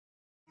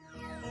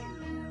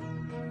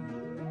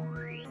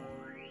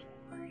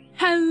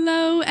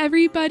Hello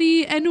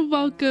everybody and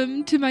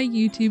welcome to my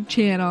YouTube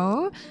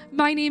channel.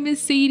 My name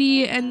is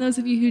Sadie, and those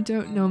of you who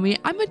don't know me,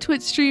 I'm a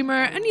Twitch streamer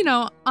and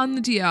on the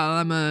DL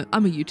I'm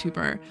a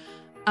YouTuber.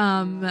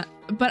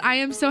 But I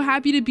am so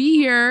happy to be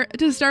here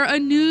to start a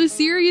new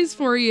series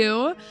for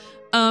you.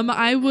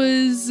 I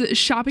was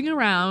shopping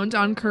around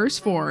on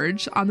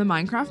CurseForge on the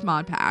Minecraft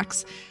mod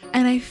packs,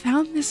 and I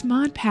found this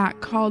mod pack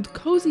called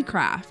Cozy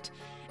Craft.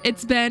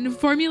 It's been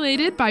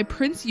formulated by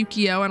Prince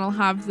Yukio, and I'll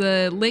have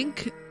the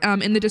link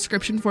in the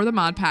description for the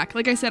mod pack.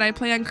 Like I said, I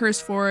play on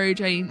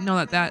CurseForge. I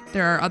know that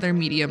there are other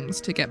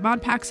mediums to get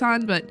mod packs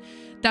on, but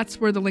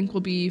that's where the link will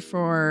be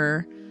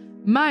for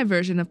my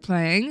version of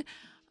playing.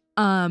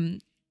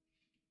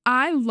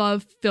 I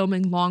love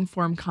filming long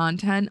form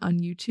content on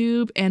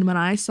YouTube, and when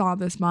I saw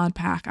this mod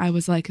pack, I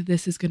was like,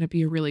 this is going to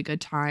be a really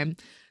good time.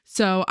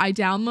 So I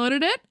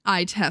downloaded it,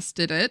 I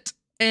tested it,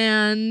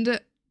 and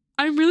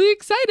I'm really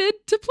excited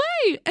to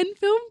play and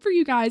film for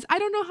you guys. I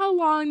don't know how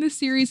long this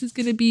series is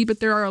going to be, but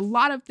there are a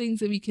lot of things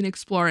that we can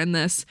explore in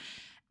this,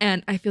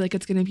 and I feel like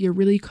it's going to be a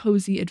really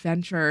cozy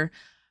adventure.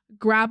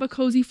 Grab a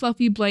cozy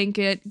fluffy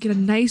blanket, get a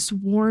nice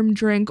warm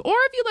drink, or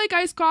if you like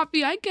iced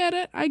coffee, I get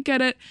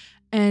it,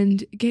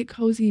 and get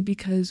cozy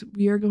because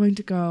we are going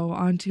to go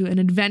onto an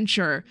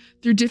adventure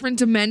through different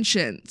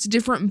dimensions,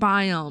 different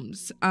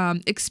biomes,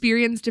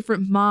 experience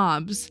different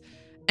mobs,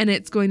 and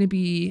it's going to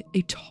be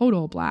a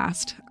total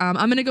blast. I'm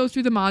going to go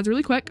through the mods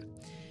really quick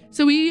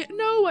so we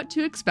know what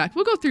to expect.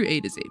 We'll go through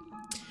A to Z.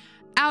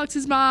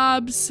 Alex's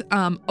mobs,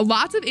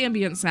 lots of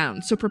ambient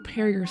sounds, so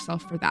prepare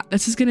yourself for that.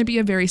 This is going to be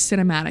a very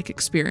cinematic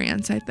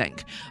experience, I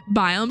think.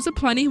 Biomes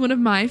aplenty, one of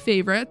my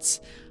favorites.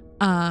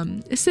 A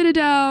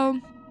citadel,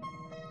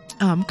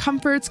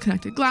 comforts,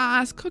 connected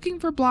glass, cooking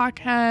for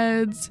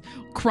blockheads,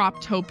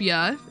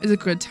 Croptopia is a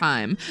good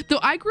time. Though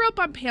I grew up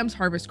on Pam's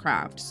Harvest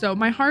Craft, so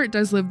my heart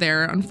does live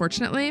there,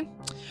 unfortunately.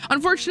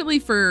 Unfortunately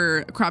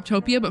for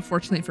Croptopia, but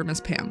fortunately for Miss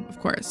Pam,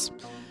 of course.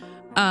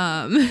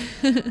 Farming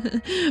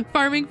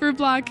for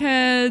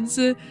blockheads,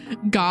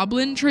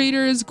 goblin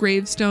traders,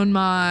 gravestone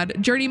mod,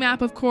 journey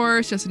map, of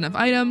course, just enough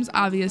items,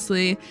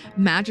 obviously,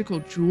 magical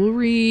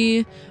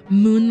jewelry,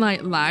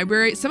 moonlight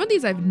library. Some of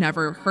these I've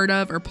never heard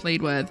of or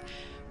played with.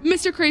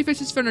 Mr.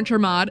 Crayfish's furniture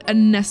mod, a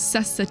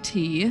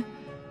necessity.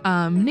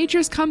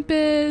 Nature's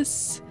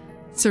compass,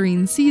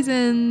 serene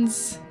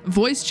seasons,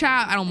 voice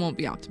chat. I won't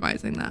be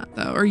optimizing that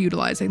though, or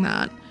utilizing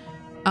that.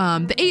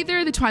 The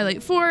Aether, the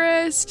Twilight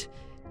Forest,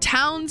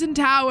 towns and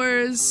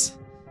towers,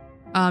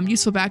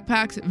 useful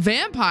backpacks,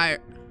 vampire.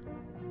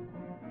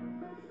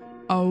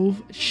 Oh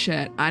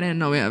shit! I didn't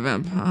know we had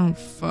vampires. Oh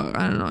fuck!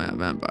 I didn't know we had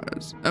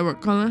vampires.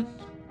 Edward Cullen,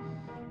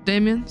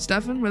 Damien,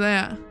 Stefan, where they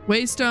at?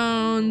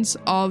 Waystones,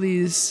 all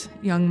these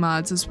young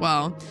mods as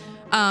well.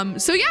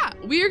 So yeah,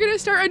 we are gonna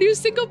start a new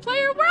single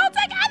player world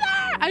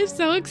together. I'm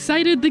so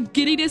excited. The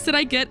giddiness that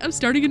I get of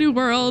starting a new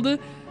world.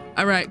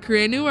 All right,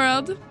 create a new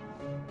world.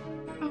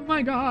 Oh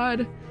my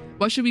God.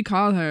 What should we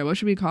call her? What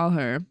should we call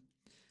her?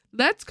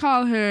 Let's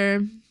call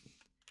her,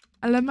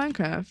 I love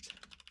Minecraft.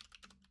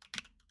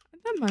 I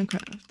love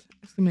Minecraft,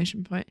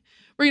 exclamation point.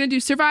 We're gonna do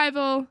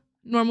survival,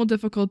 normal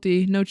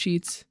difficulty, no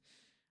cheats.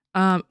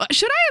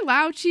 Should I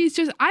allow cheats?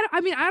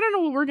 I mean, I don't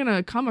know what we're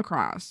gonna come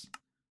across.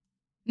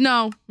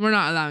 No, we're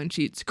not allowing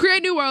cheats.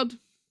 Create new world.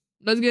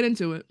 Let's get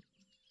into it.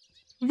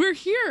 We're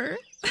here.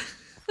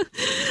 Welcome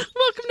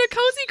to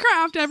Cozy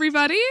Craft,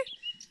 everybody.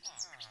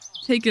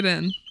 Take it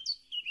in.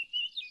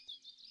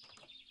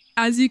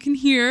 As you can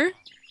hear,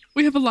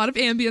 we have a lot of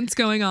ambience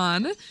going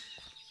on.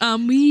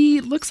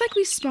 Looks like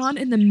we spawned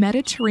in the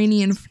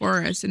Mediterranean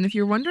forest. And if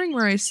you're wondering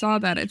where I saw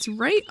that, it's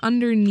right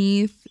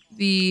underneath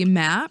the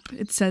map.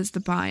 It says the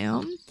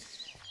biome.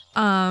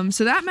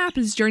 So that map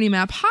is journey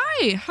map.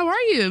 Hi, how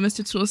are you,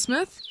 Mr.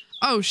 Toolsmith?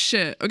 Oh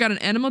shit, I got an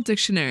animal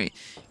dictionary.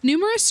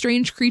 Numerous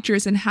strange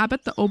creatures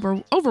inhabit the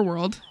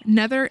overworld,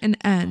 nether and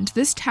end.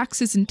 This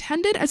text is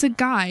intended as a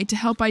guide to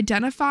help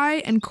identify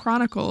and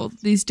chronicle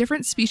these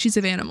different species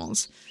of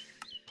animals.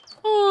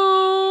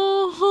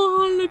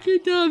 Oh, look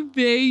at the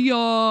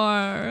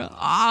bear.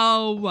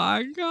 Oh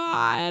my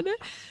God.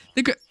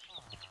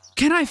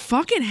 Can I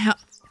fucking help?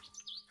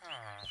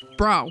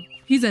 Bro,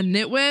 he's a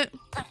nitwit.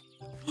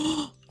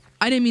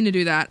 I didn't mean to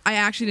do that. I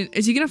actually didn't.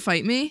 Is he gonna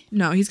fight me?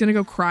 No, he's gonna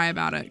go cry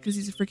about it because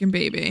he's a freaking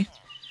baby.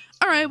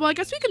 All right, well, I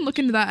guess we can look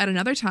into that at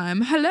another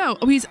time. Hello.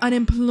 Oh, he's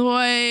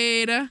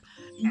unemployed.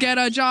 Get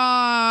a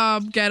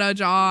job. Get a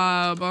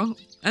job.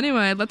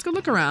 Anyway, let's go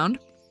look around.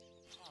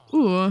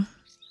 Ooh,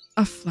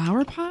 a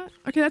flower pot?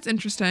 Okay, that's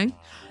interesting.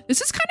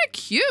 This is kind of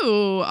cute.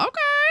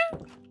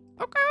 Okay.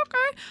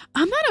 Okay.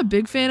 I'm not a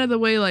big fan of the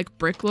way like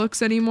brick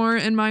looks anymore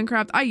in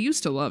Minecraft. I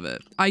used to love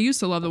it. I used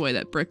to love the way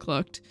that brick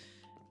looked.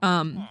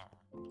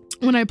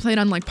 When I played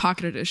on like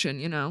Pocket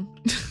Edition,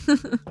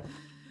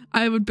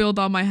 I would build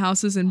all my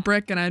houses in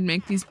brick and I'd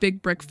make these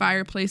big brick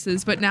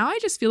fireplaces, but now I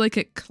just feel like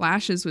it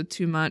clashes with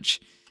too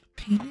much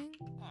painting.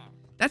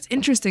 That's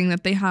interesting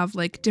that they have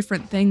like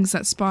different things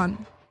that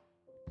spawn.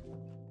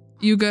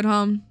 You good,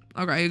 home?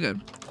 Okay, you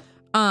good.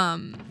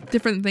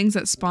 different things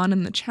that spawn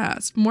in the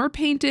chest. More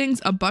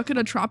paintings, a bucket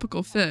of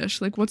tropical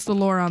fish. Like, what's the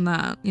lore on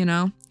that, you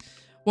know?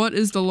 What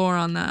is the lore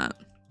on that?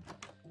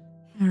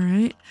 All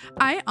right.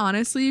 I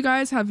honestly, you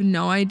guys, have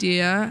no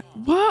idea.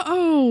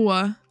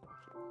 Whoa!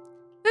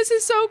 This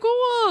is so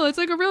cool. It's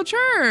like a real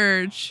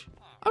church.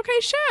 Okay,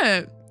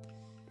 shit.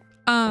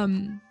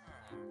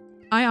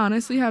 I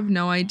honestly have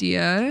no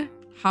idea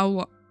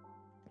how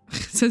it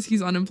says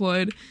he's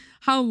unemployed.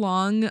 How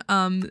long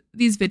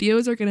these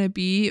videos are gonna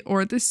be,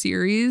 or this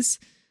series.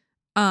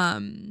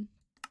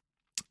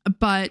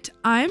 But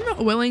I'm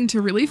willing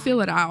to really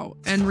feel it out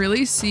and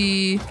really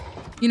see,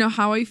 you know,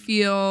 how I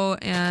feel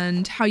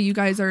and how you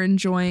guys are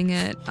enjoying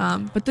it.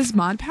 But this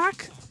mod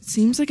pack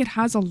seems like it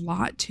has a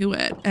lot to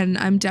it, and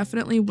I'm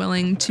definitely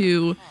willing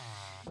to,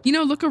 you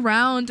know, look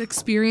around,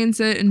 experience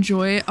it,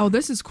 enjoy it. Oh,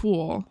 this is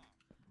cool.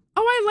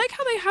 Oh, I like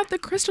how they have the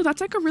crystal.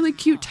 That's like a really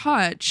cute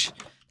touch.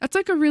 That's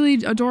like a really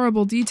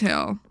adorable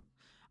detail.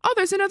 Oh,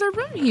 there's another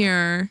room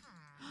here.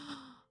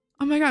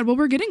 Oh my God. Well,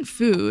 we're getting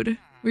food.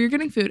 We're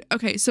getting food.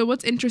 Okay, so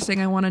what's interesting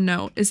I want to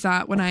note is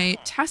that when I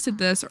tested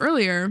this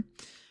earlier,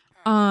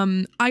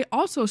 I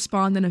also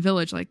spawned in a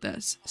village like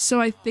this.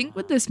 So I think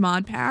with this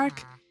mod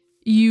pack,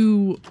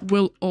 you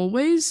will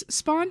always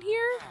spawn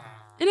here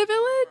in a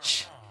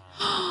village.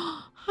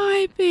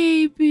 Hi,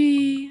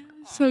 baby.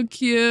 So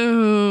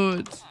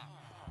cute.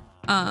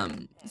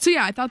 So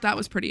yeah, I thought that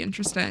was pretty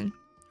interesting.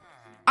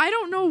 I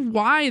don't know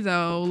why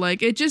though.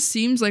 Like, it just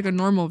seems like a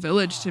normal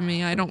village to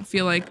me. I don't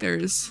feel like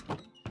there's...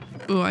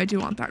 Oh, I do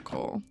want that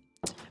coal.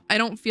 I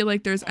don't feel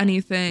like there's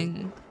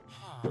anything,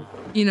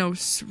 you know,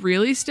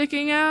 really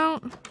sticking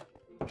out.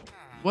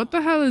 What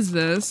the hell is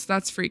this?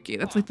 That's freaky.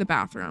 That's like the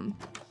bathroom.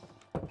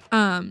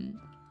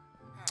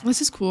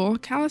 This is cool.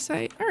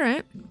 Calcite. All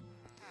right.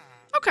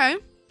 Okay.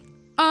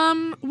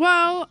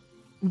 Well,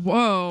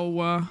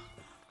 whoa.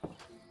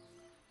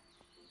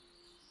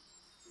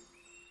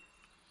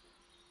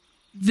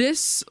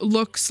 This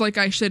looks like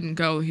I shouldn't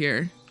go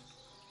here.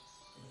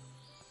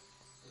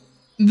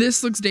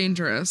 This looks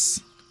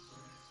dangerous.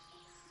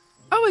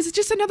 Oh, is it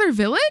just another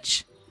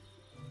village?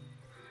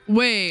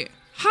 Wait.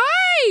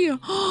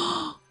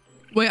 Hi!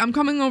 Wait, I'm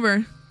coming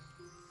over.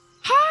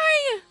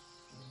 Hi!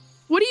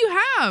 What do you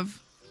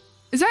have?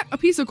 Is that a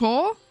piece of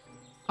coal?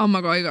 Oh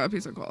my God, you got a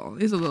piece of coal.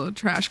 He's a little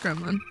trash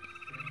gremlin.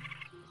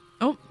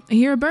 Oh, I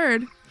hear a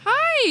bird.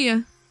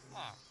 Hi!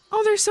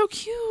 Oh, they're so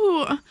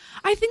cute.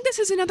 I think this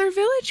is another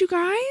village, you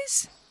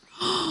guys.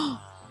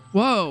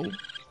 Whoa.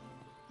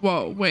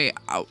 Whoa, wait.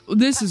 Oh,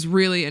 this is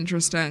really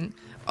interesting.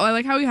 Oh, I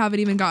like how we haven't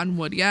even gotten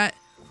wood yet.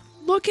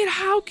 Look at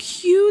how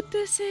cute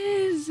this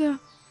is.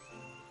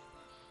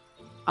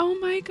 Oh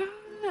my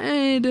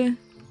God.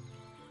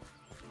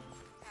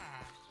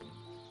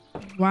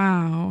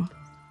 Wow.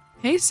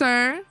 Hey,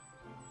 sir.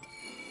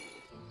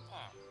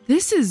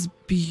 This is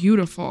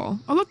beautiful.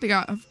 Oh, look, they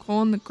got a coal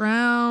on the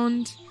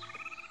ground.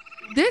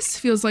 This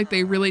feels like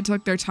they really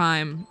took their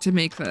time to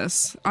make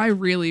this. I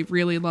really,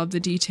 really love the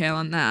detail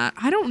on that.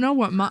 I don't know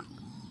what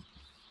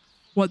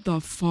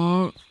the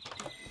fuck?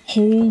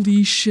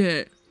 Holy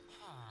shit.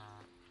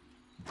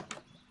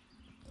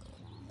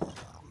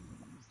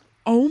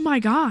 Oh my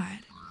God.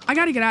 I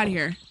gotta get out of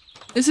here.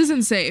 This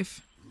isn't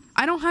safe.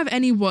 I don't have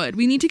any wood.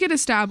 We need to get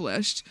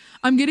established.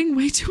 I'm getting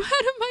way too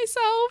ahead of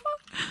myself.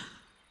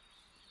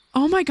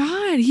 Oh my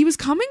God. He was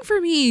coming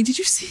for me. Did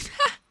you see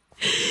that?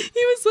 He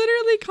was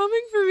literally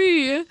coming for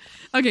me.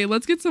 Okay,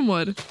 let's get some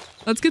wood.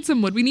 Let's get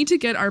some wood. We need to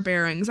get our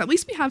bearings. At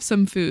least we have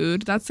some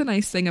food. That's the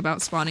nice thing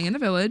about spawning in a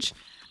village.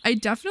 I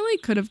definitely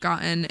could have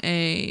gotten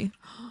a...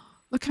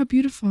 Look how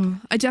beautiful.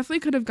 I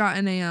definitely could have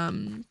gotten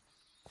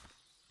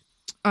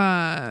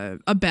a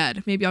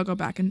bed. Maybe I'll go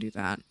back and do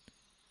that.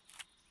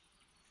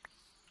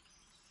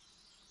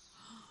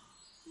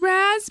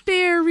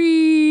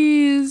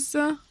 Raspberries.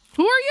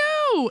 Who are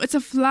you? It's a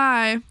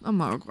fly. Oh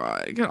my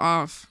God. Get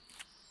off.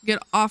 Get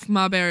off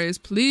my berries,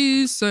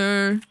 please,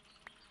 sir.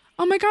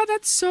 Oh my God,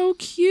 that's so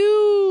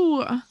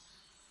cute.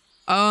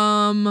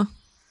 Rhino.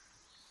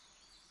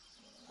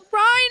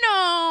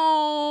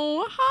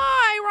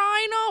 Hi,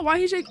 Rhino. Why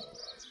he shake?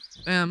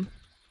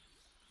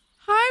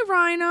 Hi,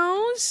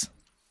 rhinos.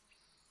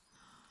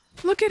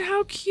 Look at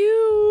how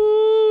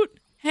cute.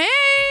 Hey,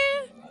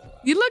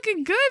 you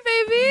looking good,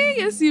 baby.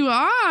 Yes, you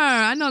are.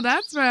 I know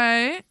that's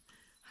right.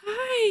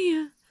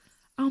 Hi.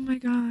 Oh my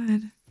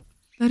God.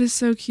 That is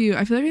so cute.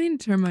 I feel like I need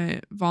to turn my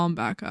volume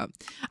back up.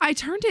 I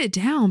turned it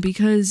down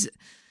because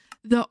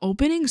the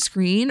opening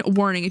screen,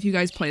 warning if you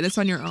guys play this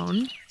on your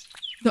own,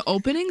 the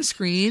opening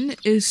screen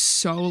is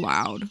so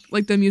loud.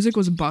 Like the music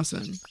was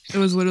bussin'. It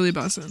was literally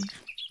bussin'.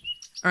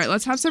 All right,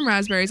 let's have some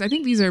raspberries. I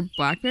think these are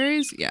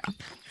blackberries. Yeah.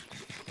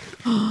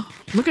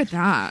 Look at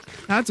that.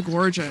 That's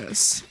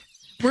gorgeous.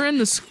 We're in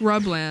the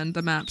scrubland,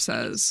 the map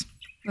says.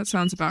 That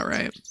sounds about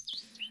right.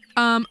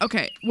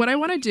 Okay, what I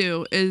want to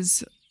do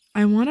is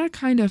I want to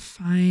kind of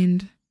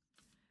find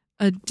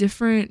a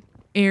different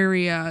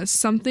area,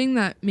 something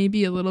that may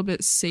be a little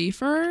bit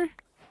safer.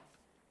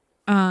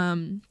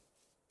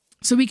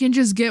 So we can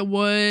just get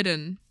wood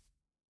and...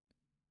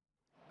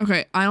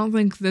 Okay, I don't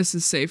think this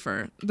is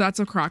safer. That's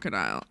a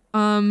crocodile.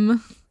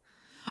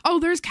 Oh,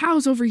 there's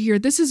cows over here.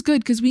 This is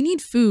good because we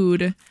need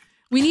food.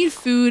 We need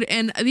food,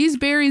 and these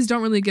berries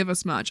don't really give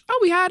us much. Oh,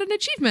 we had an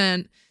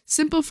achievement.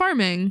 Simple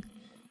farming.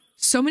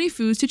 So many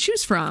foods to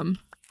choose from.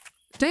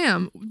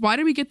 Damn, why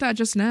did we get that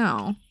just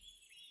now?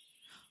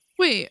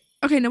 Wait,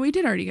 okay, no, we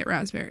did already get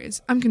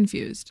raspberries. I'm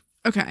confused.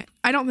 Okay,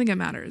 I don't think it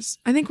matters.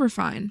 I think we're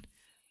fine.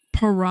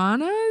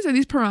 Piranhas? Are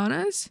these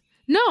piranhas?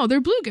 No,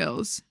 they're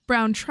bluegills.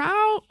 Brown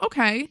trout?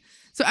 Okay.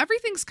 So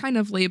everything's kind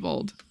of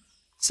labeled.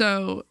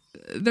 So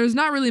there's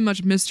not really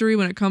much mystery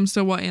when it comes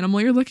to what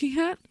animal you're looking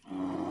at.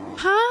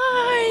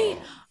 Hi!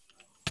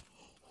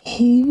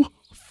 Oh,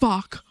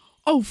 fuck.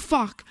 Oh,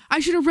 fuck. I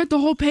should have read the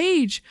whole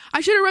page.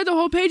 I should have read the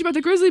whole page about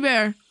the grizzly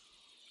bear.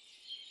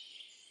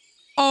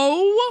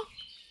 Oh.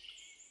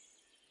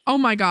 Oh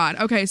my god.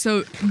 Okay,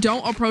 so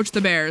don't approach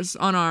the bears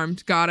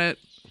unarmed. Got it.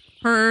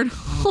 Heard.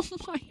 Oh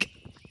my god.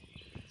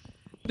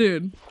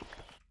 Dude.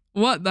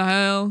 What the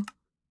hell?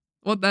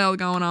 What the hell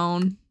going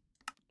on?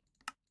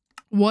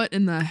 What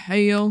in the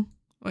hell?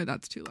 Wait,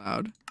 that's too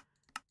loud.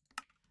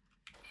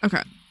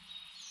 Okay.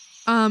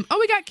 Oh,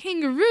 we got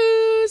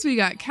kangaroos. We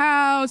got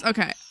cows.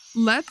 Okay.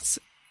 Let's,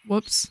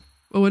 whoops.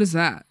 Well, what is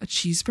that? A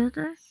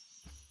cheeseburger?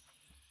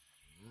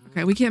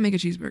 Okay, we can't make a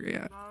cheeseburger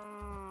yet.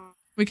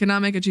 We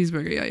cannot make a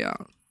cheeseburger yet,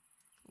 y'all.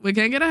 We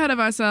can't get ahead of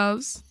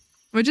ourselves.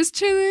 We're just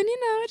chilling,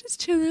 you know, just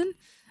chilling.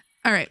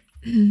 All right,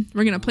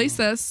 we're gonna place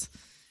this.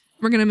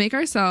 We're gonna make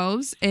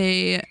ourselves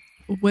a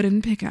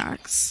wooden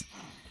pickaxe.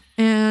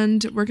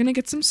 And we're gonna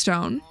get some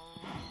stone.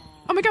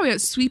 Oh my god, we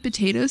got sweet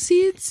potato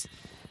seeds.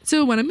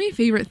 So one of my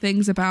favorite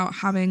things about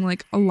having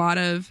like a lot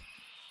of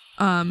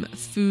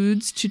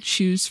foods to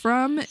choose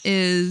from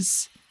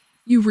is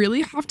you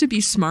really have to be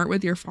smart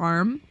with your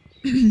farm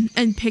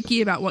and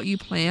picky about what you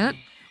plant,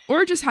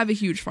 or just have a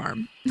huge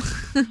farm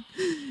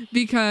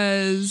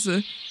because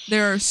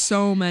there are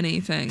so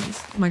many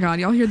things. Oh my god,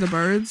 y'all hear the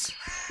birds?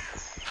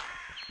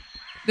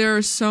 There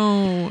are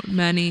so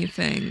many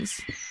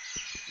things.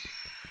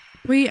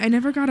 Wait, I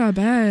never got a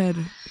bed.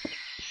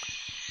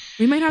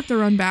 We might have to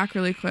run back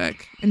really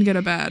quick and get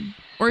a bed,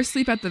 or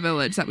sleep at the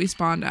village that we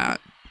spawned at.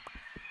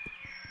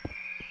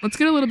 Let's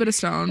get a little bit of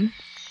stone.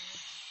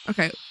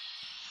 Okay.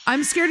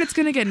 I'm scared it's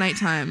gonna get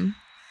nighttime.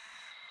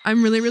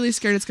 I'm really, really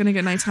scared it's gonna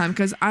get nighttime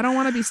because I don't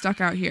want to be stuck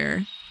out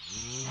here.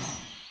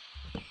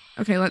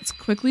 Okay, let's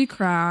quickly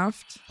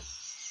craft.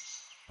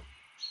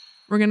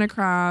 We're gonna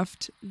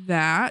craft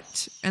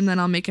that, and then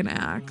I'll make an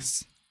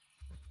axe.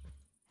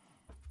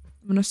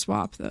 I'm gonna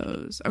swap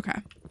those.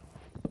 Okay.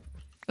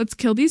 Let's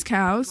kill these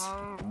cows.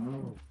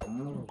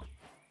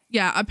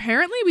 Yeah,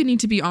 apparently we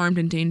need to be armed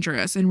and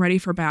dangerous and ready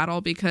for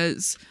battle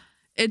because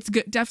it's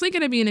definitely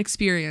going to be an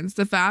experience.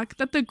 The fact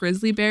that the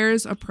grizzly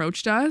bears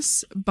approached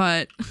us,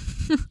 but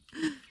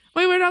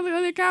wait, where'd all the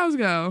other cows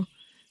go?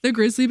 The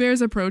grizzly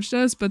bears approached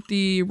us, but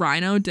the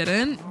rhino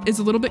didn't, is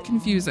a little bit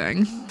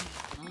confusing.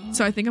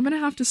 So I think I'm going to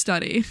have to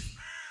study.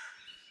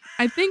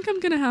 I think I'm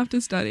going to have to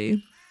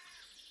study.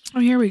 Oh,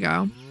 here we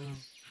go.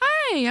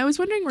 Hi, I was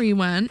wondering where you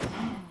went.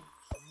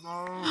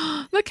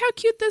 Look how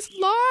cute this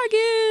log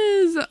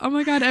is. Oh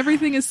my god,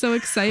 everything is so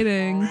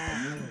exciting.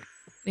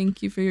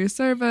 Thank you for your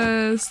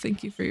service.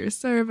 Thank you for your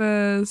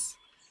service.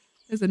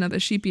 There's another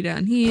sheepy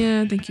down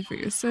here. Thank you for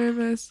your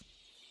service.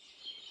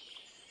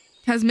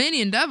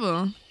 Tasmanian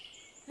devil.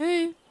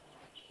 Hey,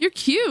 you're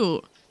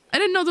cute. I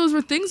didn't know those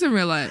were things in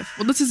real life.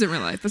 Well, this isn't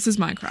real life. This is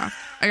Minecraft.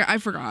 I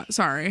forgot.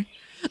 Sorry.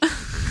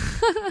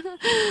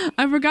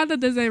 I forgot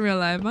that this ain't real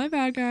life. My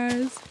bad,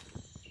 guys.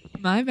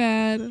 My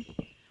bad.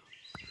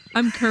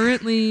 I'm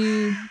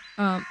currently,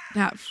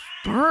 that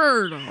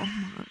bird. Oh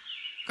my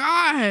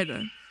god.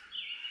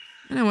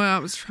 Anyway, what I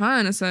was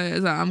trying to say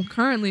is that I'm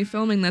currently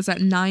filming this at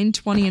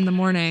 9:20 in the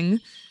morning.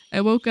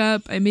 I woke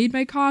up, I made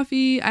my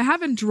coffee. I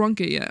haven't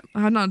drunk it yet. I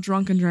have not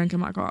drunk and drank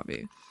my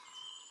coffee.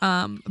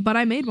 But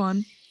I made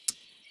one.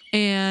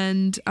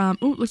 And, oh,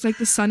 looks like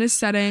the sun is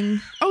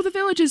setting. Oh, the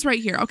village is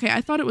right here. Okay,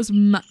 I thought it was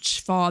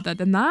much farther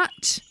than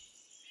that.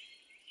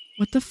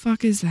 What the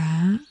fuck is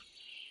that?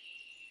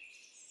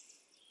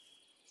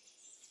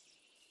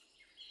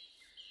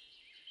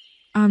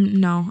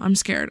 No, I'm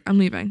scared. I'm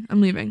leaving. I'm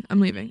leaving.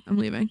 I'm leaving. I'm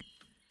leaving.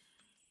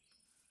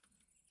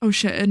 Oh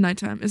shit, it's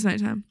nighttime. It's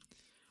nighttime.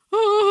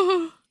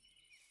 Oh,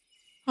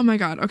 oh my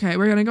god. Okay,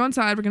 we're gonna go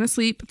inside. We're gonna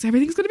sleep.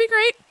 Everything's gonna be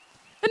great.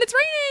 And it's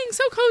raining.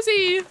 So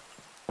cozy.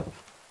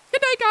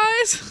 Good night,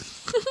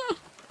 guys.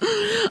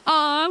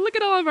 Aw, look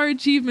at all of our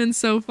achievements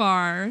so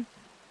far.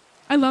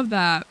 I love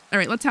that. All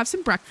right, let's have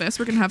some breakfast.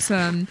 We're gonna have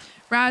some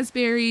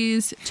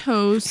raspberries,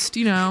 toast,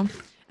 you know,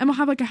 and we'll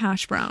have like a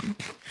hash brown.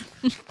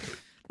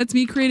 That's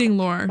me creating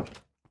lore.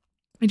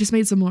 I just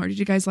made some lore. Did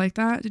you guys like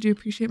that? Did you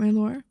appreciate my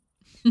lore?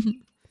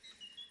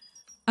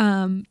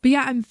 But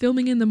yeah, I'm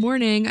filming in the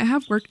morning. I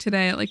have work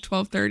today at like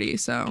 12:30,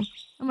 so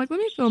I'm like, let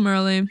me film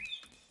early.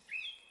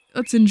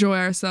 Let's enjoy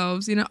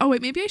ourselves, you know? Oh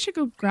wait, maybe I should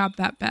go grab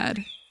that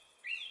bed.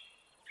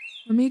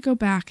 Let me go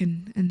back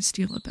and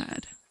steal a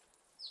bed.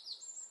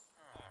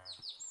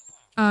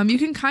 You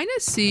can kind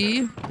of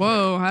see,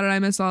 whoa, how did I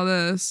miss all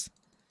this?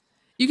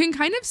 You can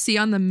kind of see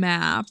on the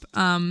map,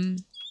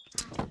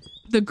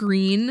 the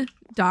green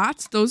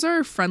dots, those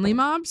are friendly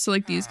mobs, so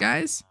like these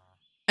guys.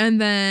 And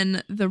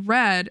then the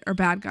red are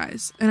bad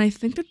guys. And I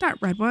think that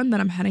that red one that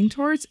I'm heading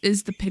towards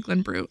is the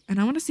piglin brute. And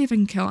I want to see if I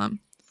can kill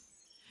him.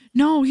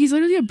 No, he's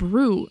literally a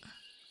brute.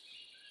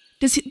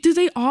 Do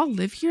they all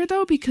live here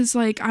though? Because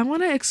like, I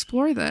want to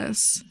explore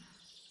this.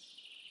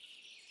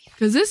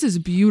 Because this is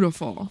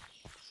beautiful.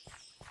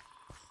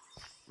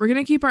 We're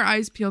going to keep our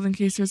eyes peeled in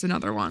case there's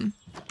another one.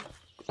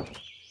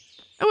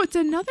 Oh, it's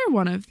another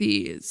one of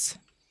these.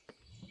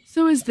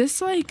 So is this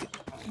like...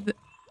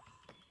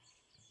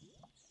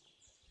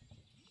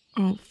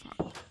 Oh,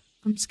 fuck.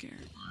 I'm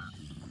scared.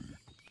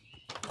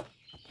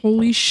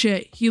 Holy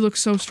shit. He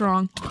looks so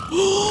strong.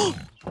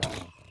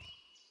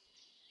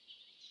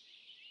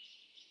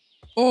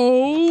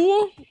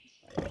 Oh.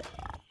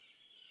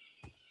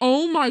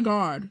 Oh my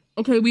god.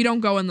 Okay, we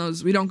don't go in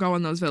those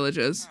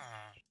villages.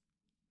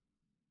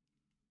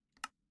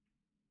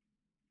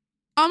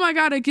 Oh my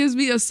god, it gives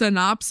me a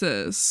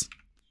synopsis.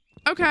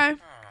 Okay.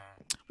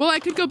 Well, I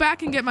could go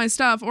back and get my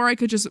stuff, or I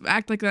could just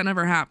act like that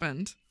never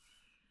happened.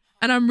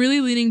 And I'm really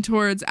leaning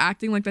towards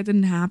acting like that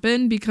didn't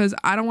happen because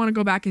I don't want to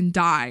go back and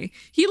die.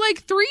 He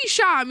like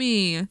 3-shot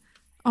me.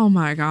 Oh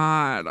my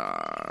god.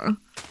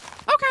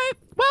 Okay,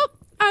 well,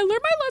 I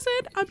learned my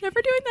lesson. I'm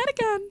never doing that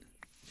again.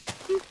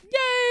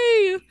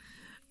 Yay.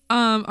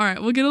 All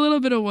right, we'll get a little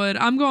bit of wood.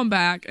 I'm going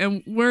back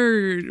and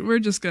we're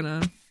just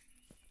gonna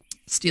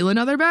steal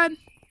another bed.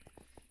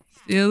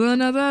 Steal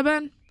another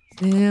bed.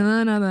 Steal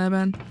another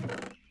bed.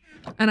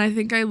 And I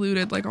think I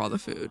looted like all the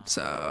food,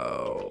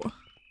 so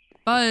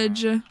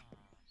fudge.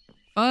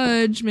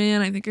 Fudge,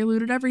 man, I think I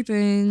looted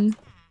everything.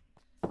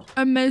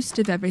 Or most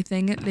of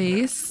everything, at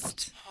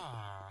least.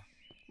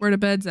 Where the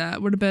bed's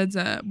at? Where the bed's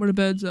at? Where the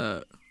bed's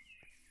at?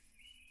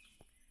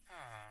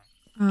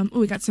 Oh,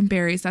 we got some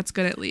berries. That's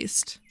good, at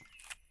least.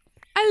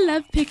 I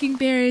love picking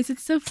berries.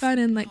 It's so fun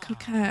and, like,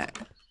 coquette.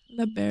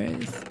 Love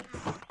berries.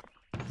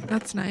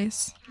 That's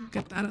nice.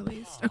 Get that, at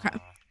least. Okay.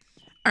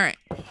 All right.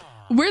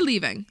 We're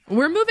leaving.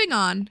 We're moving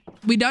on.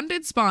 We done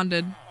did spawned,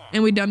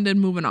 and we done did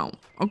moving on.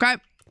 Okay?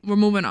 We're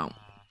moving on.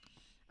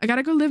 I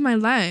gotta go live my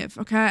life,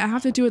 okay? I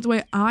have to do it the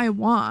way I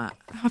want.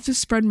 I have to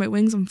spread my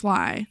wings and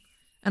fly.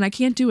 And I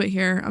can't do it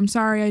here. I'm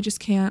sorry, I just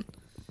can't.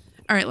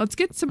 All right, let's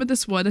get some of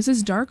this wood. This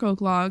is dark oak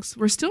logs.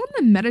 We're still in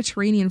the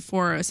Mediterranean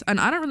forest, and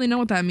I don't really know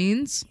what that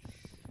means.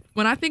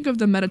 When I think of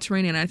the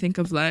Mediterranean, I think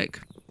of,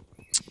 like,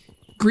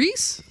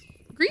 Greece?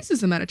 Greece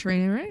is the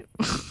Mediterranean, right?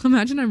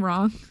 Imagine I'm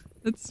wrong.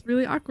 That's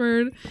really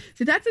awkward.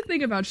 See, that's the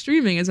thing about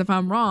streaming is if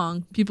I'm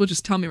wrong, people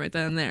just tell me right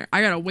then and there.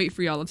 I gotta wait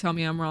for y'all to tell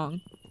me I'm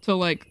wrong. Till,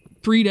 like,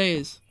 3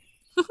 days.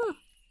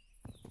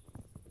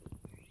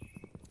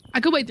 I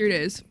could wait 3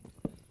 days.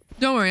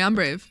 Don't worry, I'm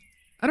brave.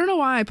 I don't know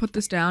why I put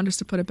this down just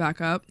to put it back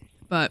up,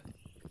 but...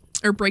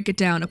 Or break it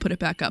down to put it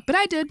back up, but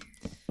I did.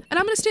 And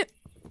I'm gonna stay...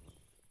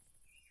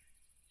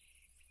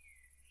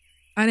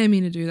 I didn't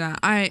mean to do that.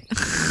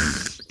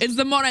 It's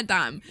the morning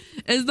time.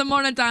 It's the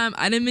morning time.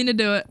 I didn't mean to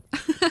do it.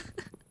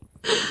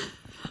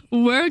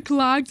 We're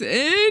clocked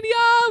in,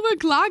 y'all. We're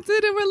clocked in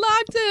and we're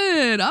locked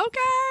in.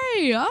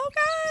 Okay.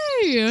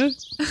 Okay.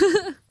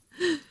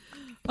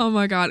 Oh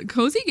my god.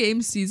 Cozy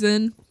Games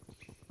season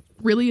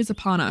really is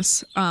upon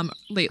us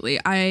lately.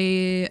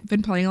 I've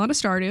been playing a lot of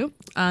Stardew.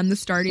 The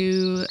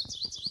Stardew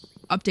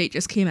update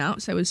just came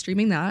out, so I was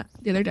streaming that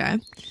the other day.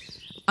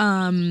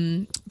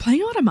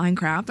 Playing a lot of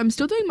Minecraft. I'm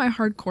still doing my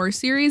hardcore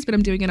series, but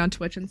I'm doing it on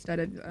Twitch instead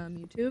of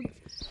YouTube.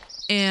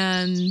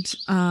 And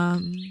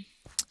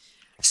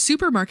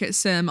Supermarket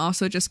Sim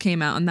also just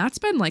came out, and that's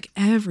been like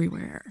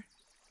everywhere.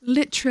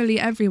 Literally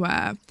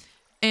everywhere.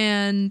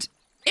 And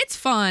it's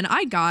fun.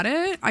 I got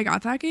it. I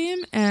got that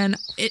game, and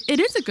it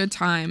is a good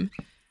time.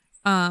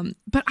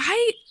 But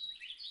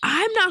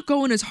I'm not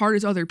going as hard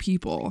as other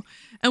people.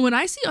 And when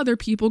I see other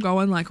people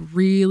going like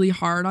really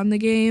hard on the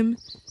game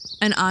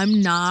and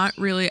I'm not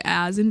really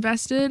as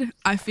invested,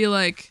 I feel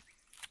like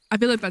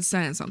that's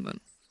saying something.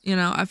 You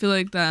know, I feel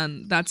like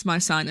then that's my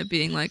sign of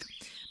being like,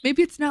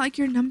 maybe it's not like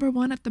you're number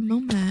one at the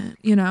moment,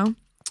 you know?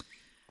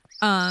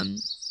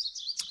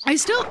 I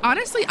still,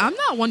 honestly, I'm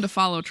not one to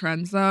follow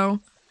trends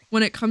though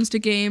when it comes to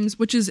games,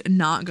 which is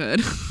not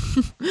good.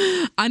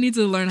 I need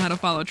to learn how to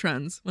follow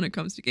trends when it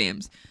comes to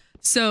games.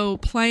 So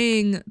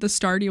playing the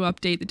Stardew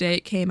update the day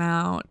it came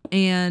out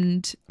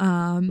and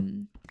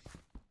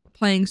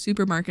playing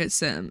Supermarket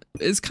Sim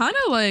is kind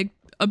of like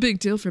a big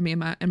deal for me in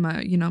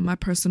my you know, my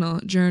personal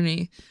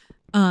journey.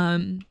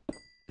 It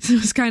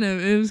was kind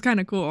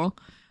of cool.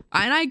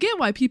 And I get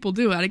why people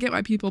do it. I get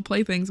why people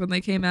play things when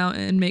they came out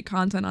and make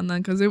content on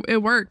them because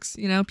it works.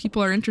 You know,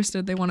 people are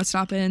interested. They want to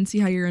stop in, see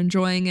how you're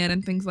enjoying it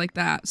and things like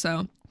that.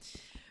 So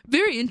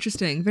very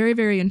interesting. Very,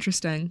 very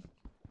interesting.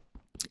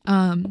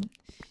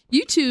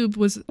 YouTube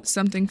was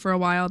something for a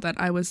while that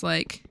I was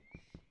like,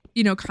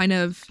 you know, kind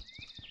of,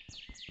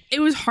 it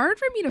was hard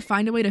for me to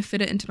find a way to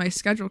fit it into my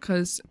schedule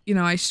because, you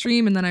know, I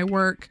stream and then I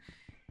work.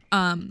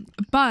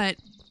 But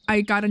I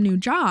got a new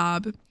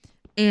job.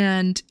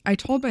 And I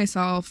told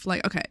myself,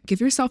 like, okay, give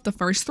yourself the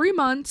first 3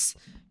 months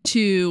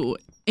to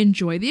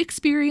enjoy the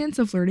experience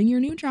of learning your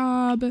new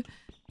job,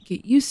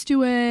 get used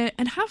to it,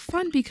 and have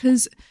fun,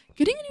 because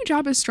getting a new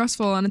job is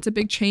stressful and it's a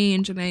big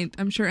change. And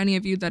I'm sure any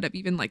of you that have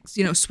even like,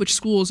 you know, switched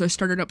schools or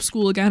started up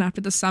school again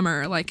after the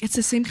summer, like it's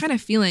the same kind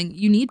of feeling.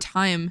 You need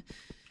time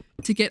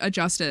to get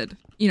adjusted,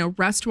 you know,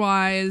 rest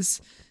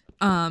wise.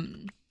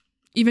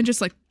 Even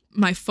just like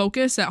my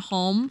focus at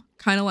home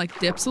kind of like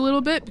dips a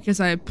little bit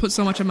because I put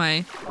so much of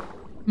my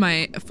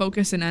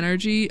focus and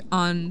energy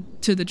on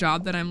to the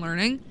job that I'm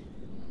learning.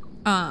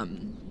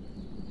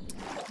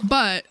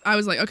 But I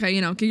was like, okay, you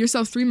know, give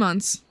yourself 3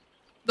 months.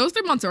 Those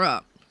 3 months are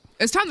up.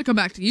 It's time to come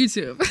back to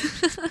YouTube.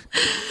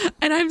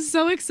 And I'm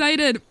so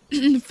excited.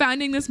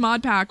 Finding this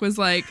mod pack was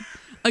like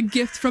a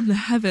gift from the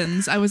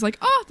heavens. I was like,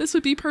 oh, this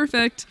would be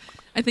perfect.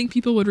 I think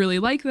people would really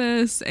like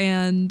this.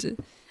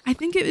 And I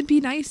think it would be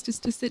nice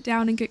just to sit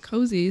down and get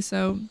cozy.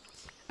 So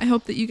I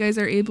hope that you guys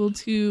are able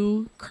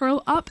to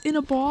curl up in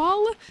a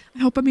ball. I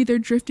hope I'm either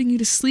drifting you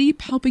to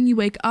sleep, helping you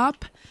wake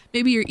up.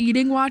 Maybe you're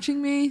eating,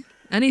 watching me,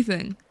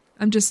 anything.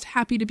 I'm just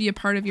happy to be a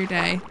part of your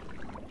day.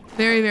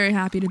 Very, very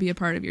happy to be a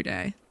part of your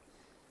day.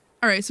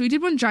 All right, so we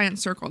did one giant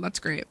circle. That's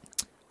great.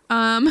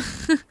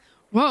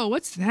 Whoa,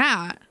 what's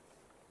that?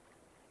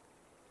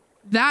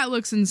 That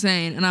looks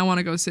insane, and I want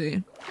to go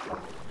see.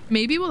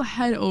 Maybe we'll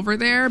head over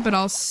there, but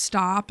I'll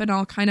stop and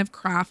I'll kind of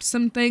craft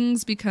some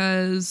things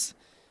because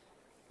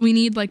we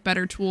need like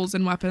better tools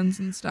and weapons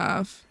and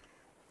stuff.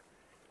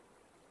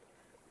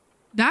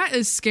 That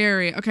is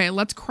scary. Okay,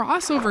 let's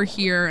cross over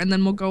here and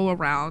then we'll go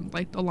around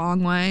like the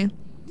long way.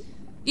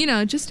 You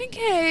know, just in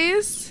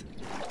case.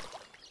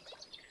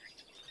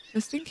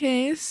 Just in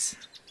case.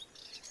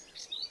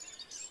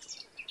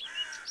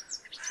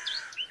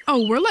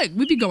 Oh,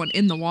 we'd be going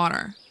in the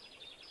water.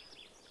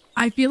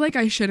 I feel like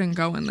I shouldn't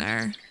go in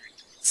there.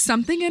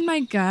 Something in my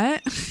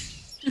gut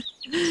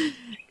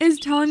is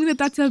telling me that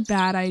that's a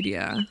bad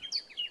idea.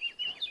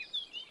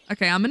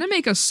 Okay, I'm gonna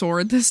make a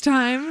sword this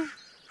time.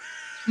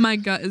 My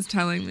gut is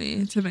telling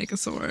me to make a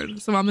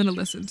sword, so I'm gonna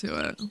listen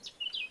to it.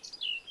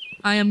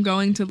 I am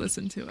going to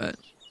listen to it.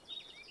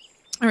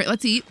 All right,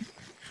 let's eat.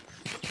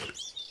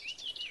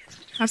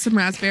 Have some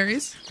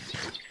raspberries.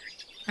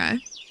 Okay.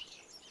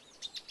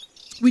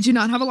 We do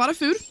not have a lot of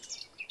food.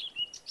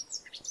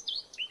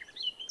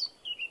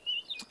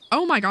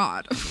 Oh my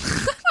God.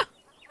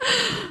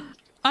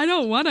 I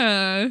don't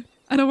wanna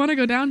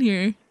go down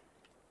here.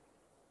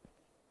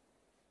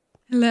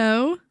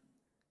 Hello?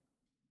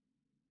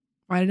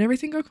 Why did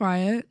everything go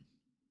quiet?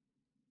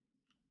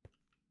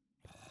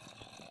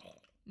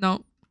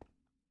 No.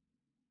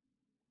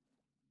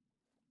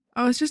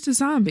 Oh, it's just a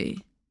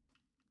zombie.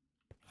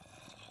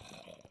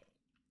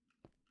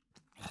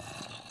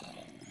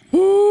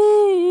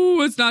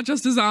 Ooh, it's not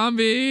just a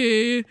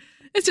zombie.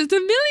 It's just a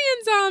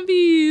million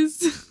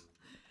zombies.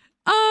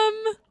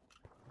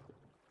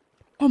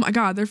 Oh my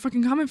God, they're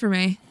fucking coming for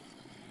me.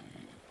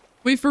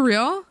 Wait, for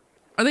real?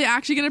 Are they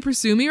actually gonna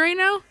pursue me right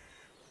now?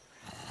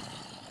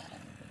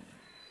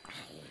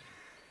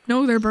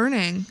 No, they're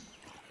burning.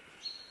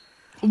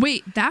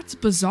 Wait, that's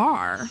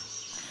bizarre.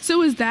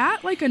 So is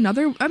that like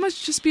another, that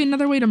must just be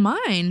another way to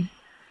mine.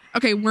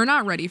 Okay, we're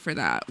not ready for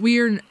that. We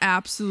are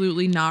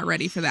absolutely not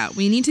ready for that.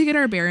 We need to get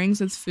our bearings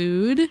with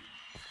food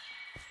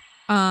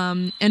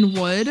and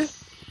wood.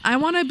 I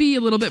want to be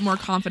a little bit more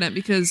confident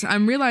because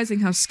I'm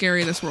realizing how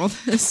scary this world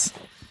is.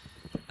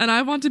 And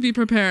I want to be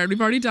prepared.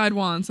 We've already died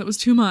once. That was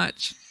too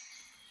much.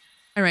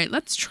 All right,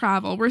 let's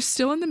travel. We're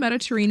still in the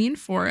Mediterranean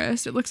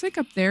forest. It looks like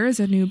up there is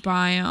a new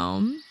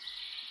biome.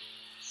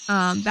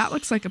 That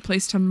looks like a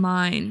place to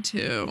mine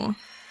too.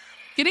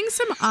 Getting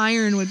some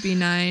iron would be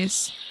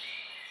nice.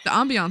 The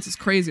ambiance is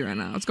crazy right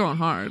now. It's going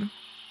hard.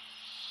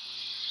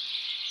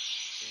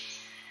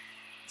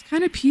 It's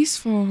kind of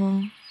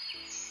peaceful.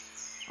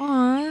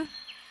 Aw.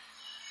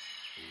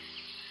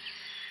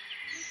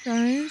 Hey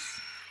guys.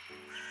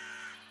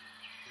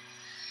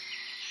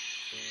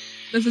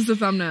 This is the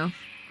thumbnail.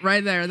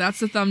 Right there.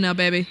 That's the thumbnail,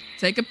 baby.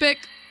 Take a pic.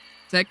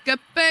 Take a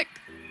pic.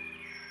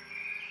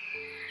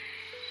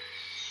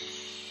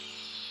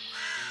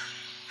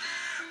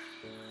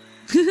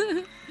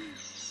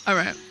 All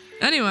right.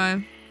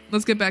 Anyway,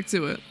 let's get back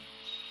to it.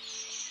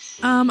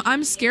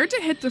 I'm scared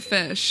to hit the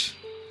fish.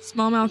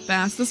 Smallmouth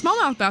bass. The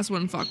smallmouth bass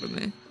wouldn't fuck with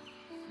me.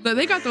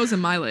 They got those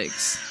in my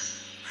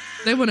lakes.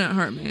 They wouldn't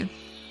hurt me.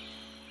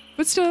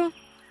 But still.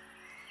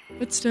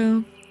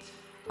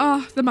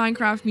 Oh, the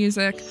Minecraft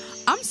music.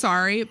 I'm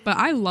sorry, but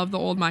I love the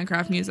old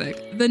Minecraft music.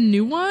 The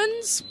new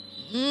ones,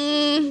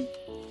 they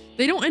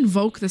don't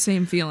invoke the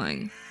same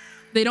feeling.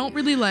 They don't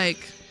really like,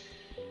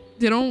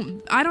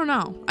 I don't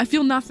know. I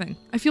feel nothing.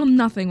 I feel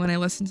nothing when I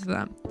listen to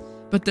them.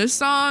 But this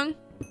song,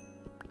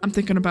 I'm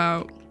thinking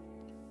about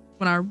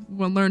when I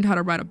learned how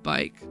to ride a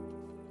bike.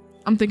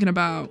 I'm thinking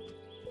about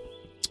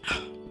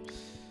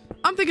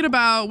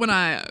when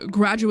I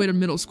graduated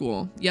middle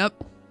school.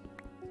 Yep.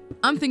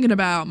 I'm thinking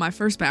about my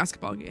first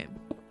basketball game.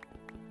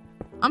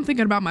 I'm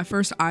thinking about my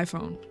first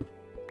iPhone.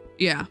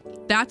 Yeah,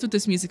 that's what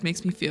this music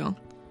makes me feel.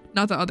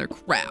 Not the other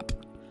crap.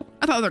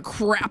 Not the other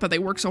crap that they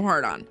work so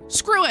hard on.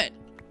 Screw it!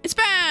 It's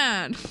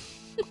bad!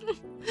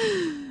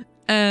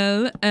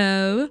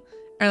 All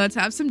right, let's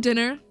have some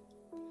dinner.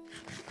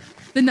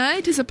 The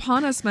night is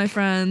upon us, my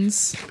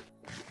friends.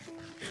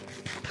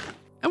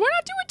 And we're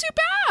not doing too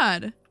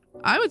bad,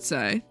 I would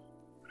say.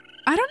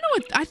 I don't know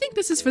what, I think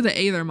this is for the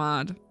Aether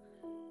mod.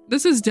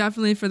 This is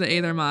definitely for the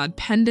Aether mod.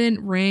 Pendant,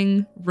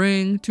 ring,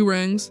 2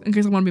 rings, in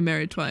case I want to be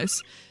married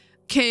twice.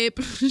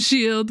 Cape,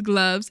 shield,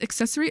 gloves,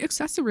 accessory.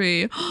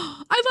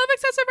 I love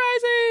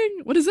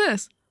accessorizing. What is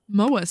this?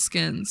 Moa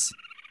skins.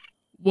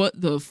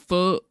 What the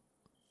fuck?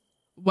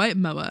 White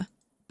Moa,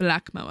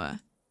 black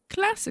Moa,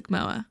 classic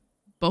Moa,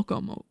 Boko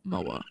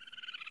Moa,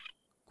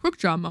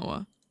 Crookjaw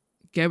Moa,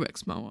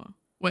 Garrick's Moa.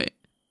 Wait,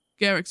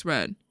 Garrick's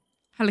red,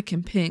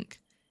 Helican pink,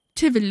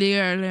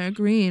 Tivolier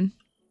green.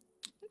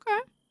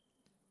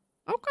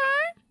 Okay.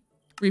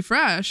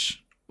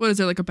 Refresh. What is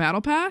there, like a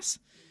battle pass?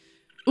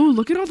 Ooh,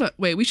 look at all the,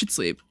 wait, we should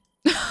sleep.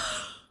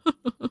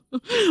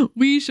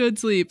 We should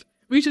sleep.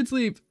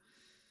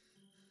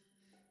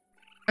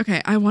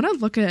 Okay, I want to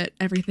look at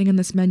everything in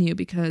this menu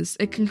because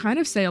it can kind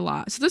of say a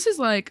lot. So this is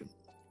like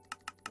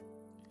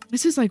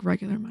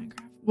regular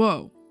Minecraft.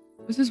 Whoa,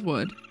 this is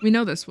wood. We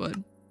know this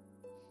wood.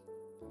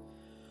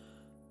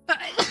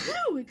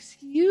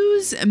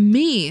 Excuse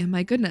me,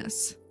 my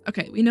goodness.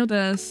 Okay, we know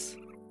this.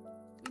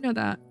 We know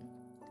that.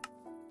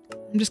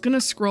 I'm just gonna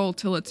scroll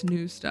till it's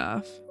new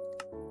stuff.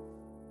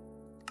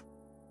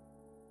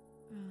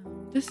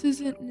 This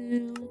isn't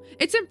new.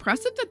 It's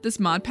impressive that this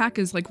mod pack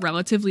is like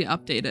relatively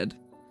updated.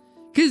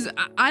 Because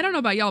I don't know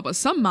about y'all, but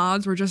some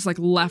mods were just like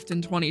left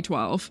in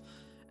 2012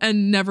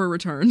 and never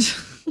returned.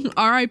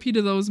 RIP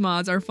to those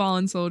mods, our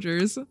fallen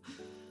soldiers.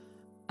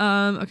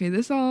 Okay,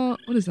 this all,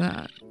 what is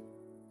that?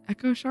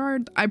 Echo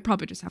Shard? I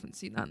probably just haven't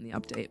seen that in the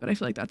update, but I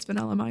feel like that's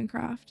vanilla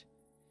Minecraft.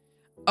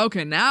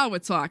 Okay, now we're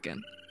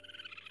talking.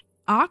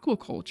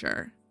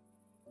 Aquaculture.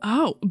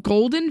 Oh,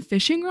 golden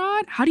fishing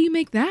rod? How do you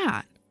make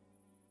that?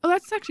 Oh,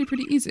 that's actually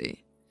pretty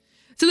easy.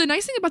 So the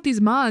nice thing about these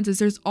mods is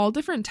there's all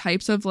different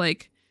types of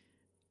like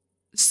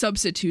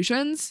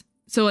substitutions.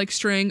 So like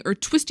string or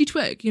twisty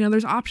twig, you know,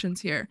 there's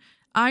options here.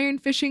 Iron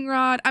fishing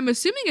rod. I'm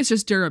assuming it's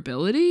just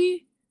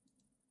durability.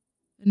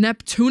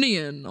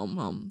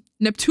 Neptunium.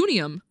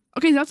 Neptunium.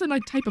 Okay, that's a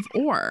like type of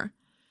ore.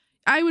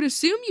 I would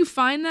assume you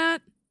find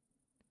that.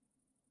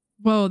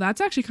 Whoa,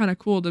 that's actually kind of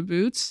cool, the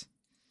boots.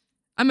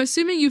 I'm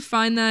assuming you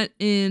find that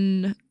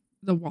in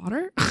the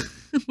water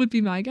would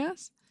be my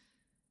guess.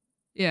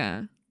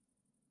 Yeah.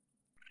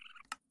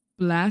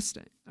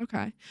 Blasting.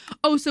 Okay.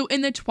 Oh, so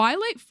in the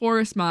Twilight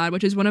Forest mod,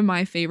 which is one of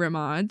my favorite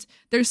mods,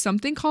 there's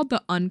something called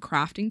the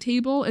uncrafting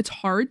table. It's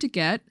hard to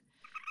get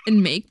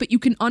and make, but you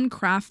can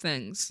uncraft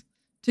things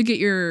to get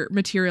your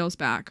materials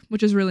back,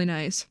 which is really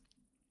nice.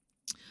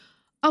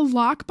 A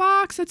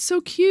lockbox. That's so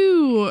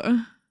cute.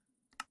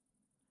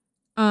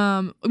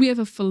 We have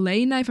a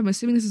fillet knife. I'm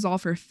assuming this is all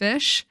for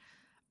fish.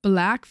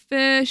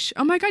 Blackfish.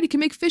 Oh my god, you can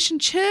make fish and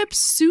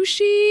chips.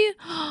 Sushi.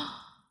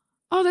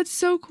 Oh, that's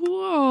so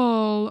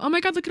cool. Oh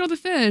my god, look at all the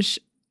fish.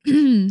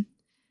 You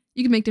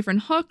can make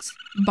different hooks.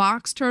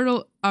 Box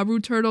turtle, aru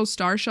turtle,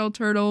 starshell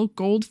turtle,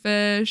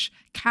 goldfish,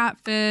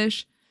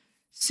 catfish.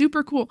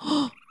 Super cool.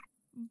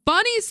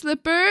 Bunny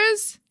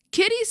slippers,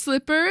 kitty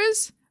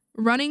slippers,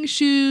 running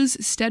shoes,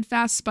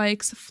 steadfast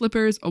spikes,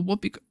 flippers, a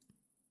whoopee.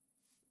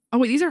 Oh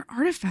wait, these are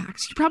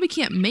artifacts. You probably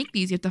can't make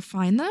these. You have to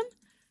find them.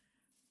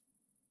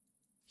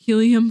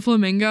 Helium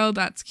flamingo.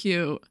 That's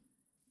cute.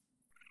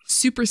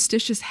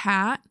 Superstitious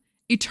hat.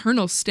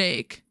 Eternal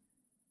steak.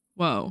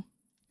 Whoa.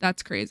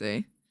 That's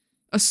crazy.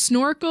 A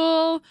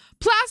snorkel.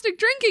 Plastic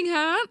drinking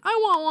hat. I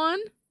want one.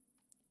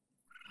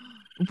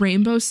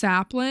 Rainbow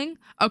sapling.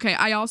 Okay,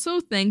 I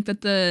also think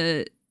that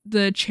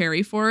the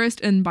cherry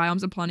forest in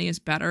Biomes of Plenty is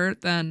better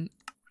than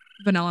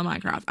vanilla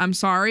Minecraft. I'm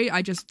sorry.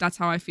 That's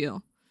how I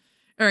feel.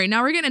 All right,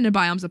 now we're getting into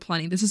Biomes of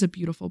Plenty. This is a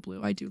beautiful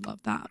blue. I do love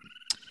that.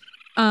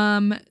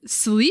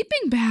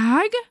 Sleeping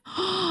bag.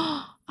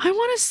 I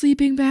want a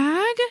sleeping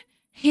bag.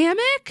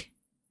 Hammock.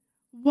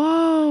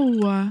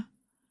 Whoa.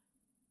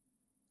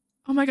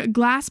 Oh my god,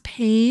 glass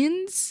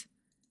panes.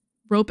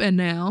 Rope and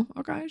nail.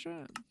 Okay,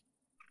 sure.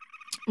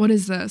 What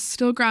is this?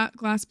 Still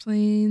glass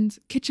planes.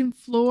 Kitchen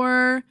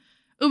floor.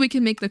 Oh, we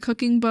can make the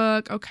cooking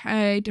book.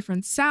 Okay,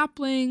 different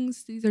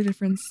saplings. These are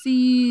different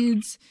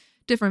seeds.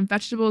 Different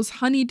vegetables.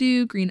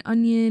 Honeydew, green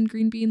onion,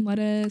 green bean,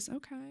 lettuce.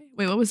 Okay.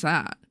 Wait, what was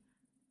that?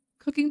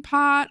 Cooking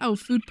pot. Oh,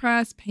 food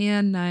press,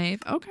 pan, knife.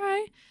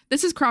 Okay.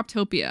 This is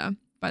Croptopia,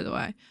 by the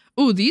way.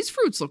 Oh, these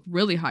fruits look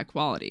really high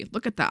quality.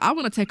 Look at that. I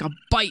want to take a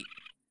bite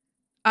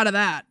out of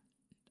that.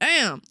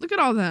 Damn, look at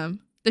all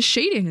them. The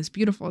shading is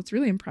beautiful. It's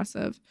really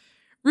impressive.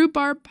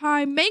 Rhubarb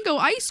pie, mango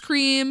ice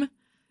cream.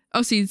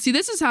 Oh, see,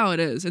 this is how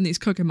it is in these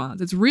cooking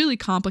mods. It's really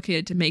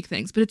complicated to make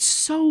things, but it's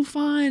so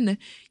fun.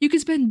 You can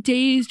spend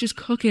days just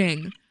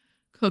cooking.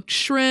 Cooked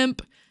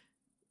shrimp,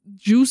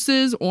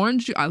 juices,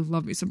 orange juice. I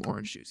love me some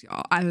orange juice,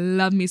 y'all. I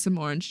love me some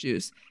orange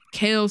juice.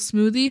 Kale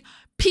smoothie.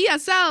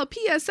 PSL,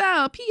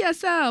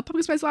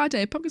 pumpkin spice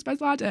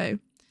latte.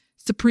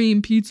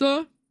 Supreme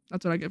pizza.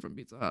 That's what I get from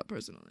Pizza Hut,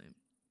 personally.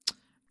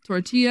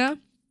 Tortilla.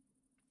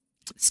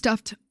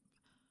 Stuffed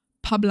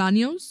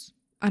poblanos.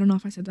 I don't know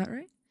if I said that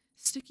right.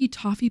 Sticky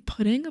toffee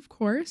pudding, of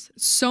course.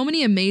 So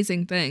many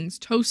amazing things.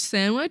 Toast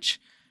sandwich.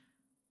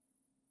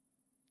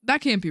 That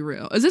can't be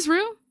real. Is this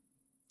real?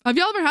 Have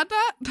y'all ever had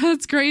that?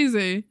 That's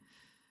crazy.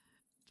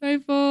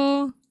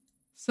 Trifle.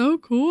 So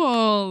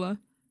cool.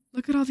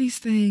 Look at all these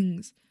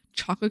things.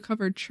 Chocolate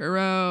covered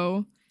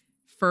churro.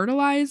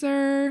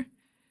 Fertilizer.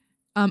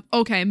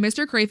 Okay,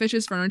 Mr.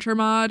 Crayfish's furniture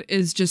mod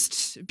is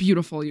just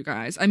beautiful, you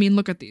guys. I mean,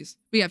 look at these.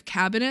 We have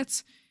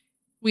cabinets.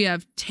 We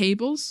have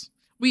tables.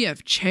 We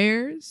have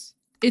chairs.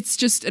 It's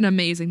just an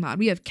amazing mod.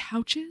 We have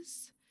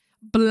couches.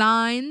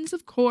 Blinds,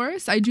 of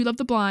course. I do love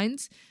the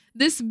blinds.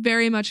 This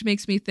very much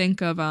makes me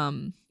think of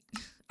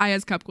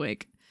Aya's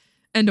Cupquake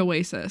and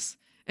Oasis.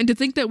 And to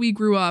think that we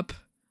grew up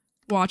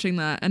watching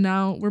that and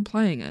now we're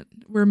playing it.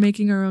 We're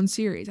making our own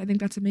series. I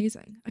think that's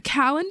amazing. A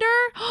calendar?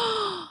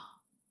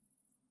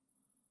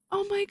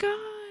 Oh my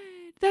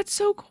god. That's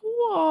so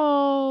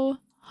cool.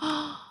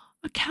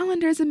 A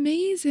calendar is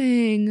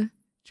amazing.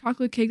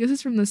 Chocolate cake. This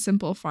is from the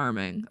Simple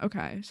Farming.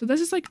 Okay. So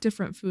this is like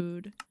different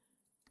food.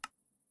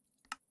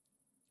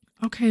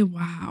 Okay.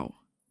 Wow.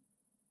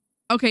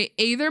 Okay.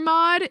 Aether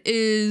mod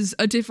is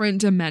a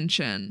different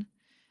dimension.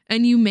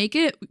 And you make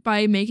it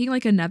by making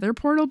like a nether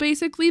portal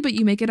basically, but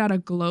you make it out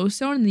of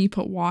glowstone and then you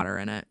put water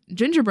in it.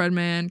 Gingerbread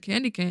man,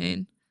 candy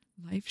cane,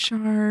 life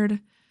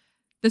shard.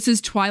 This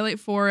is Twilight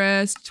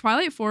Forest.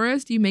 Twilight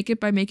Forest, you make it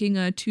by making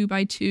a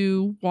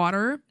 2x2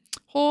 water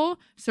hole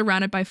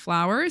surrounded by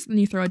flowers, and then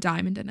you throw a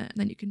diamond in it, and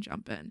then you can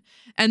jump in.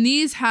 And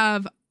these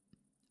have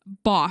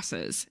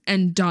bosses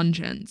and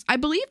dungeons. I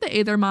believe the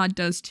Aether mod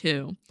does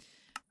too.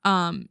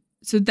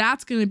 So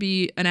that's going to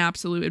be an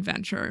absolute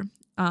adventure.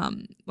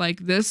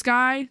 Like this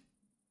guy,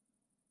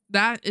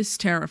 that is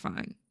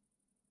terrifying.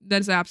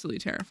 That is absolutely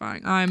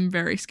terrifying. I'm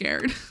very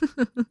scared.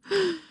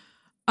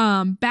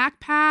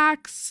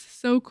 Backpacks,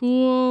 so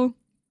cool.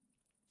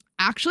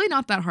 Actually,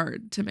 not that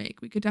hard to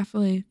make. We could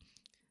definitely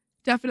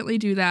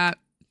do that.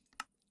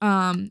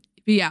 But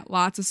yeah,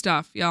 lots of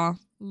stuff, y'all.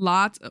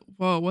 Lots of,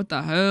 whoa, what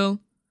the hell?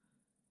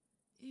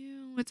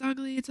 Ew, it's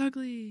ugly, it's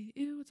ugly.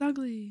 Ew, it's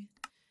ugly.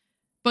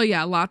 But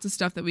yeah, lots of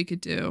stuff that we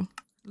could do.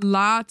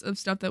 Lots of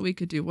stuff that we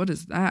could do. What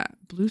is that?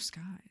 Blue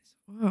skies.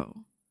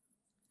 Whoa.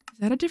 Is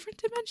that a different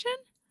dimension?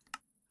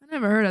 I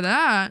never heard of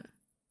that.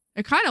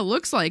 It kind of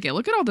looks like it.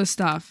 Look at all this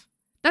stuff.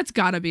 That's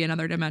gotta be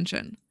another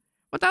dimension.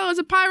 What the hell is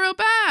a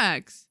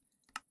pyrobax?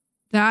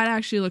 That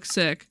actually looks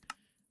sick.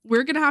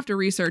 We're gonna have to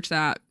research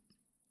that.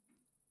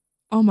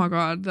 Oh my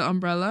god, the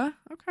umbrella.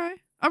 Okay.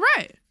 All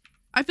right.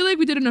 I feel like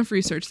we did enough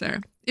research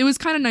there. It was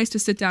kind of nice to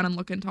sit down and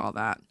look into all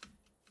that.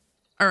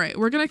 All right,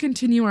 we're gonna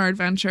continue our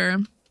adventure.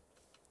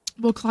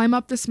 We'll climb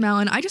up this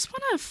mountain. I just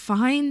want to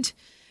find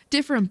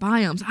different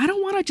biomes. I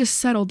don't want to just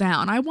settle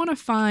down. I want to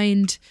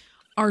find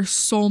our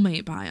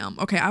soulmate biome.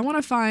 Okay, I want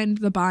to find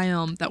the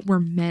biome that we're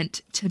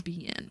meant to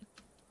be in.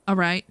 All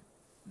right?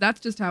 That's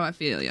just how I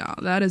feel,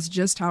 y'all. That is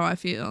just how I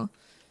feel.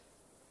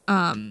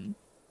 We're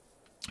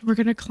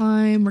going to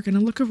climb. We're going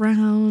to look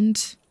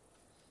around.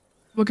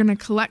 We're going to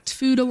collect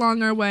food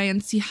along our way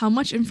and see how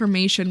much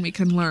information we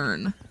can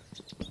learn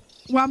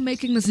while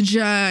making this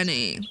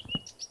journey.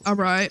 All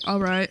right, all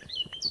right.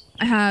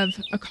 I have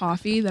a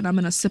coffee that I'm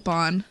going to sip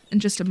on in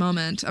just a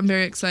moment. I'm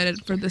very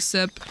excited for this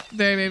sip.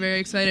 Very, very, very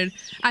excited.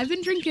 I've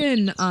been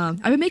drinking,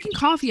 I've been making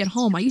coffee at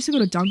home. I used to go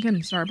to Dunkin'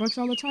 and Starbucks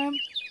all the time.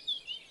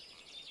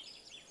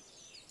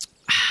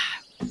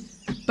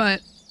 But,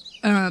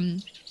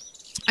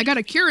 I got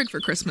a Keurig for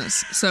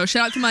Christmas. So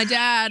shout out to my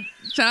dad.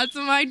 Shout out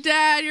to my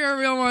dad. You're a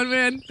real one,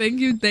 man.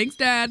 Thank you. Thanks,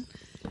 Dad.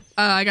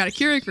 I got a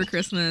Keurig for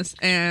Christmas,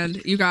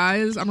 and you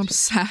guys, I'm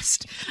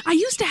obsessed. I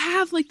used to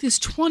have like this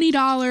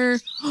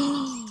 $20.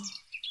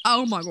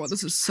 Oh my god,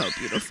 this is so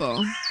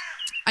beautiful.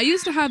 I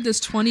used to have this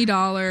 $20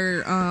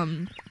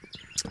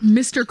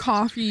 Mr.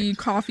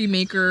 coffee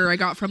maker I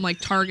got from like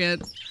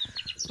Target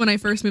when I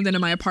first moved into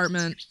my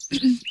apartment.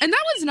 And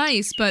that was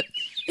nice, but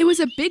it was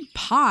a big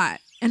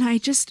pot, and I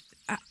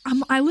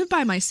live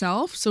by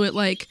myself, so it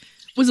like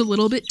was a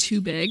little bit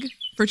too big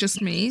for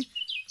just me.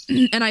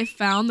 And I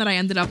found that I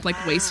ended up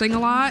like wasting a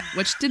lot,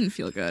 which didn't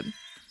feel good.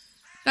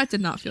 That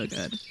did not feel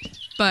good.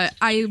 But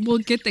I will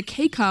get the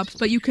K-cups,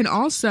 but you can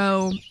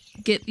also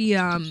get the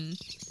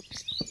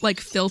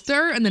like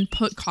filter and then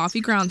put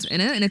coffee grounds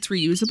in it, and it's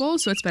reusable,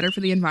 so it's better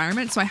for the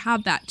environment. So I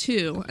have that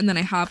too. And then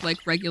I have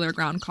like regular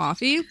ground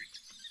coffee.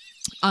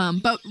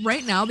 But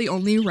right now the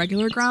only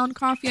regular ground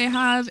coffee I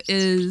have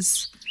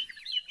is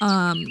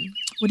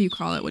what do you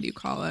call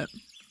it?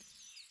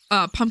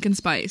 Pumpkin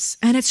spice,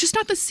 and it's just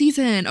not the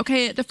season.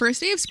 Okay, the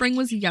first day of spring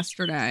was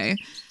yesterday,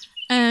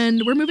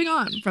 and we're moving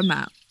on from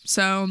that.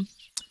 So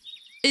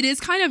it is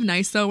kind of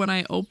nice though when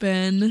I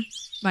open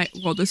my,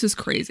 well, this is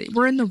crazy.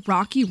 We're in the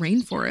Rocky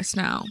Rainforest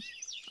now.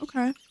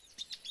 Okay.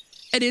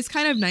 It is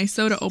kind of nice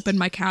though to open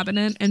my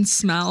cabinet and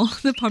smell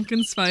the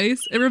pumpkin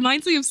spice. It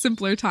reminds me of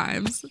simpler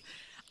times.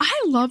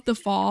 I love the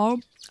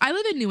fall. I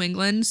live in New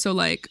England, so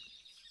like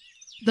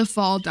the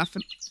fall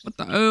definitely,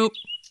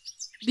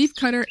 leaf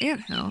cutter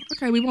anthill.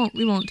 Okay, we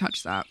won't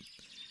touch that.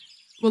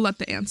 We'll let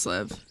the ants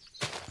live.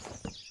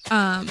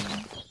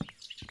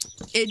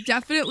 it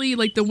definitely,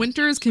 like, the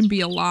winters can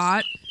be a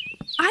lot.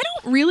 I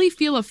don't really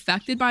feel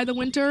affected by the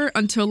winter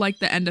until like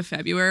the end of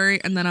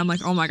February, and then I'm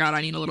like, oh my god,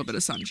 I need a little bit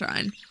of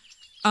sunshine.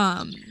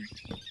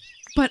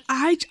 But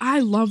I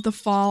love the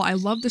fall. I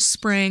love the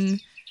spring.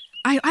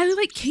 I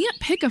like can't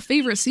pick a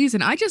favorite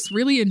season. I just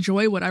really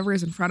enjoy whatever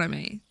is in front of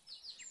me.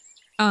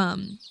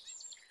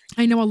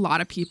 I know a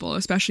lot of people,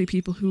 especially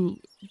people who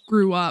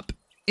grew up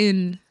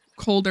in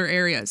colder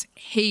areas,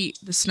 hate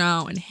the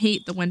snow and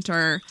hate the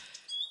winter.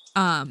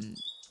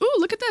 Ooh,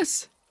 look at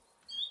this.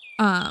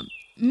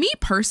 Me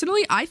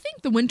personally, I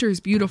think the winter is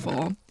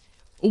beautiful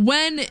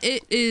when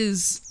it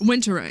is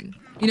wintering.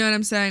 You know what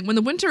I'm saying? When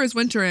the winter is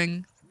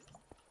wintering,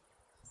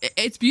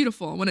 it's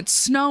beautiful. When it's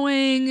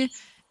snowing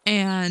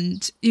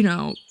and, you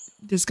know,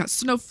 there's got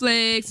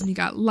snowflakes and you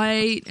got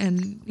light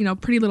and, you know,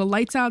 pretty little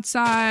lights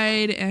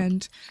outside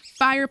and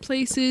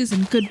fireplaces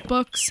and good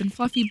books and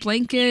fluffy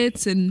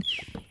blankets and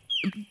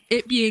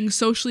it being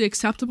socially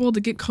acceptable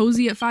to get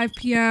cozy at 5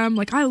 p.m.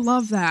 Like, I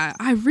love that.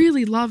 I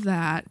really love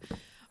that.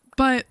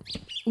 But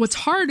what's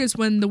hard is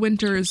when the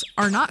winters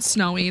are not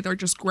snowy, they're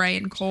just gray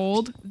and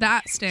cold.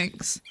 That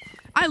stinks.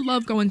 I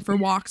love going for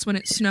walks when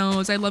it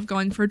snows. I love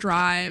going for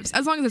drives,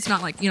 as long as it's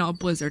not like, you know, a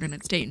blizzard and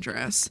it's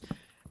dangerous.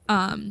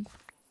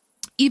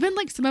 Even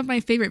like some of my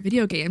favorite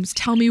video games,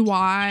 Tell Me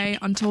Why,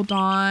 Until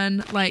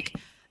Dawn, like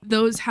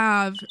those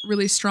have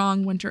really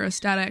strong winter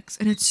aesthetics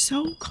and it's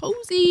so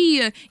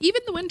cozy.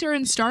 Even the winter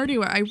in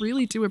Stardew, I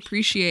really do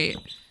appreciate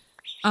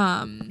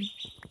and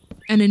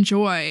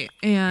enjoy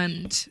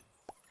and,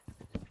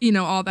 you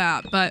know, all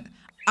that. But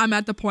I'm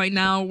at the point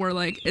now where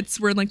like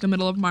we're in like the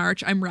middle of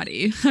March. I'm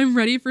ready. I'm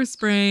ready for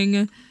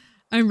spring.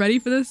 I'm ready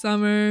for the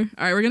summer.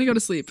 All right, we're gonna go to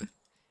sleep.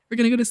 We're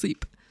gonna go to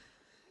sleep.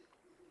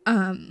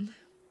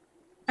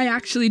 I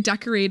actually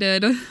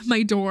decorated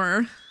my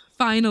door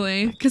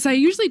finally, because I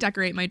usually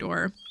decorate my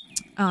door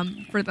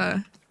for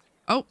the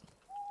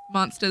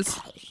monsters.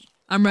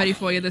 I'm ready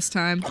for you this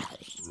time.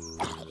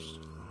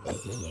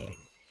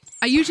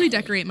 I usually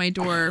decorate my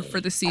door for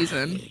the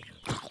season.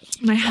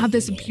 And I have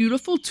this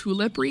beautiful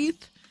tulip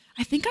wreath.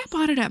 I think I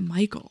bought it at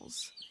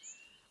Michael's.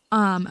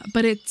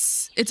 But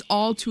it's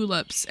all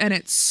tulips and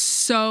it's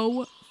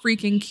so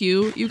freaking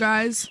cute, you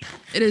guys.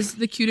 It is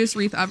the cutest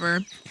wreath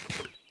ever.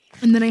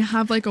 And then I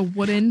have like a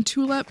wooden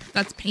tulip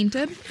that's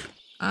painted.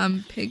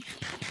 Pink.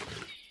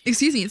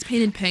 Excuse me, it's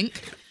painted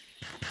pink.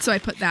 So I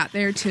put that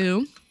there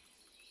too.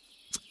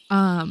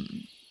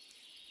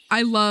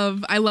 I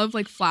love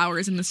like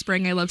flowers in the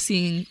spring. I love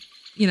seeing,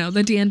 you know,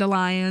 the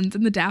dandelions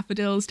and the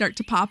daffodils start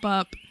to pop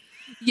up.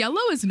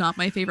 Yellow is not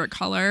my favorite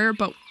color,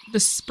 but the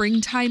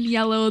springtime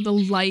yellow, the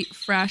light,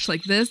 fresh,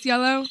 like this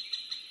yellow,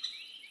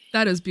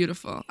 that is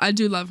beautiful. I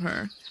do love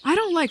her. I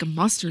don't like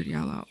mustard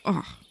yellow.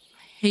 Oh,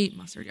 I hate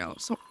mustard yellow.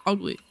 So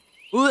ugly.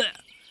 Ugh.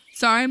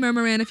 Sorry,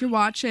 Murmuran, if you're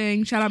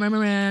watching. Shout out,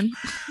 Murmuran.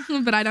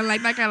 But I don't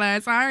like that color.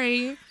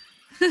 Sorry.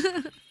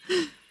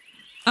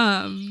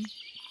 Oh,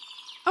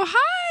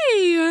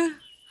 hi.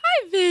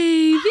 Hi,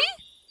 baby.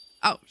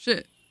 Oh,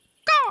 shit.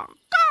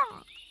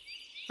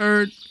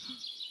 Heard.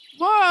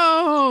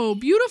 Whoa,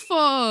 beautiful.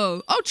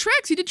 Oh,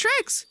 tricks. You did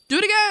tricks. Do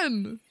it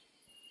again.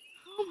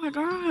 Oh my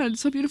god,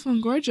 so beautiful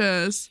and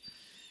gorgeous.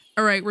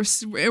 All right, we're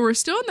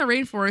still in the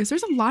rainforest.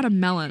 There's a lot of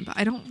melon, but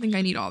I don't think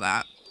I need all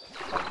that.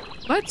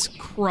 Let's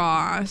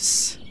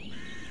cross.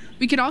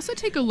 We could also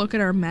take a look at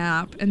our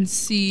map and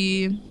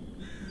see.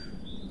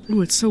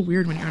 Ooh, it's so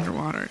weird when you're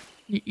underwater.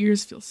 Your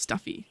ears feel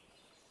stuffy.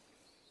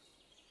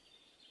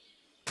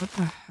 What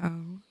the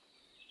hell?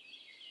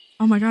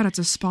 Oh my god, it's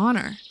a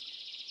spawner.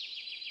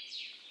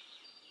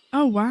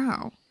 Oh,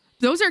 wow.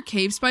 Those are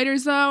cave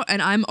spiders, though, and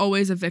I'm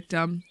always a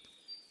victim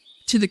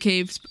to the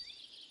caves.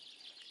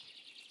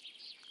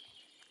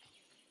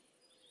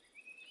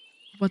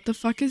 What the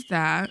fuck is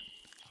that?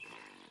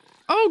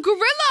 Oh,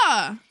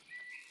 gorilla!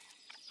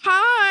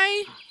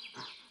 Hi!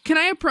 Can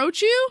I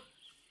approach you?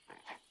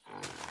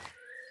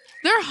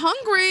 They're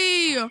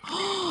hungry!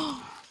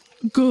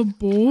 Good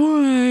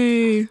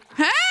boy.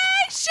 Hey,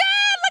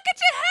 shit! Look at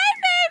you! Hey,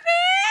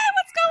 baby!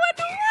 What's going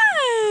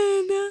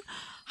on?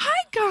 Hi,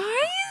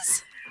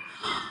 guys!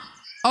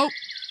 Oh,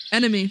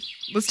 enemy.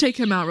 Let's take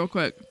him out real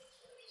quick.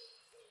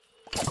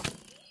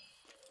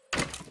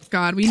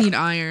 God, we need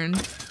iron.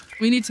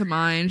 We need to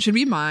mine. Should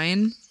we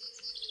mine?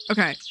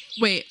 Okay,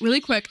 wait,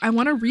 really quick. I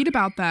want to read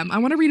about them. I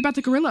want to read about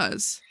the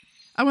gorillas.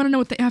 I want to know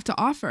what they have to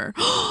offer.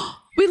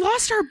 We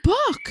lost our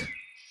book!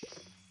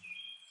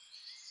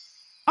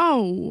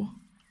 Oh,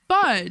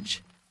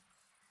 fudge.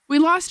 We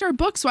lost our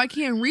book, so I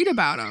can't read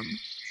about them.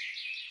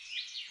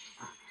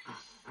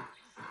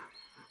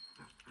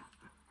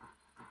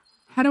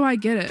 How do I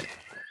get it?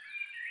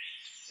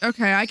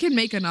 Okay, I can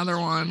make another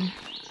one.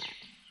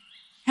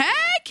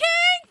 Hey,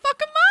 King!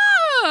 Fuck him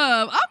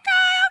up!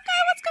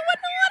 Okay, what's going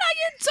on? How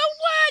you doing?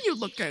 You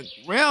looking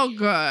real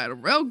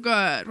good, real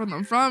good. From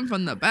the front,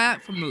 from the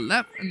back, from the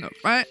left, and the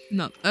right, and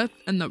the left,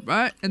 and the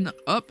right, and the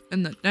up,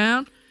 and the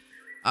down.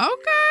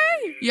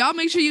 Okay. Y'all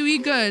make sure you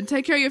eat good.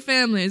 Take care of your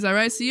families, all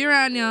right? See you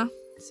around, y'all.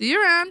 See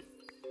you around.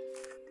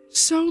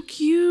 So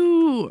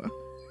cute.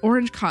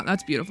 Orange cotton.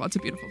 That's beautiful. That's a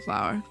beautiful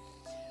flower.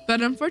 But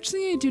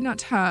unfortunately, I do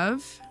not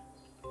have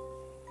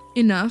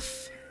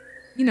enough,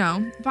 you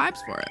know,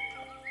 vibes for it.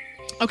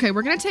 Okay,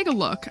 we're gonna take a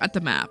look at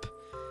the map.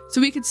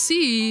 So we could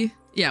see,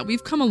 yeah,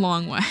 we've come a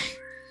long way.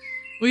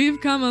 We've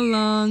come a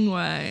long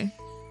way.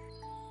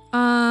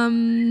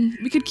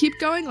 We could keep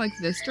going like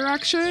this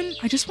direction.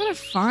 I just want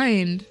to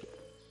find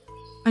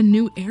a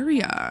new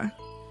area.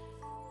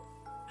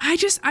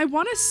 I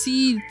want to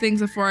see things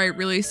before I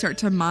really start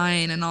to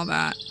mine and all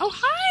that. Oh,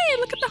 hi,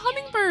 look at the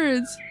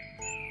hummingbirds.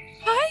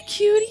 Hi,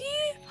 cutie.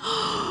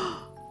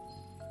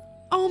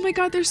 Oh my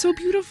God, they're so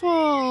beautiful.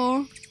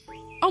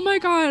 Oh my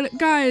God,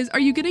 guys, are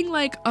you getting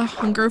like a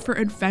hunger for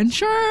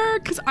adventure?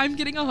 Because I'm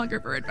getting a hunger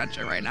for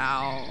adventure right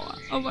now.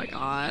 Oh my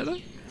God.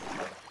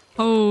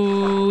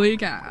 Holy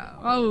cow.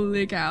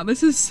 Holy cow.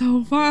 This is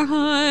so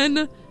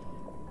fun.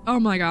 Oh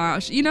my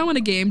gosh. You know when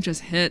a game just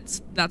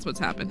hits, that's what's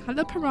happened.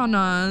 Hello,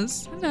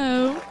 piranhas.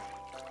 Hello.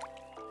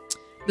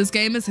 This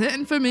game is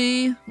hitting for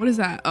me. What is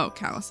that? Oh,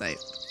 calcite.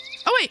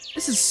 Oh wait,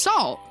 this is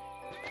salt.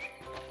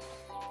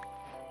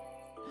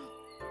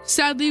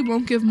 Sadly,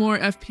 won't give more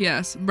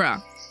FPS.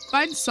 Bruh.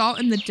 Find salt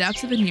in the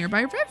depths of a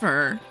nearby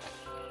river.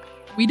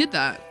 We did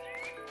that.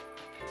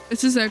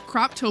 This is a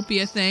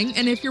Croptopia thing,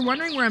 and if you're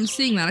wondering where I'm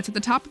seeing that, it's at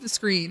the top of the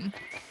screen.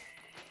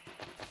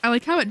 I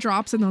like how it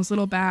drops in those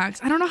little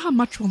bags. I don't know how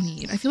much we'll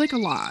need. I feel like a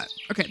lot.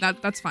 Okay,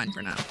 that's fine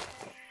for now.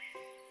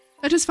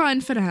 That is fine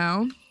for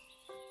now.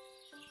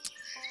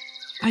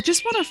 I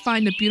just want to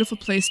find a beautiful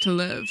place to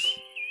live.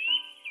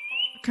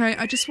 Okay,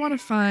 I just want to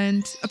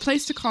find a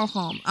place to call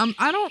home.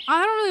 I don't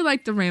really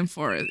like the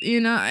rainforest.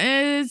 You know,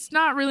 it's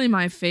not really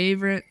my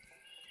favorite.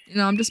 You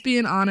know, I'm just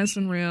being honest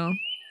and real.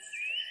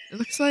 It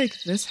looks like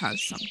this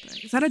has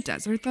something. Is that a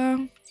desert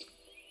though?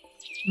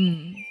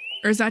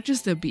 Or is that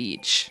just a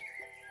beach?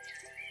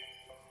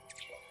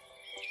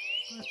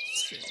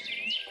 Let's see.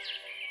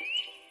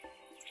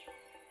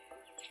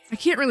 I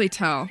can't really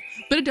tell,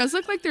 but it does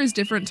look like there's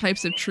different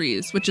types of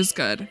trees, which is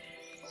good.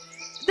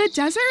 The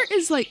desert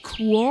is like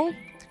cool,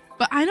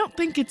 but I don't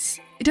think it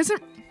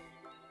doesn't.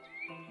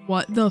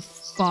 What the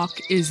fuck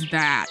is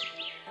that?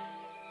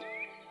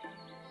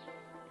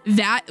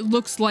 That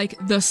looks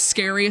like the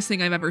scariest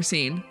thing I've ever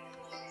seen.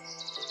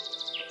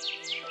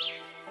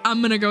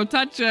 I'm gonna go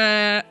touch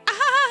it.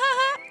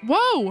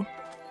 Whoa.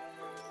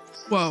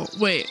 Whoa,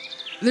 wait.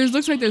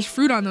 Looks like there's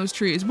fruit on those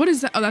trees. What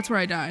is that? Oh, that's where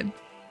I died.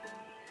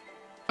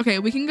 Okay,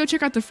 we can go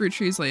check out the fruit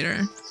trees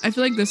later. I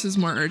feel like this is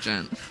more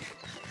urgent.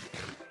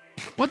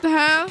 What the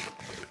hell?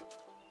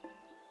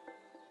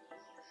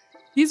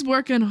 He's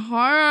working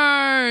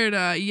hard.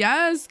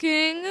 Yes,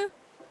 King.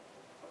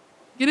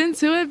 Get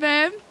into it,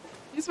 babe.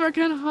 He's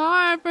working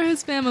hard for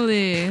his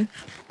family.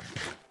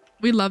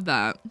 We love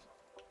that.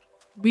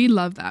 We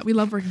love that. We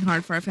love working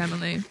hard for our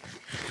family.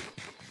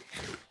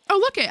 Oh,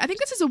 look it. I think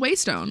this is a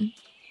waystone.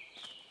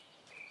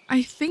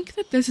 I think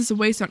that this is a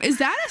waystone. Is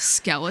that a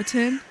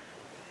skeleton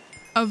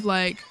of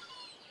like...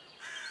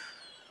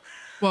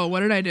 Whoa, what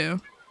did I do?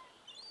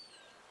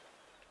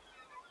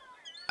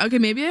 Okay,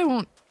 maybe I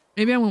won't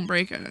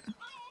break it.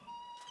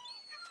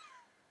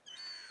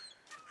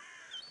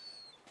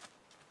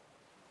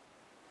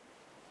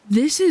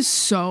 This is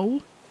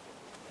so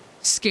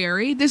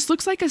scary. This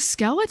looks like a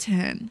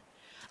skeleton.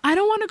 I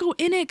don't want to go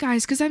in it,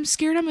 guys, because I'm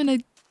scared I'm gonna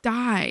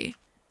die.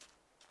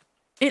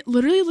 It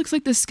literally looks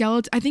like the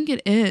skeleton. I think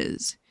it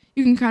is.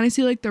 You can kind of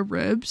see like the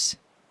ribs.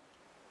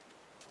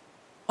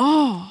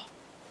 Oh,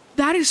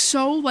 that is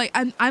so like,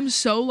 I'm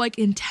so like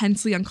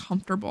intensely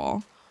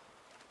uncomfortable.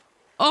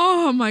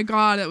 Oh my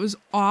God, that was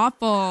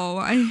awful.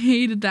 I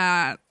hated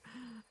that.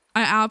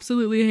 I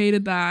absolutely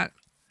hated that.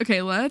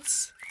 Okay,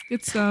 let's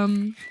get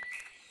some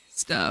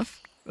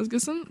stuff. Let's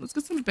get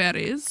some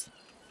berries.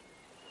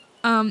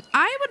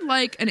 I would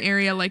like an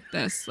area like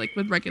this, like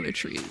with regular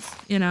trees,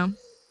 you know?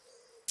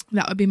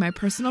 That would be my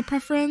personal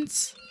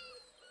preference.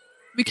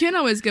 We can't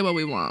always get what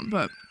we want,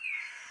 but...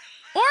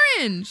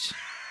 Orange!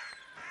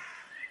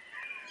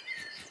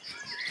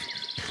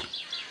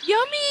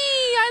 Yummy!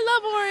 I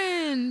love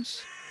orange!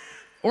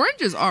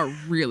 Oranges are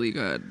really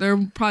good. They're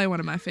probably one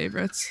of my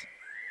favorites.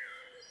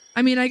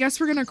 I mean, I guess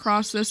we're gonna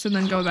cross this and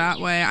then go that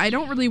way. I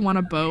don't really want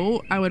a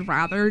boat. I would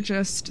rather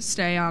just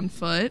stay on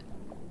foot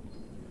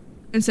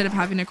instead of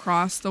having to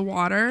cross the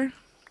water.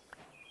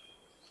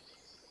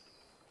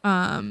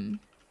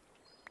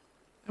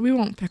 We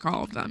won't pick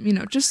all of them, you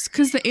know, just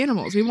because the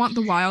animals, we want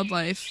the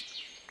wildlife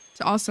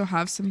to also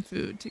have some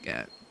food to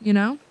get, you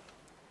know?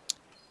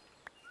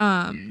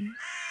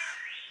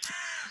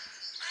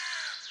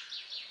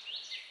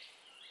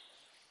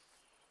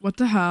 What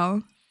the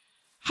hell?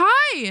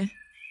 Hi!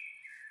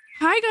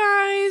 Hi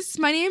guys,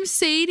 my name's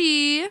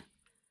Sadie.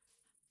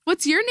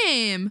 What's your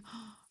name?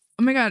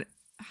 Oh my God.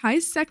 Hi,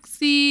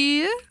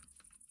 sexy.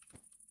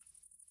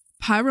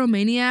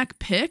 Pyromaniac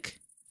pick?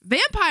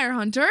 Vampire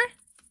hunter?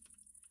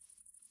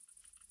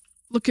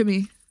 Look at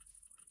me.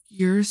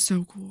 You're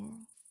so cool.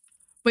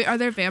 Wait, are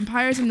there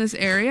vampires in this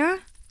area?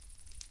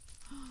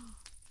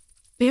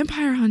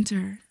 Vampire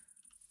hunter.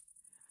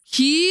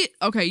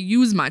 Okay,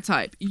 use my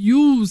type.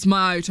 Use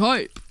my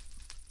type.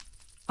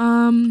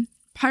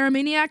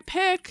 Pyromaniac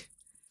pick.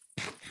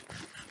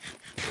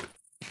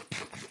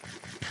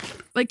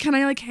 Like, can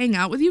I like hang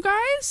out with you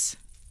guys?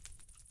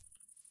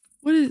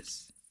 What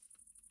is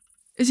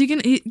he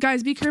gonna,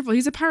 guys, be careful.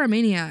 He's a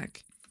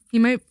pyromaniac. He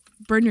might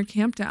burn your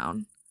camp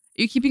down.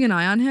 Are you keeping an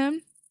eye on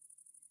him?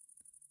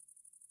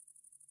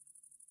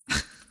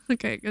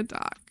 Okay, good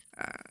talk.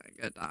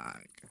 Good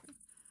talk.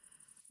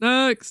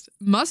 Next,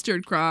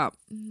 mustard crop.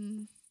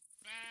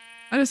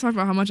 I just talked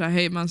about how much I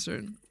hate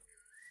mustard.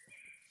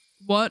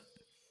 What?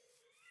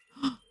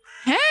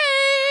 Hey!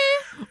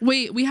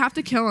 Wait, we have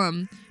to kill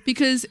him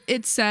because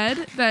it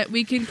said that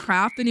we can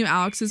craft the new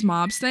Alex's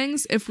mobs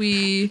things if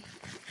we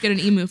get an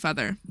emu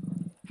feather.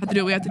 Have to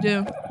do what we have to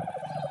do.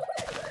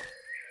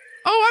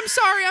 Oh, I'm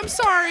sorry. I'm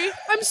sorry.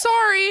 I'm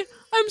sorry.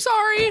 I'm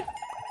sorry.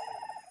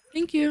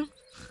 Thank you.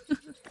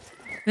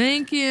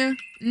 Thank you.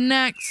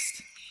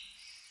 Next.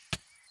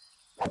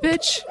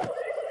 Bitch.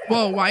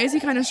 Whoa, why is he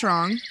kind of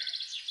strong?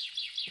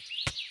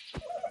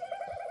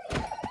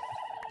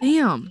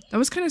 Damn, that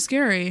was kind of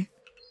scary.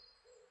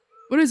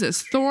 What is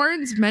this?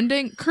 Thorns,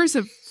 mending,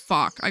 cursive.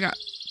 Fuck,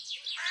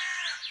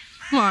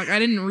 Fuck, I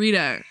didn't read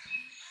it.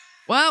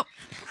 Well,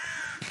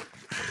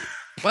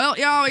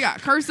 y'all, we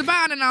got cursive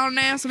binding on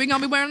there, so we're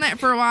gonna be wearing that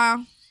for a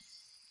while.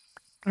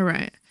 All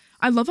right.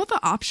 I love all the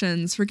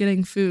options for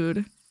getting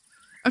food.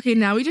 Okay,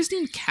 now we just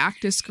need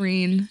cactus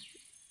green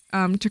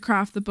to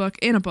craft the book,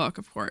 and a book,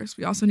 of course.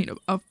 We also need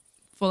a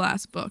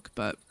full-ass book,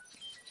 but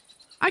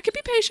I could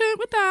be patient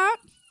with that.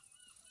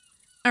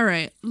 All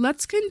right,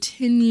 let's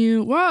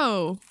continue.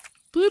 Whoa,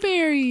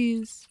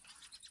 blueberries.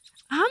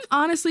 I'm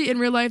honestly, in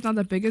real life, not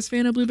the biggest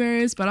fan of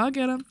blueberries, but I'll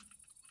get them.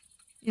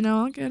 You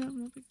know, I'll get them,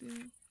 no big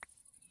deal.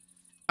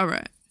 All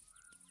right,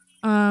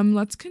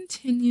 let's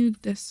continue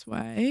this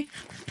way.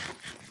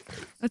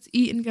 Let's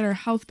eat and get our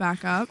health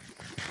back up.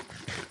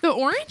 The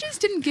oranges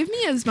didn't give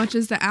me as much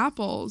as the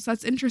apples.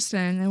 That's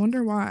interesting. I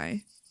wonder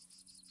why.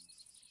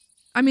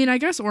 I mean, I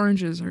guess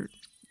oranges are...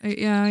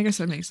 yeah, I guess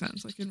that makes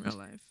sense, like in real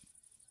life.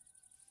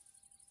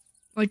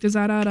 Like, does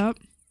that add up?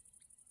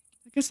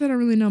 I guess I don't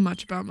really know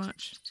much about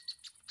much.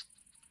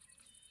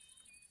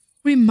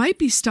 We might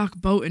be stuck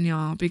boating,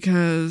 y'all,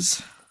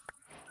 because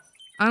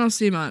I don't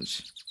see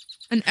much.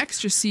 An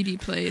extra seedy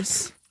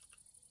place.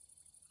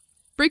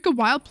 Break a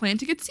wild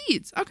plant to get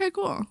seeds. Okay,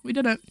 cool. We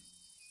did it.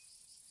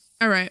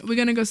 All right, we're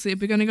gonna go sleep.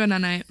 We're gonna go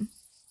night-night.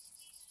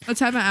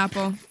 Let's have an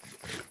apple.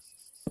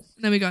 And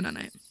then we go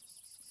night-night.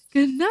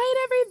 Good night,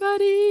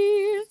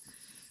 everybody.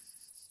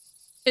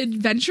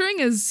 Adventuring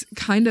has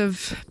kind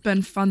of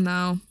been fun,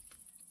 though.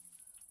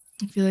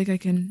 I feel like I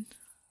can...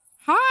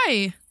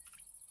 Hi!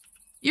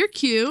 You're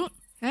cute.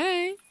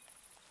 Hey.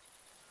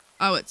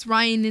 Oh, it's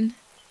raining.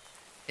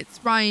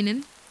 It's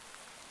raining.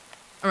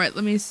 All right,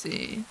 let me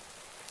see.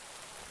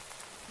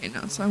 Okay,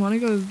 no, so I want to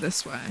go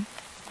this way.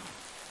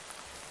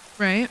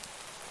 Right?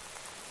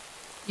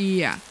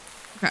 Yeah.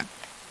 Okay.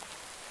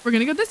 We're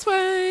gonna go this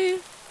way.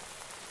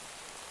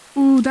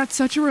 Ooh, that's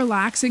such a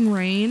relaxing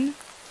rain.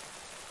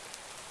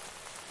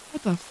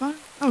 What the fuck?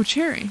 Oh,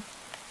 cherry.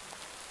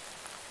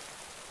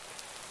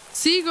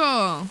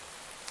 Seagull.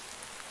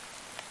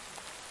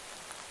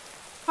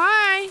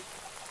 Hi.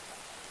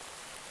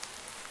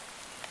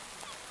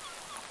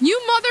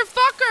 You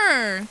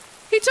motherfucker!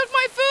 He took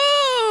my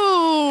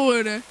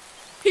food!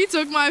 He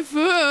took my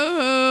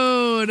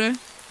food!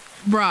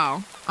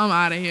 Bro, I'm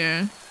out of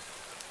here.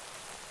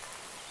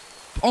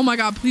 Oh my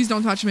god, please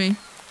don't touch me.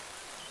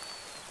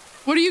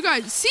 What are you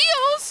guys?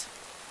 Seals?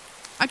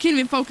 I can't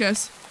even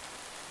focus.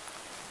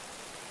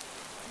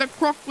 The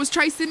croc was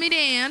chasing me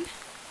down.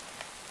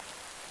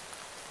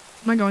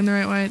 Am I going the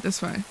right way?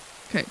 This way.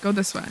 Okay, go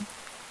this way.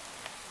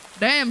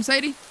 Damn,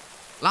 Sadie.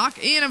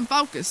 Lock in and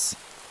focus.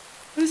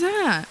 What is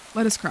that?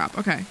 Lettuce crop.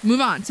 Okay,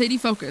 move on. Sadie,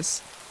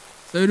 focus.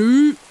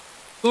 Sadie,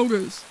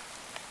 focus.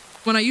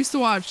 When I used to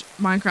watch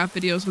Minecraft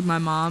videos with my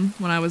mom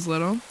when I was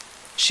little,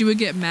 she would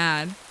get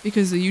mad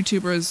because the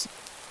YouTubers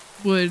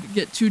would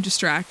get too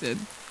distracted.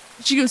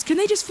 She goes, can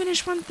they just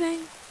finish one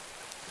thing?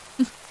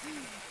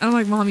 And I'm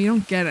like, Mom, you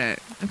don't get it.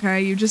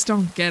 Okay, you just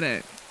don't get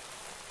it.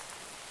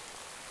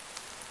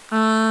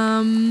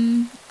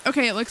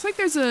 Okay, it looks like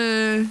there's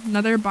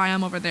another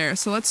biome over there,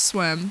 so let's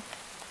swim.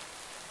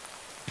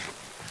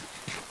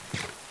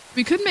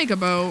 We could make a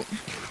boat.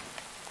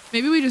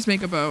 Maybe we just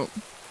make a boat.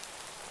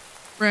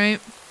 Right?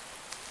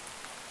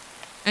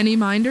 Any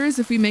minders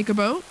if we make a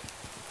boat?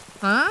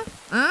 Huh?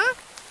 Huh?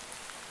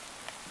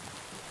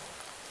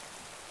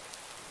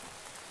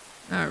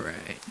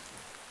 Alright.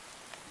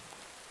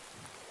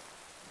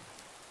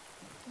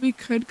 We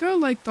could go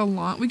like the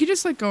long... We could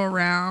just like go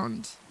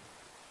around.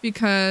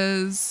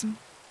 Because...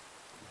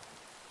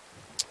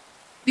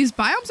 these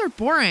biomes are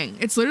boring.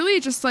 It's literally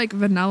just like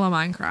vanilla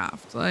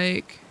Minecraft.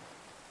 Like...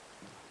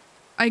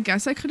 I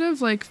guess I could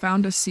have like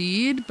found a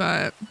seed,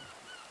 but...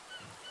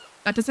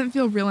 that doesn't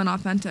feel real and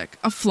authentic.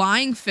 A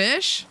flying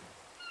fish?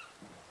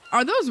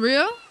 Are those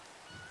real?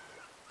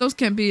 Those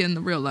can't be in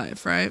the real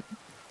life, right?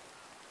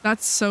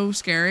 That's so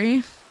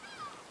scary.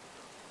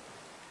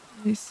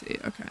 Let me see.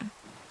 Okay.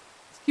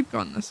 Let's keep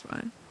going this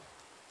way.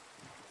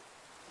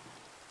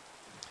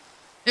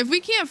 If we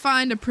can't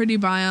find a pretty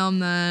biome,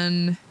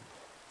 then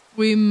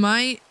we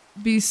might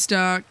be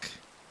stuck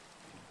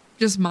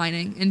just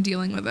mining and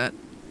dealing with it.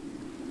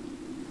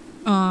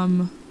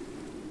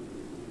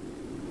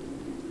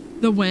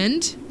 The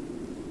wind.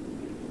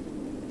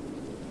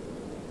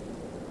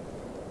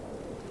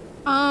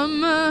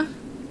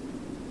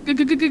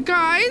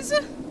 Guys,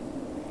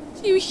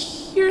 do you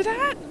hear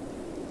that?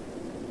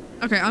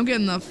 Okay, I'm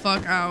getting the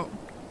fuck out.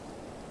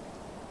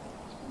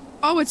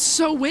 Oh, it's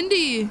so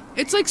windy.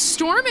 It's like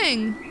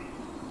storming.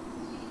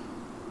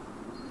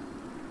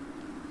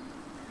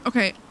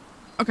 Okay.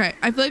 Okay,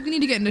 I feel like we need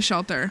to get into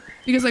shelter.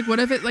 Because like, what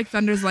if it like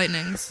thunders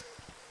lightnings?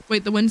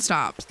 Wait, the wind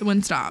stopped. The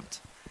wind stopped.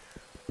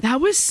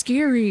 That was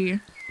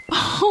scary.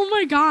 Oh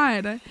my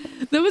god.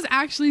 That was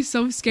actually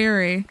so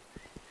scary.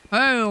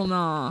 Hell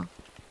nah.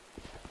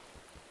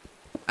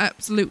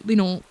 Absolutely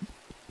not.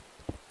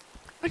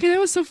 Okay, that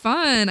was so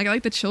fun. I got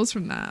like the chills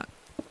from that.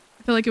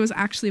 I feel like it was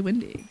actually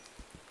windy.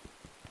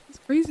 It's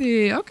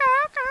crazy. Okay.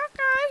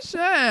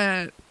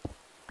 Shit.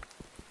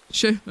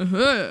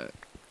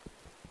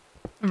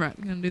 Alright,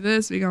 we're gonna do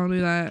this, we're gonna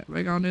do that,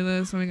 we're gonna do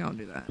this, and we're gonna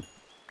do that.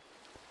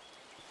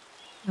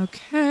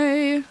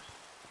 Okay.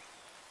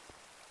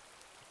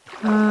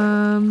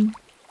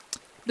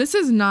 This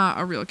is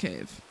not a real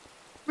cave.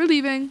 We're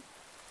leaving.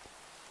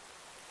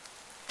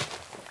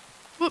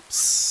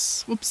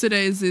 Whoops.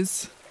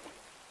 Whoopsie-daisies.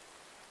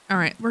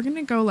 Alright, we're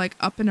gonna go like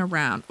up and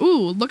around.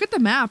 Ooh, look at the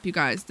map, you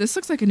guys. This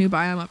looks like a new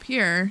biome up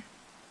here.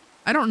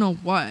 I don't know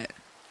what.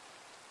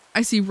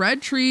 I see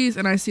red trees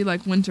and I see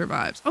like winter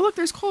vibes. Oh look,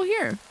 there's coal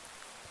here.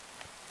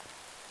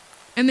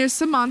 And there's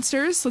some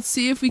monsters. Let's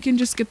see if we can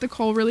just get the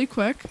coal really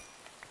quick.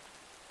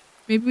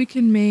 Maybe we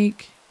can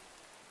make...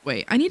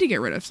 Wait, I need to get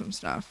rid of some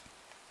stuff.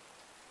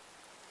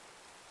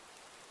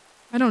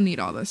 I don't need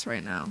all this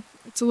right now.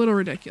 It's a little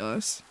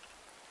ridiculous.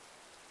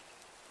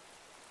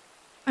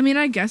 I mean,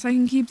 I guess I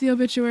can keep the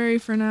obituary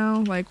for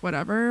now, like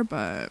whatever,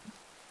 but...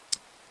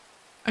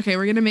 Okay,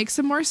 we're gonna make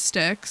some more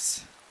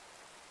sticks.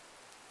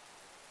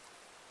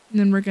 And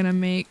then we're gonna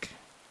make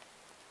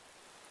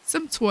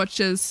some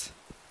torches.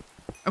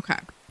 Okay.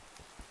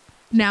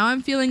 Now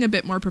I'm feeling a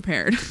bit more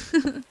prepared.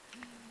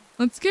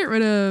 Let's get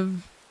rid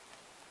of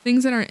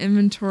things in our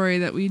inventory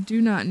that we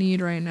do not need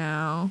right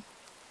now.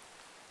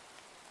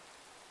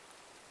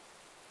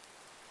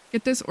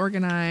 Get this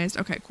organized.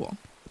 Okay, cool.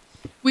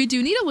 We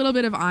do need a little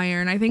bit of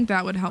iron. I think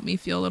that would help me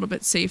feel a little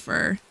bit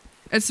safer.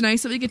 It's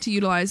nice that we get to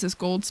utilize this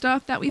gold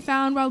stuff that we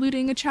found while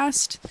looting a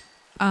chest.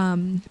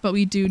 But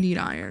we do need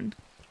iron.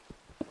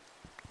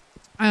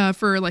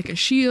 For like a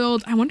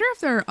shield. I wonder if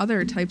there are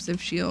other types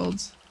of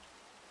shields.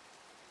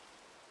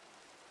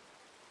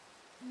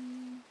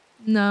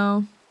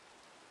 No.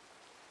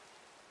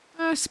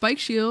 Spike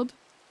shield.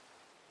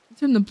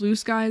 It's in the Blue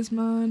Skies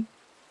mod.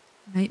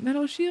 Night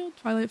metal shield?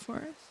 Twilight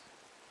Forest?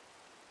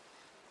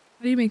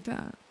 How do you make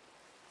that?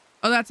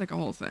 Oh, that's like a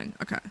whole thing.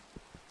 Okay.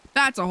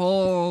 That's a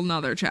whole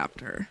nother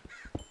chapter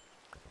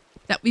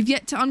that we've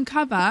yet to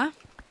uncover.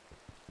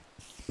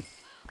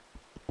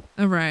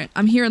 All right.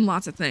 I'm hearing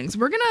lots of things.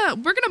 We're gonna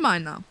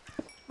mine though.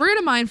 We're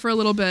gonna mine for a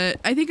little bit.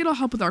 I think it'll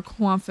help with our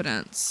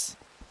confidence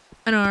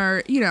and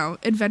our, you know,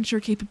 adventure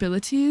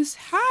capabilities.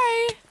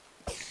 Hi.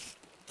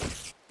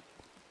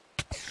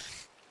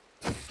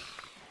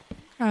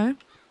 Okay.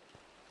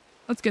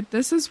 Let's get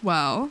this as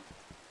well.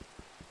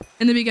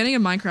 In the beginning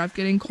of Minecraft,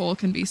 getting coal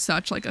can be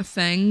such like a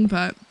thing,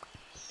 but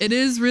it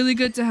is really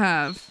good to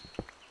have.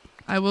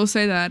 I will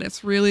say that.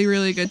 It's really,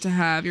 really good to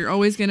have. You're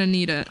always gonna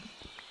need it.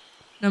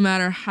 No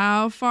matter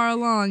how far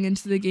along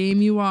into the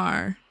game you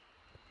are.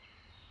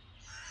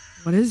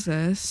 What is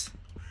this?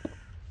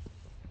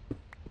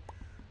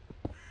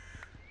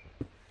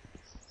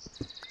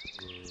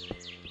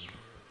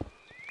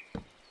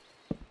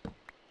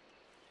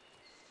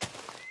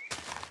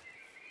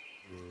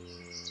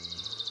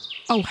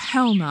 Oh,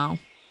 hell no.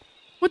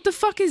 What the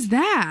fuck is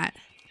that?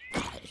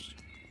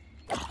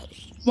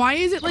 Why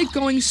is it like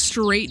going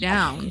straight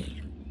down?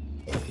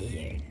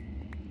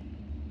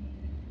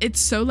 It's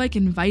so like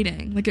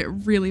inviting. Like it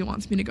really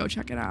wants me to go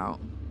check it out.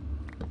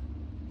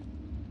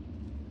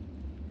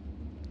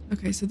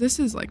 Okay, so this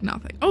is like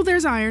nothing. Oh,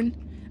 there's iron.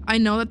 I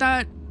know that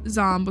that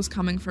zombie was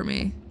coming for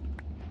me.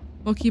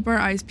 We'll keep our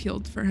eyes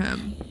peeled for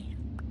him.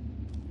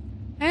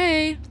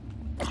 Hey.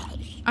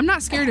 I'm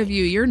not scared of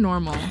you. You're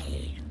normal.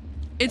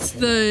 It's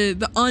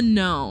the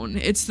unknown.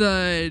 It's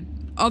the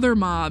other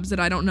mobs that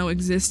I don't know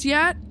exist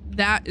yet.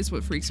 That is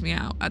what freaks me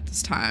out at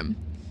this time.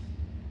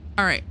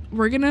 All right,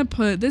 we're gonna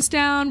put this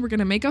down. We're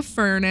gonna make a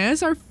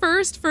furnace, our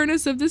first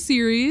furnace of the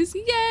series.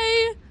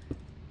 Yay!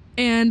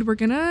 And we're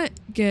gonna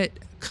get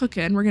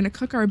cooking. We're gonna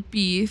cook our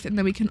beef, and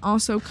then we can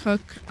also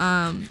cook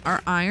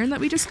our iron that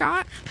we just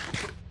got.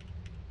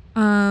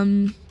 Let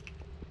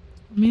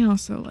me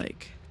also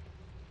like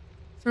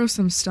throw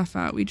some stuff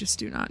out we just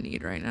do not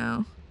need right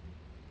now.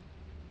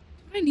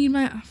 I need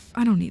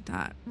I don't need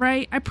that,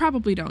 right? I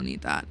probably don't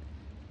need that.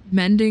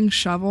 Mending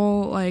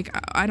shovel, like,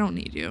 I don't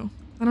need you.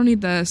 I don't need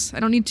this. I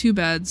don't need 2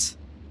 beds.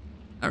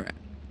 All right.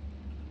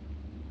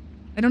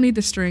 I don't need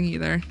the string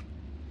either.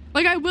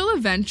 Like, I will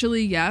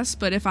eventually, yes,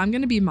 but if I'm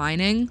going to be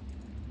mining,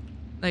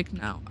 Like,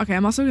 no. Okay,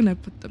 I'm also gonna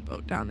put the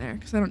boat down there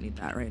because I don't need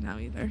that right now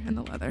either, and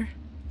the leather.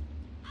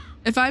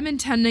 If I'm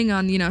intending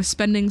on, you know,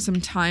 spending some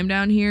time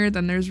down here,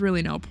 then there's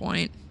really no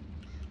point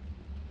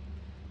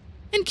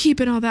in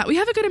keeping all that. We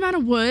have a good amount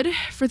of wood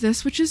for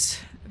this, which is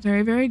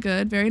very, very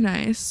good. Very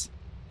nice.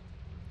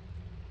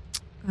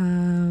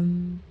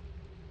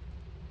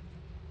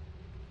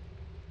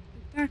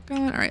 That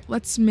going. All right,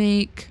 let's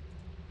make...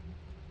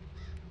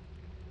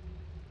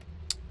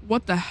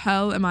 What the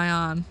hell am I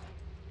on?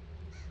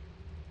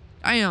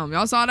 Damn,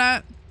 y'all saw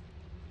that?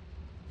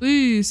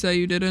 Please say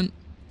you didn't.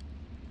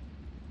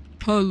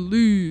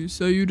 Please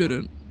say you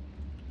didn't.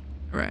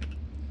 All right.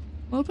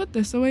 We'll put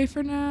this away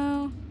for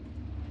now.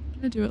 I'm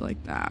gonna do it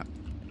like that.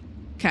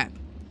 Okay.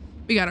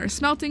 We got our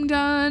smelting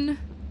done.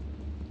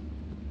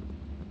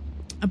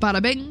 A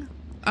bada bing,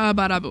 a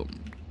bada boom.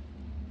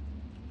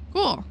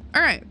 Cool.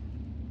 All right.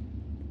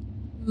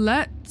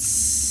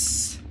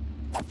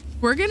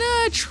 We're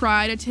gonna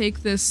try to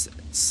take this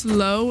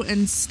slow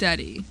and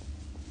steady.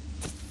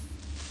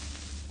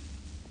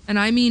 And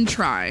I mean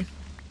try.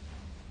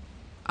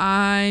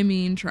 I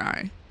mean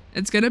try.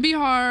 It's gonna be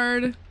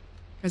hard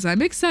because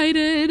I'm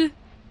excited.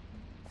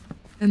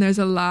 And there's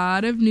a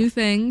lot of new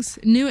things,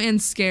 new and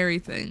scary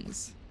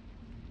things.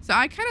 So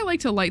I kind of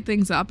like to light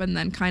things up and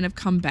then kind of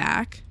come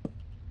back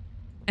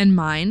and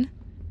mine.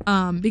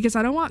 Because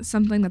I don't want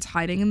something that's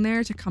hiding in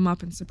there to come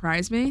up and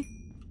surprise me.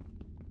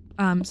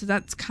 So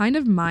that's kind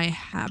of my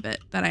habit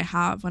that I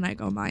have when I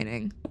go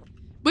mining,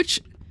 which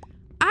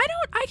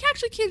I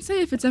actually can't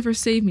say if it's ever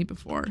saved me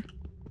before.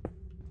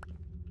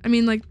 I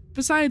mean, like,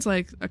 besides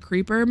like a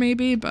creeper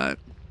maybe, but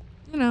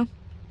you know.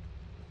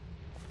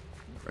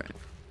 Right.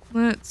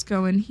 Let's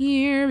go in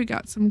here. We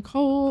got some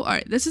coal. All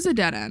right, this is a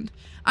dead end.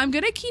 I'm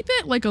gonna keep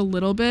it like a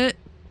little bit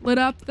lit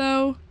up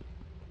though,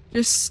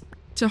 just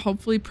to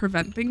hopefully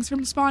prevent things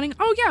from spawning.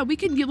 Oh yeah, we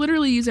can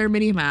literally use our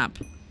mini map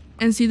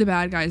and see the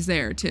bad guys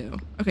there too.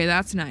 Okay,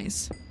 that's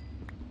nice.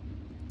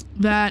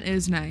 That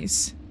is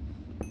nice.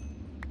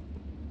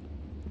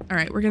 All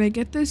right, we're gonna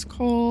get this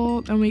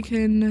coal, then we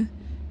can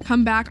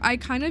come back. I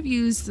kind of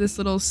use this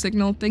little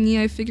signal thingy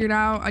I figured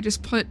out. I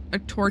just put a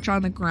torch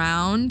on the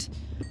ground.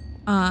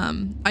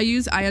 I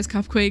use Aya's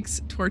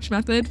Cupquake's torch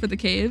method for the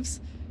caves,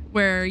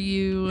 where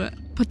you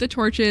put the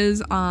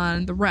torches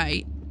on the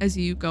right as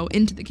you go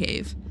into the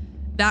cave.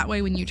 That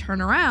way, when you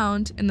turn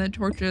around and the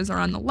torches are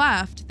on the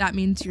left, that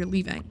means you're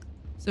leaving.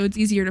 So it's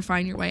easier to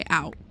find your way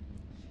out.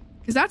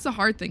 Because that's the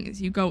hard thing,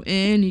 is you go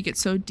in, you get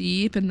so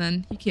deep, and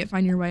then you can't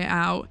find your way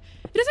out.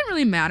 It doesn't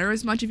really matter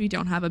as much if you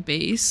don't have a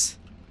base.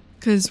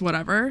 Because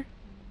whatever.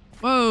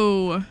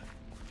 Whoa.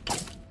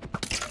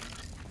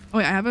 Oh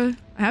wait, I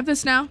have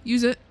this now.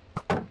 Use it.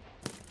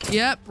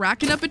 Yep,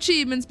 racking up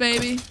achievements,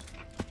 baby.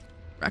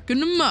 Racking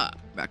them up.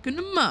 Racking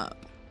them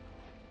up.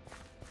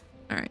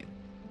 Alright.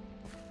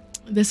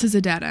 This is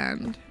a dead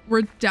end.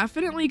 We're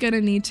definitely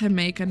gonna need to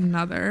make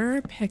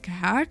another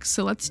pickaxe,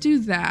 so let's do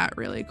that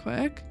really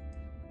quick.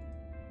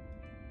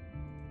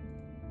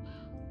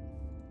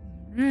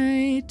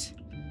 Alright.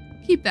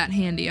 Keep that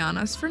handy on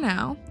us for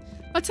now.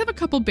 Let's have a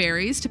couple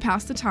berries to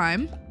pass the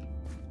time.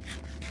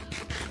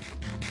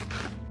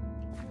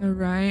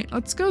 Alright,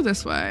 let's go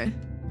this way.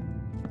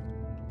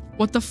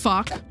 What the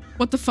fuck?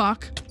 What the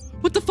fuck?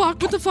 What the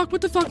fuck? What the fuck?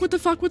 What the fuck? What the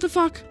fuck? What the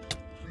fuck?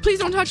 Please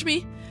don't touch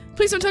me.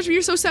 Please don't touch me.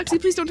 You're so sexy.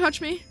 Please don't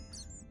touch me.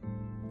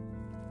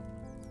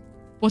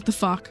 What the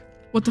fuck?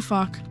 What the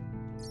fuck?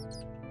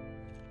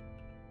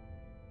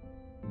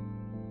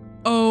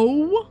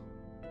 Oh.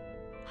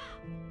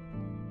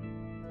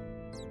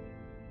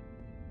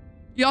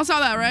 Y'all saw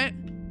that, right?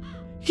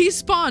 He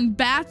spawned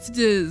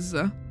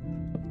Batsdiz.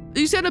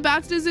 You said a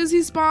Batsdiz is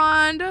he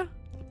spawned?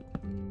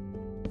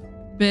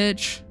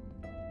 Bitch.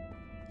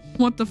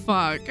 What the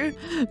fuck?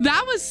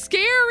 That was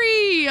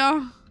scary.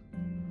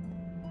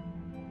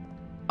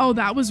 Oh,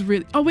 that was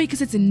really... Oh, wait,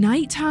 because it's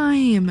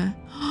nighttime.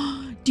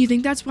 Do you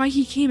think that's why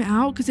he came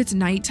out? Because it's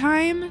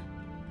nighttime?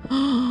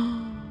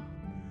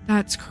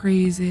 That's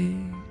crazy.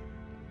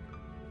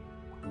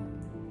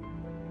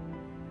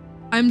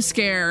 I'm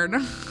scared.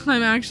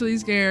 I'm actually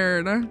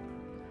scared.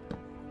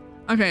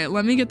 Okay,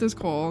 let me get this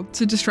coal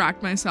to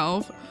distract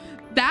myself.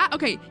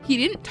 Okay, he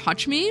didn't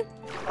touch me,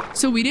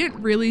 so we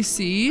didn't really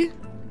see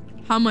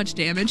how much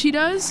damage he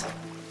does,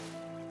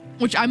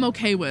 which I'm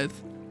okay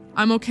with.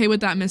 I'm okay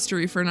with that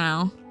mystery for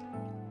now.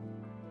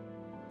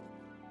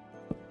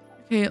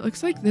 Okay, it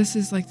looks like this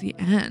is like the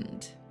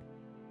end.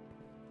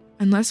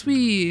 Unless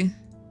we...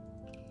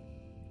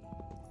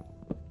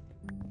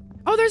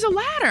 Oh, there's a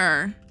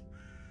ladder!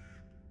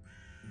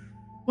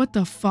 What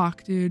the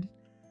fuck, dude?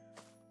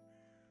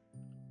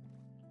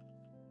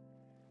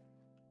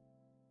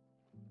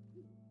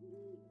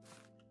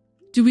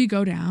 Do we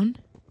go down?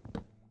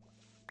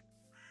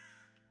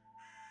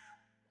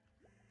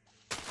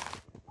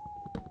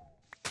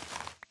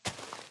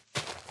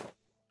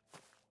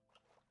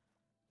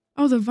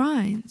 Oh, the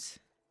vines.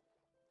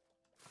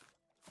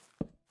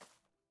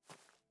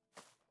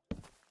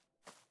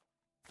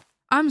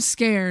 I'm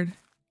scared.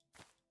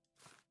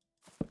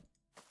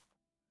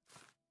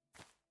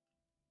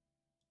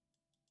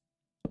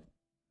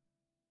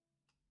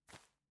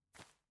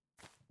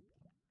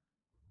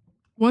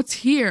 What's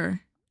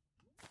here?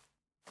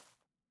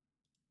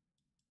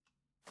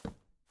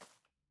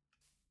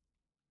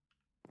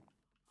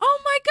 Oh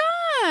my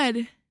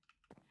god!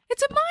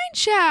 It's a mine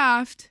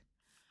shaft!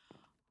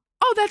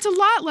 Oh, that's a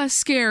lot less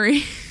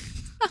scary.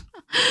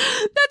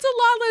 That's a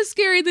lot less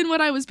scary than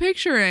what I was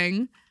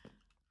picturing.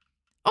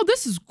 Oh,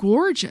 this is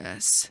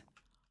gorgeous.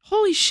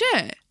 Holy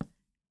shit.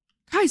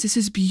 Guys, this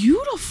is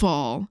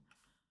beautiful.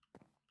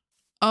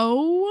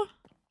 Oh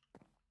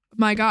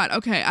my god.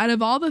 Okay, out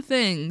of all the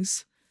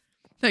things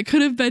that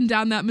could have been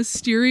down that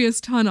mysterious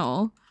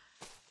tunnel,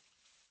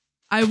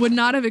 I would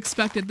not have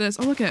expected this.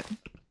 Oh, look at.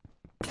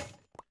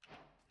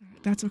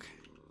 That's okay.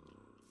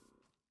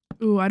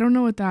 Ooh, I don't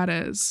know what that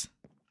is.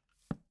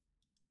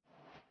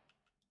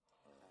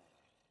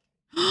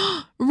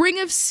 Ring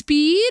of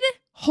Speed?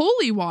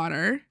 Holy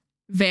Water?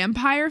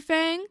 Vampire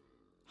Fang?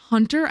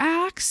 Hunter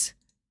Axe?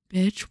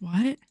 Bitch,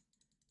 what?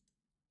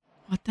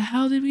 What the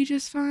hell did we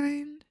just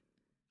find?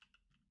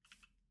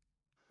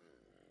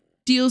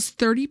 Deals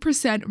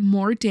 30%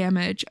 more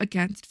damage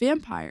against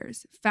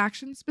vampires.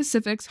 Faction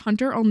specifics,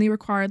 hunter only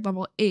required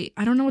level 8.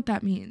 I don't know what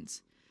that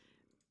means.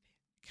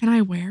 Can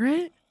I wear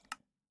it?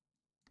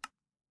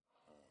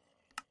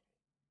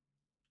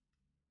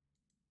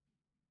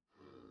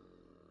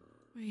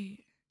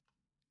 Wait.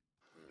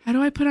 How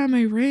do I put on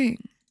my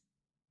ring?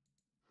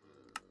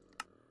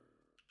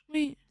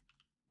 Wait.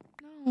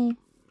 No.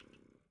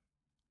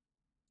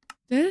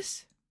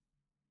 This?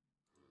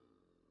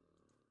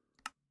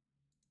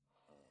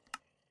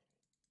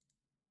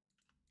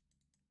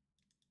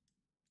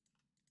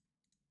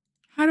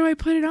 How do I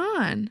put it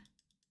on?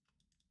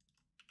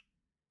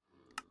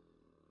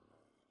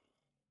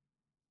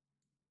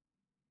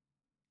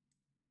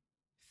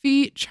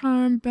 Feet,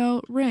 charm,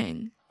 belt,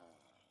 ring.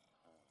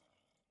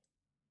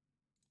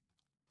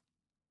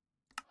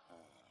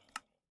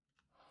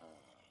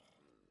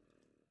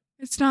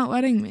 It's not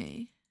letting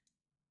me.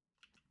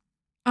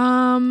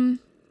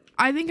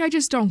 I think I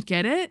just don't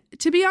get it,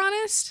 to be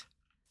honest.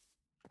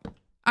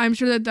 I'm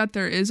sure that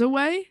there is a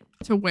way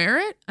to wear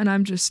it, and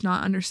I'm just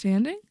not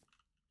understanding.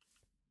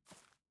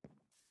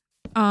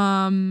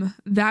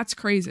 That's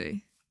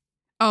crazy.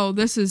 Oh,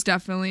 this is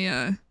definitely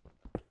a...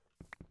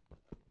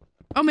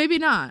 Oh, maybe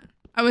not.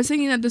 I was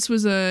thinking that this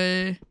was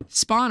a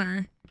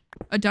spawner,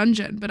 a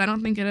dungeon, but I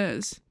don't think it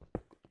is.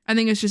 I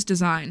think it's just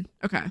design.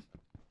 Okay.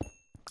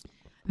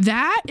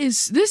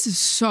 This is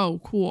so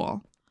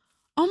cool.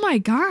 Oh my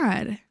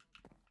god.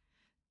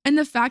 And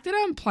the fact that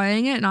I'm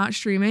playing it, not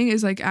streaming,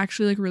 is like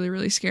actually like really,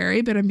 really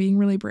scary, but I'm being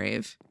really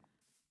brave.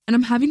 And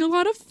I'm having a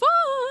lot of fun.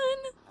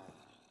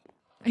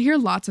 I hear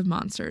lots of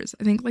monsters.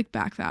 I think like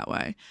back that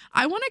way.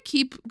 I want to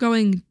keep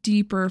going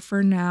deeper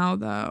for now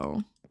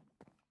though.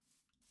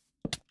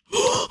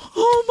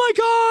 Oh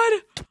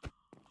my god!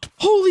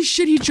 Holy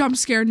shit, he jump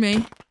scared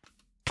me.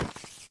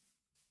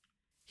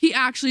 He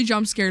actually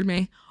jump scared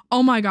me.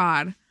 Oh my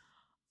god.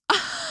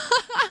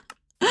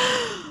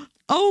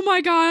 Oh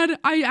my god,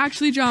 I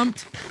actually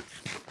jumped.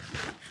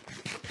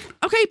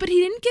 Okay, but he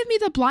didn't give me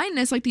the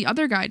blindness like the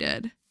other guy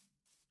did.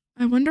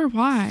 I wonder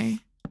why.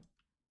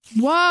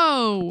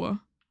 Whoa.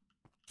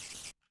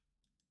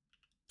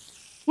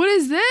 What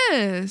is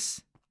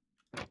this?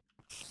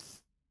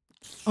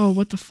 Oh,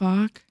 what the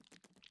fuck?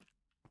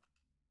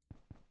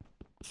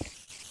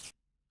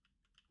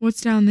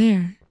 What's down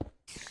there?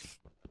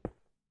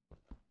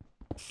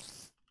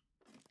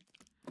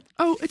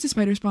 Oh, it's a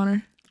spider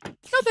spawner.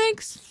 No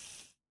thanks.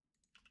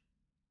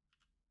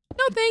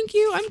 No thank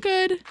you, I'm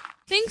good.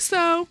 Thanks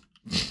though.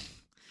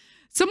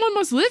 Someone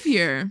must live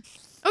here.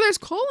 Oh, there's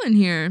coal in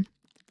here.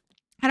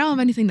 I don't have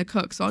anything to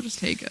cook, so I'll just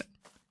take it.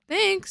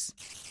 Thanks.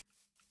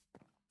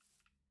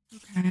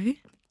 Okay.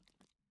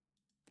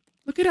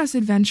 Look at us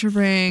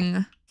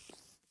adventuring.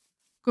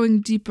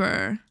 Going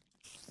deeper.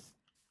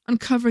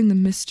 Uncovering the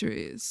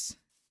mysteries.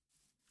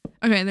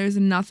 Okay, there's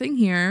nothing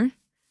here.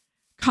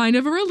 Kind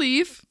of a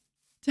relief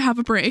to have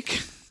a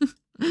break.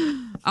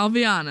 I'll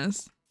be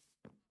honest.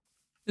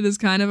 It is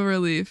kind of a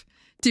relief.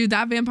 Dude,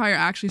 that vampire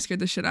actually scared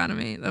the shit out of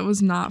me. That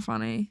was not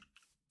funny.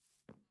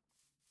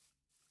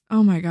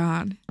 Oh my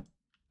god.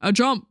 I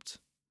jumped.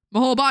 My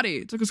whole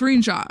body took a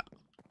screenshot.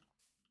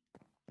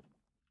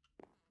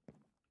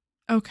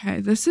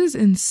 Okay, this is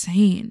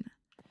insane.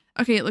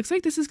 Okay, it looks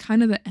like this is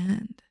kind of the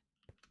end.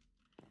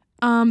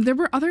 There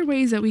were other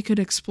ways that we could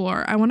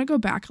explore. I want to go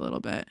back a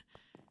little bit.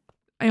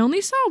 I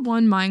only saw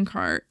one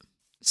minecart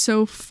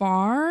so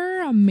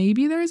far.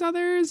 Maybe there's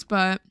others,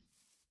 but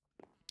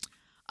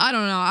I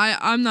don't know.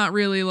 I'm not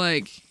really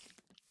like,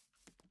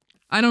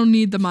 I don't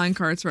need the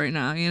minecarts right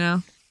now, you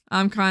know?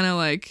 I'm kind of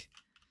like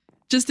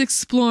just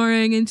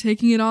exploring and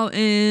taking it all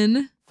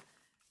in.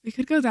 We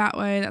could go that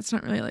way. That's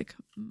not really like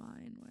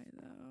mine way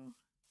though.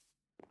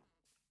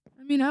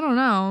 I mean, I don't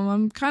know.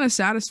 I'm kind of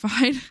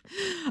satisfied.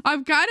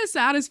 I'm kind of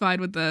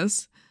satisfied with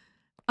this.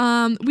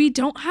 We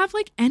don't have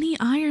like any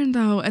iron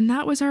though, and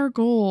that was our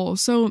goal.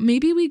 So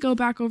maybe we go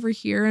back over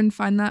here and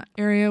find that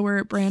area where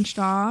it branched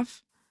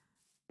off.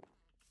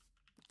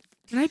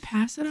 Did I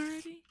pass it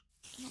already?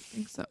 I don't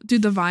think so.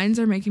 Dude, the vines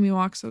are making me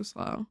walk so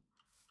slow.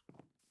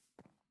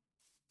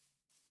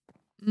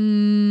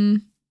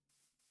 Where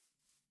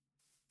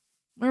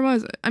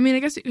was it? I mean, I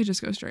guess it could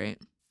just go straight.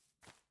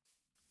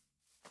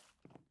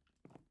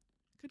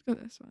 Could go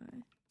this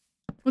way.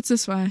 What's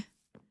this way?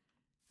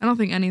 I don't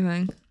think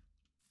anything.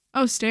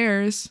 Oh,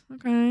 stairs.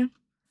 Okay.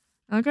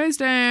 Okay,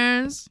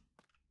 stairs.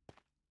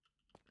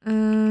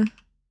 Cut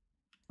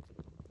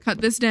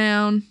this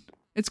down.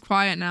 It's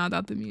quiet now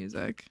without the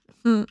music.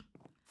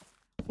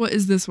 What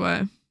is this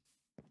way?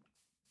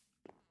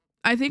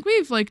 I think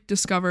we've like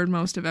discovered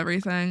most of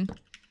everything.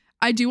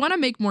 I do want to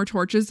make more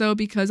torches though,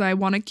 because I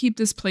want to keep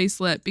this place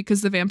lit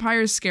because the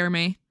vampires scare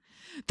me.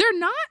 They're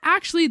not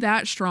actually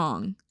that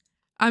strong.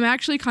 I'm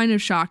actually kind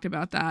of shocked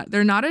about that.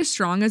 They're not as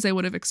strong as I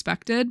would have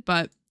expected,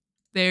 but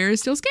they're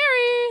still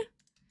scary.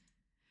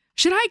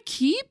 Should I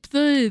keep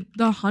the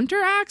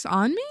hunter axe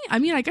on me? I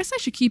mean, I guess I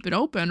should keep it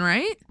open,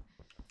 right?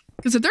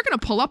 Because if they're going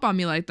to pull up on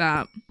me like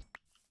that.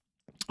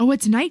 Oh,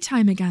 it's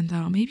nighttime again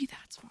though. Maybe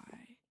that's why.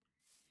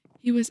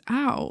 He was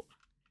out.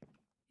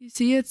 You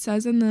see it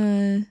says in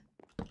the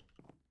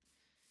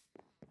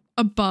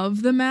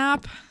above the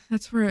map.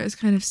 That's where it's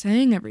kind of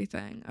saying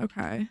everything.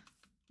 Okay.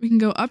 We can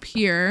go up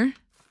here.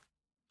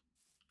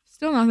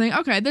 Still nothing.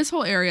 Okay, this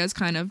whole area has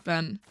kind of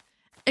been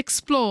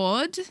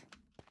explored. All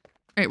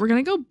right, we're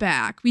gonna go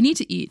back. We need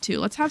to eat too.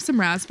 Let's have some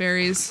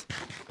raspberries.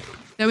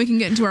 Then we can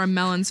get into our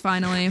melons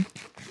finally.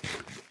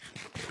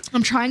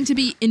 I'm trying to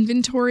be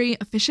inventory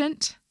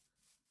efficient.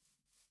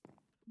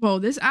 Whoa,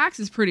 this axe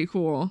is pretty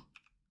cool.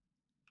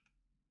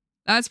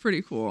 That's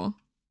pretty cool.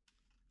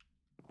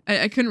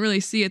 I couldn't really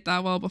see it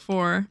that well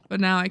before, but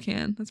now I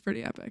can. That's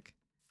pretty epic.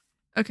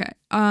 Okay,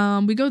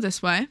 we go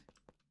this way.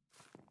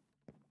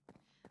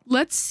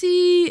 Let's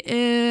see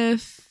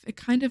if it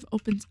kind of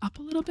opens up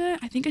a little bit.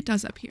 I think it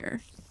does up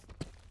here.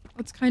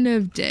 Let's kind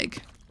of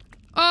dig.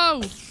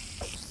 Oh!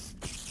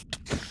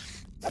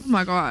 Oh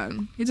my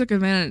god. He took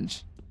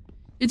advantage.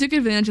 He took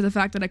advantage of the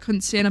fact that I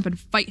couldn't stand up and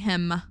fight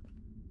him.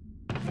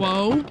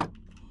 Whoa.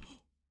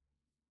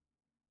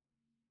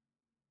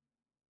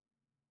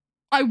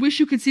 I wish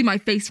you could see my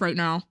face right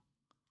now.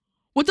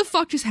 What the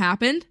fuck just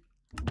happened?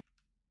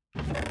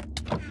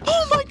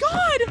 Oh my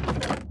god!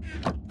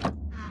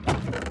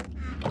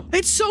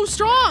 It's so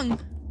strong!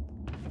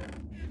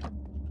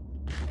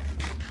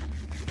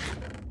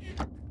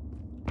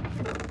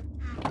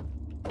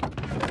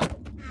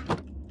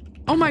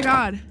 Oh my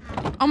god.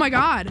 Oh my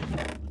god.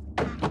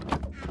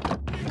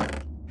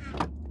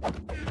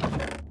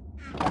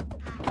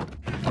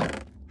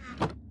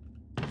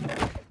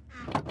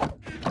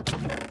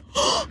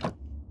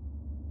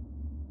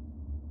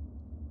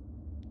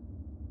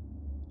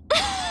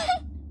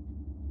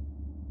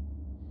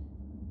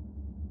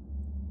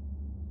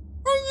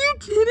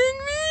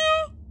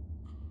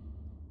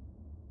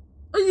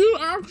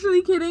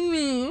 Actually kidding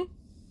me?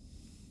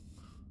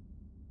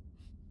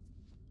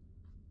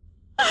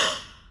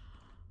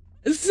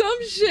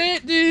 Some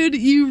shit, dude,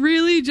 you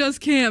really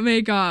just can't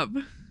make up.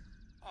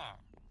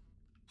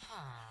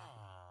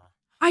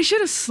 I should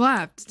have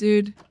slept,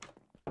 dude.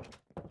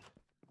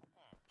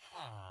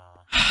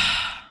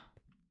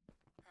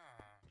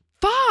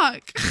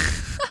 Fuck.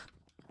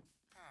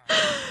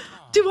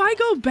 Do I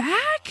go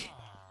back?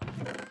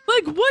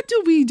 Like, what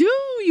do we do,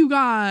 you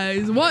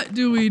guys? What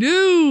do we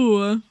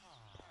do?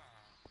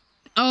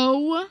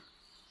 Oh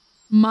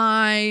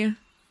my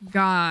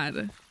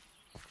god.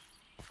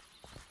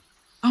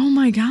 Oh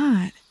my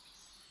god.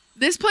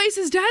 This place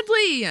is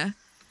deadly.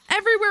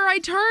 Everywhere I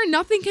turn,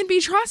 nothing can be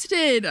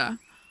trusted.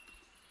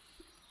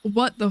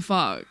 What the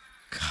fuck?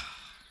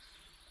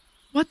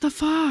 What the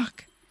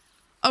fuck?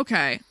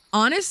 Okay,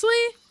 honestly,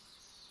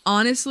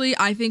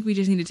 I think we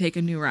just need to take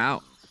a new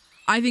route.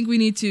 I think we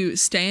need to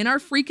stay in our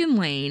freaking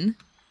lane.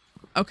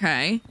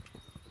 Okay.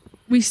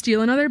 We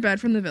steal another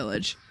bed from the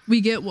village. We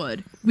get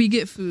wood, we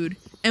get food,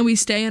 and we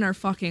stay in our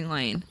fucking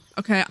lane.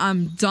 Okay,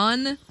 I'm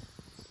done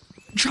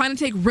trying to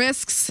take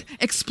risks,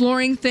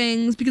 exploring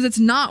things, because it's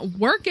not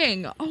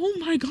working. Oh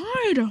my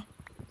god.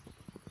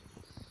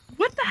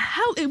 What the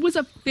hell? It was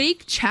a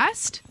fake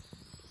chest?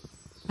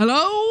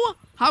 Hello?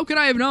 How could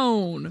I have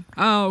known?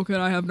 How could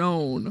I have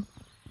known?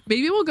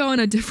 Maybe we'll go in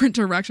a different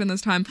direction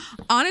this time.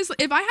 Honestly,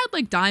 if I had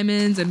like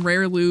diamonds and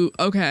rare loot,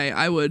 okay,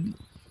 I would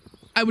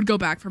go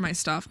back for my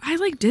stuff. I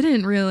like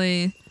didn't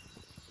really.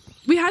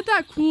 We had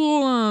that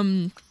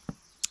cool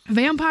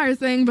vampire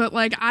thing, but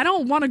like I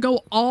don't want to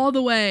go all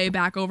the way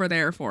back over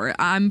there for it.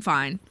 I'm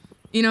fine.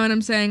 You know what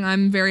I'm saying?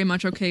 I'm very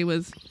much okay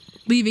with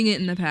leaving it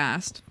in the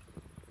past.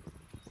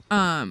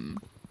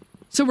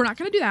 So we're not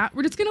gonna do that.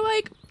 We're just gonna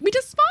like, we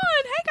just spawned.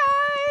 Hey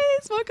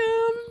guys,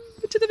 welcome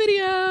to the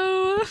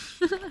video.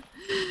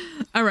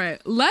 All right,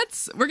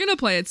 we're gonna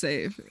play it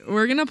safe.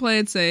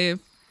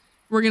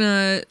 We're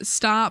gonna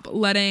stop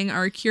letting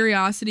our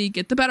curiosity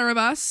get the better of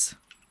us.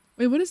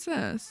 Wait, what is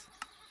this?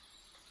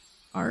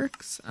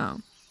 Arcs?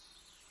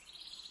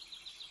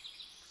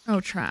 Oh,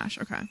 trash.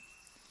 Okay.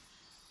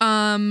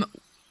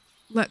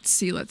 Let's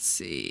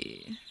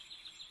see.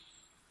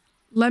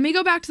 Let me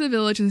go back to the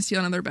village and steal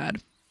another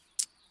bed.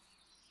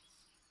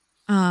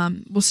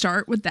 We'll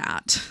start with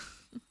that.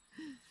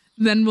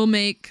 Then we'll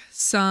make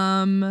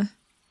some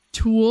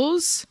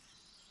tools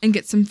and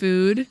get some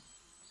food.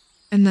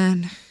 And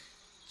then,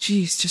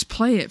 geez, just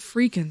play it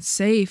freaking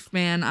safe,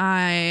 man.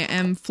 I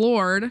am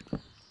floored.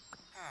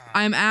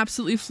 I am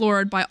absolutely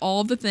floored by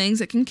all of the things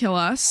that can kill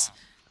us.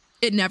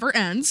 It never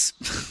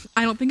ends.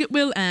 I don't think it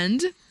will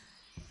end.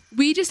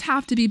 We just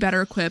have to be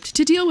better equipped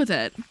to deal with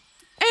it.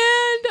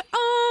 And,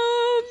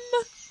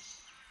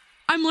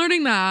 I'm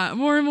learning that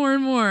more and more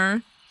and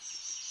more.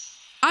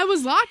 I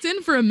was locked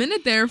in for a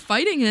minute there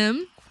fighting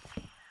him.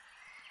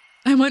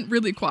 I went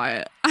really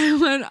quiet.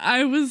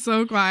 I was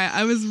so quiet.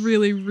 I was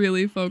really,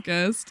 really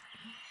focused.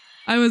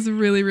 I was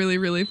really, really,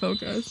 really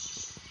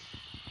focused.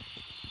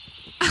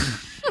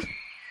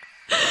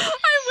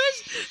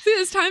 See,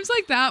 there's times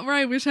like that where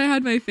I wish I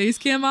had my face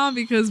cam on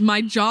because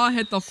my jaw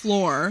hit the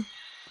floor.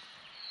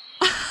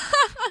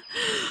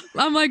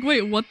 I'm like,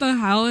 wait, what the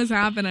hell is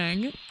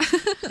happening?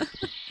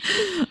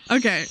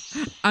 Okay,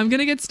 I'm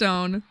gonna get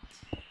stone.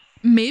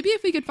 Maybe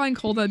if we could find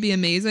coal, that'd be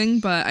amazing,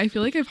 but I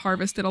feel like I've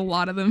harvested a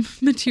lot of the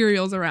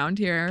materials around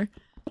here.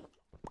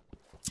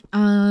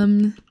 Let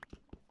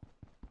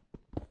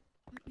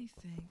me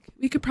think.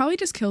 We could probably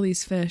just kill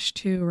these fish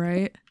too,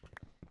 right?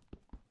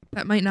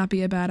 That might not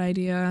be a bad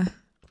idea.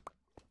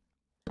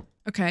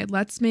 Okay,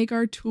 let's make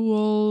our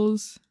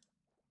tools.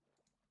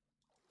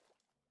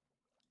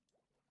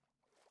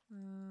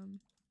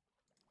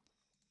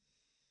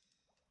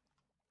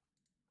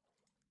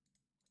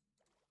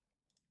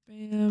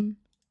 Bam,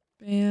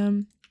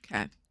 bam.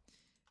 Okay.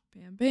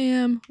 Bam,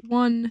 bam.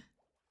 1,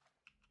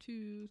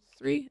 2,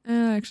 3. I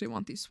actually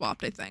want these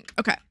swapped, I think.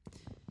 Okay.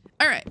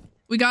 All right.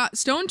 We got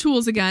stone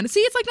tools again.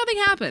 See, it's like nothing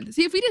happened.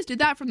 See, if we just did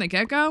that from the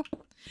get-go.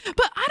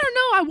 But I don't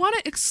know. I want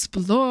to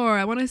explore.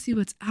 I want to see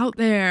what's out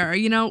there.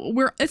 You know,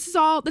 this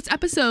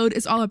episode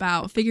is all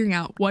about figuring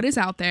out what is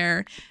out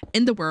there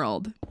in the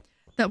world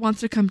that wants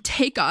to come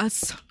take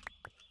us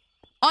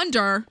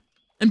under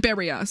and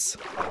bury us.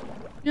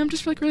 You know, I'm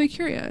just like really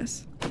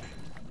curious.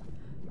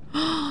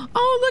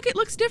 Oh, look, it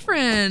looks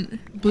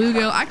different.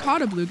 Bluegill. I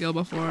caught a bluegill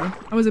before.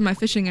 I was in my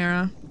fishing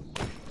era.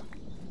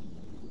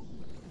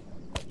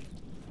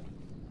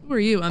 Who are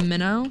you, a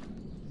minnow?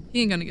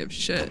 He ain't gonna give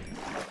shit.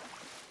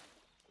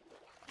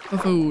 The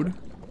food.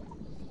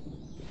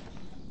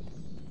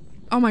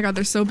 Oh my god,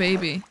 they're so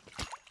baby.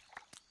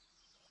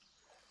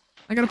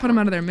 I gotta put them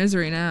out of their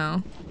misery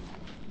now.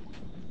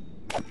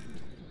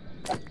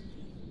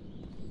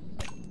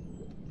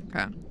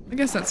 Okay. I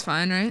guess that's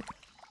fine, right?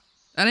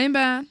 That ain't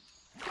bad.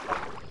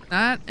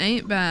 That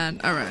ain't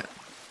bad. Alright.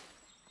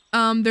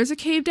 There's a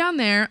cave down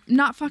there.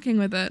 Not fucking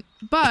with it.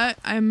 But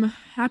I'm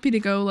happy to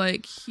go,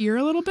 like, here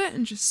a little bit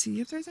and just see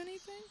if there's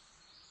anything.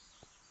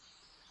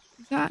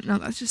 Is that? No,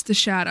 that's just the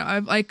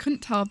shadow. I couldn't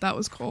tell if that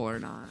was coal or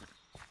not.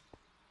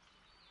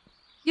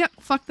 Yep,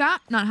 fuck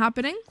that. Not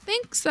happening.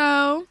 Think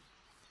so.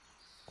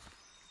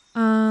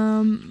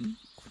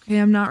 Okay,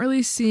 I'm not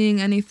really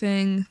seeing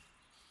anything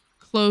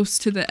close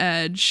to the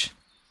edge.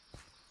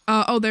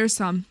 Oh, there's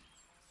some.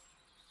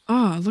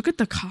 Oh, look at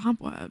the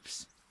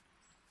cobwebs.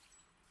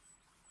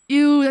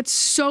 Ew, that's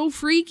so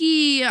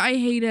freaky. I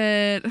hate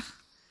it.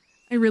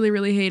 I really,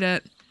 really hate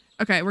it.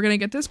 Okay, we're gonna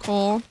get this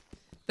coal.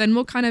 Then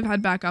we'll kind of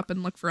head back up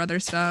and look for other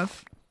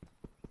stuff.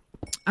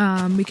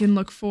 We can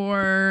look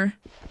for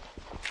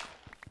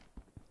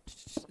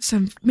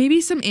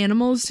maybe some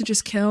animals to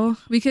just kill.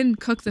 We can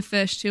cook the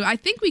fish too. I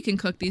think we can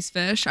cook these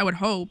fish. I would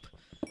hope.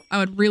 I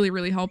would really,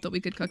 really hope that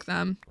we could cook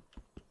them.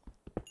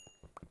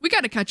 We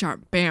gotta catch our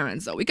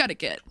bearings though. We gotta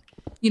get,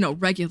 you know,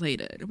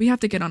 regulated. We have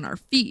to get on our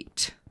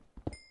feet.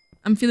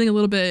 I'm feeling a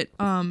little bit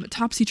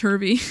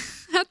topsy-turvy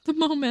at the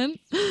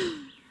moment.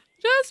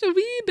 Just a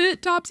wee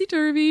bit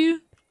topsy-turvy.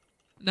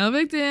 No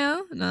big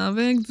deal. No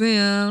big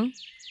deal.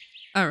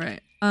 All right.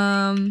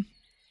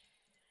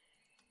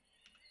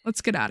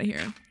 Let's get out of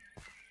here.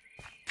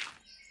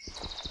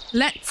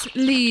 Let's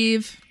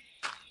leave.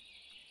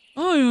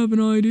 I have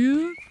an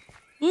idea.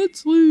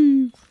 Let's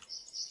leave.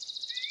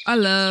 I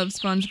love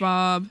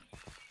SpongeBob.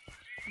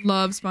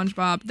 Love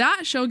SpongeBob.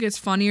 That show gets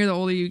funnier the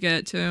older you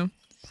get, too.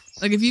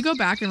 Like, if you go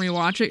back and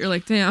rewatch it, you're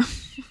like, damn.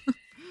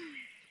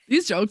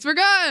 These jokes were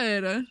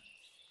good.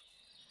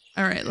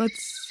 All right,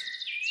 let's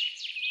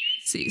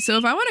see. So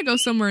if I want to go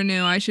somewhere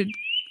new, I should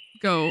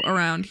go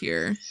around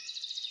here.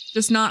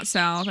 Just not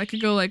south. I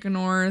could go, like,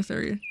 north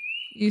or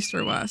east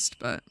or west,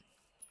 but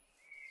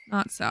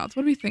not south.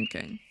 What are we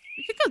thinking?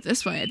 We could go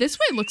this way. This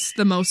way looks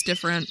the most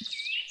different.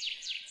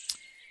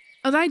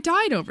 Oh, I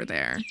died over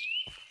there.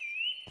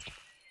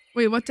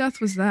 Wait, what death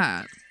was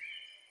that?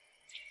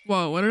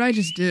 Whoa, what did I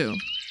just do?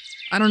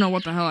 I don't know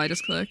what the hell I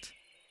just clicked.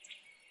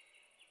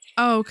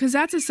 Oh, because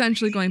that's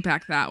essentially going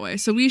back that way.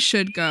 So we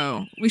should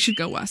go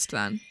west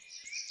then.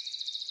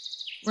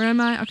 Where am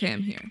I? Okay,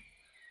 I'm here.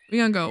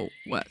 We're gonna go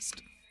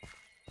west.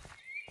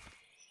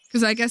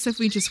 Because I guess if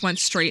we just went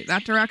straight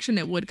that direction,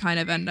 it would kind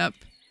of end up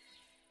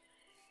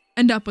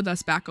with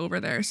us back over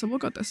there. So we'll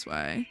go this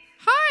way.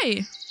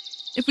 Hi!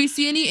 If we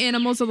see any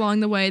animals along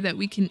the way that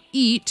we can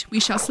eat, we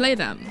shall slay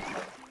them.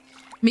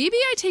 Maybe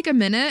I take a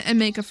minute and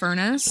make a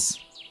furnace.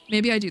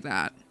 Maybe I do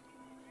that.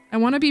 I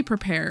want to be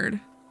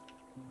prepared.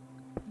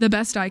 The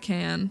best I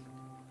can.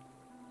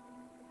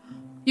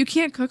 You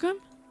can't cook them?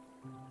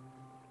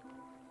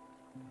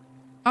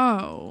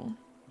 Oh.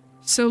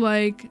 So,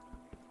 like,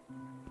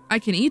 I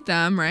can eat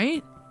them,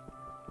 right?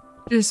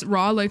 Just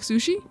raw like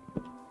sushi?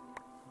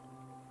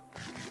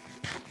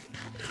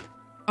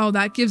 Oh,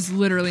 that gives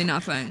literally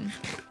nothing.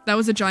 That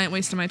was a giant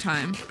waste of my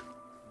time.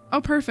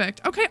 Oh,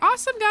 perfect. Okay,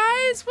 awesome,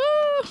 guys.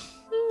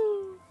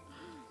 Woo!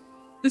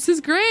 This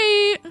is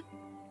great.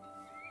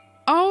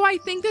 Oh, I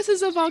think this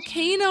is a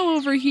volcano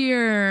over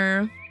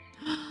here.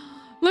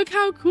 Look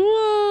how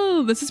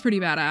cool. This is pretty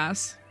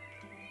badass.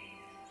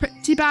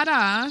 Pretty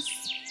badass.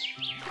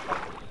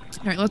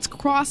 All right, let's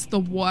cross the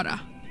water.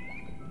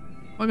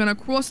 We're gonna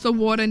cross the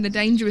water into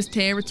dangerous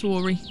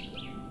territory.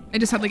 I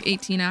just had like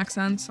 18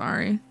 accents,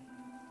 sorry.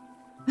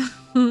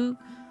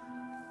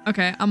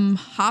 Okay, I'm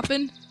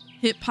hopping,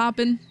 hip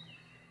popping,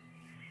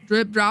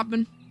 drip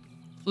dropping,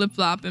 flip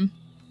flopping.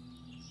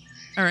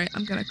 All right,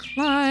 I'm gonna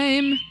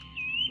climb.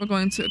 We're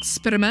going to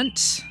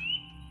experiment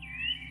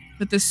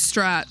with this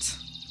strat.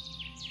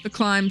 The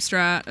climb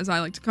strat, as I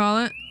like to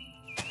call it.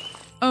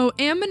 Oh,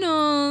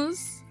 aminals.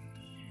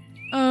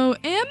 Oh,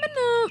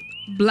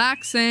 aminal.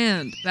 Black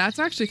sand. That's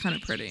actually kind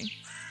of pretty.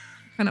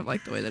 Kind of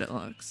like the way that it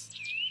looks.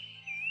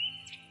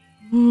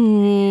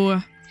 Ooh.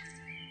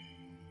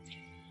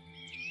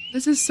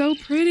 This is so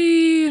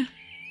pretty.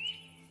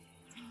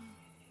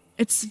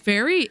 It's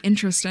very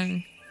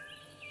interesting.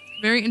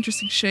 Very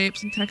interesting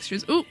shapes and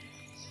textures. Ooh,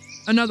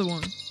 another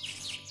one.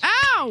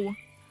 Ow!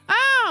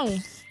 Ow!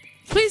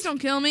 Please don't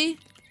kill me.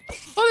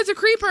 Oh, there's a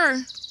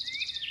creeper.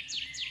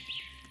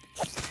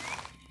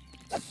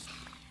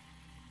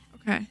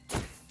 Okay.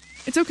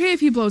 It's okay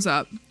if he blows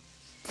up.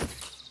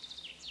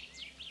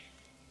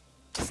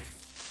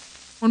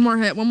 One more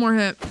hit, one more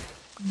hit.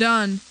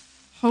 Done.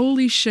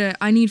 Holy shit,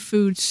 I need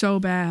food so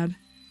bad.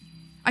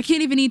 I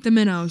can't even eat the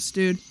minnows,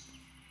 dude.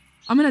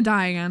 I'm gonna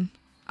die again.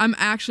 I'm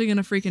actually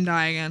gonna freaking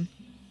die again.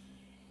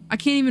 I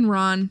can't even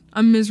run.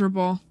 I'm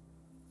miserable.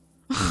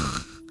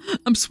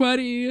 I'm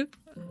sweaty.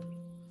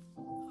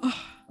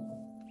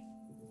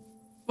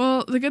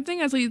 Well, the good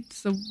thing is at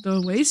least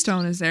the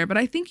waystone is there, but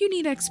I think you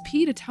need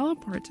XP to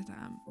teleport to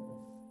them.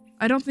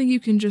 I don't think you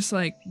can just,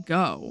 like,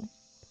 go.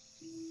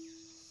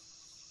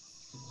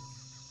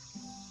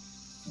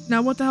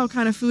 Now, what the hell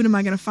kind of food am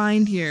I gonna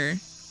find here?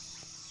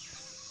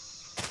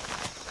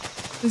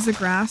 Does the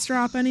grass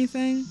drop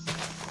anything?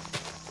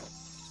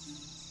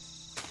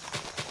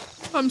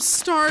 I'm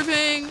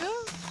starving.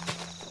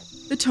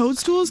 The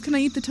toadstools? Can I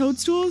eat the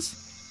toadstools?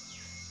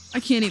 I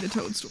can't eat the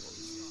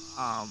toadstools.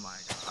 Oh my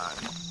god.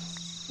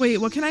 Wait,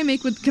 what can I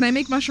make with- can I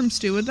make mushroom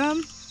stew with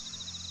them?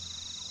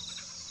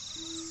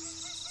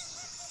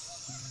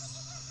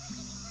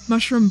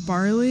 Mushroom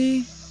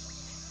barley?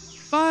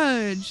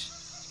 Fudge.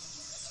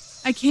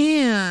 I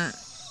can't.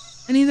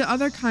 I need the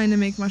other kind to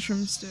make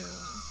mushroom stew.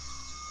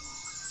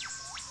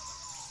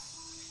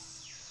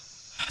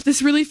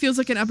 This really feels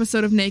like an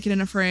episode of Naked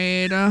and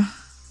Afraid. I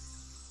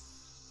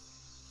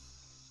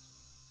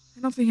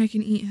don't think I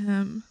can eat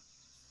him.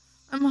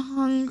 I'm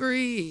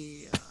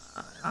hungry.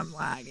 I'm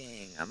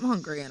lagging. I'm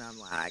hungry and I'm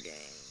lagging.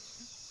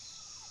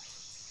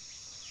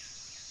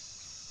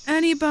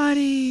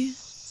 Anybody?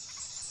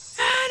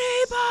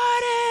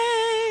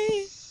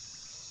 Anybody?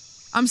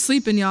 I'm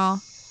sleeping, y'all.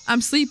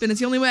 I'm sleeping. It's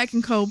the only way I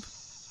can cope.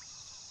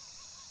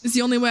 It's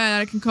the only way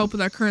that I can cope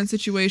with our current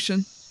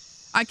situation.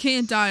 I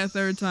can't die a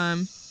third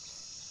time.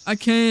 I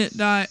can't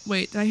die.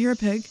 Wait, did I hear a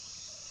pig?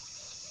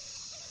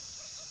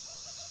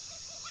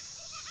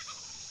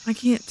 I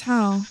can't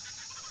tell.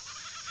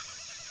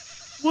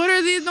 What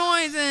are these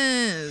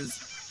noises?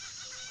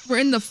 We're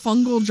in the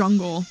fungal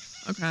jungle.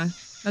 Okay,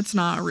 that's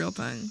not a real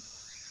thing.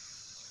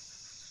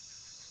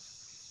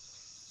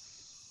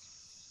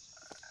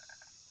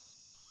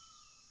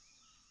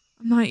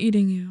 I'm not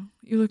eating you.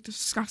 You look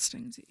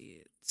disgusting to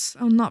eat.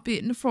 I'll not be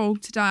eating a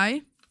frog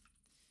today.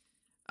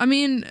 I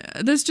mean,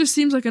 this just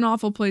seems like an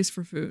awful place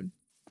for food.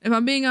 If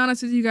I'm being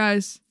honest with you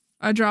guys,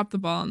 I dropped the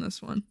ball on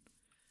this one.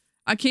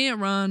 I can't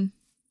run.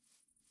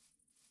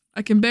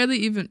 I can barely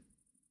even...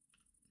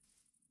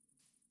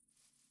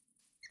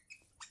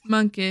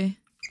 Monkey.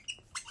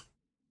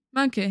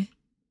 Monkey.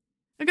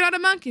 Look at all the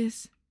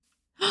monkeys.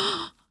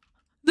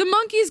 The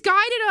monkeys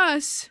guided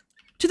us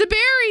to the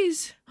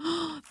berries.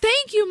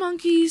 Thank you,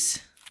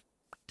 monkeys.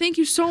 Thank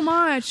you so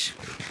much.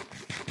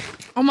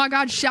 Oh my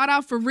god, shout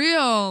out for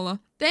real.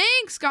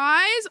 Thanks,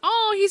 guys.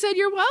 Oh, he said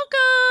you're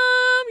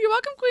welcome. You're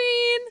welcome,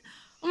 queen.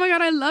 Oh my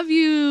god, I love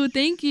you.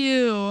 Thank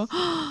you.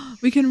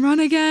 We can run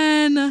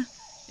again.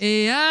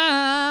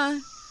 Yeah.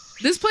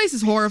 This place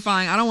is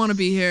horrifying. I don't want to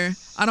be here.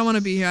 I don't want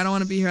to be here. I don't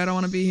want to be here. I don't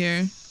want to be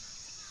here.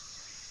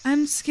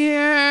 I'm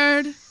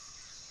scared.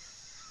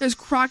 There's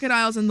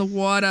crocodiles in the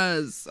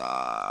waters.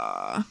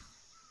 I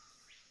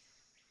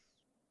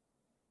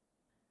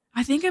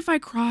think if I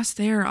cross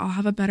there, I'll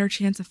have a better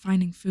chance of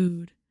finding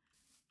food.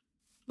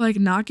 Like,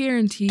 not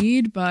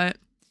guaranteed, but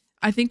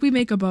I think we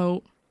make a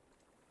boat.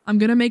 I'm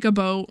gonna make a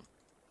boat.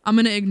 I'm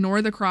gonna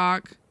ignore the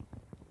croc.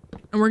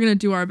 And we're gonna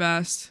do our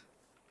best.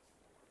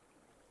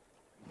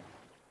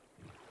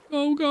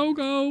 Go, go,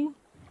 go.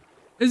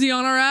 Is he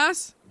on our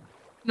ass?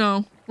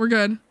 No, we're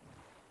good.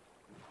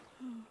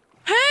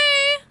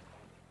 Hey!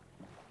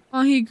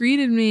 Oh, he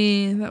greeted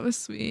me. That was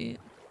sweet.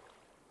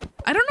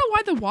 I don't know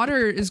why the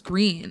water is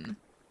green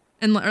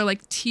and or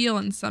like teal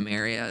in some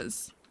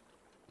areas.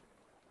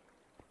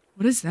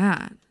 What is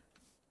that?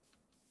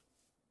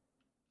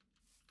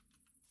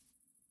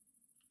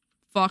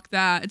 Fuck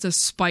that. It's a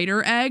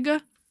spider egg?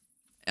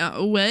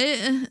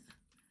 What?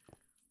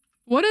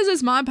 What is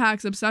this mod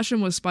pack's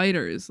obsession with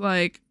spiders?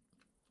 Like,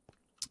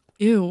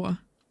 ew.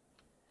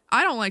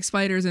 I don't like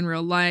spiders in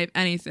real life,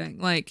 anything.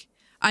 Like,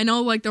 I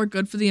know like they're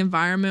good for the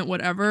environment,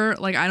 whatever.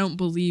 Like, I don't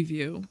believe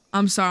you.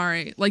 I'm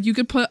sorry. Like, you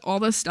could put all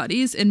the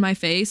studies in my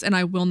face and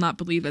I will not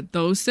believe it.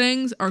 Those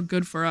things are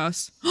good for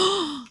us.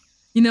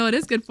 You know, it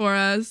is good for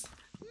us.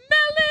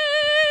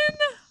 Melon!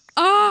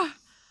 Ah!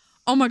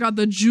 Oh my god,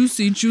 the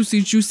juicy,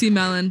 juicy, juicy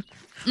melon.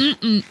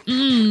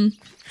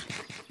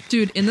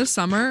 Dude, in the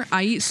summer,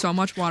 I eat so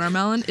much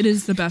watermelon. It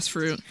is the best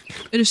fruit.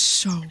 It is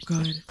so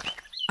good.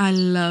 I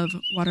love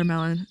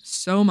watermelon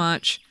so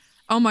much.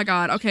 Oh my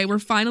god. Okay, we're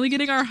finally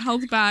getting our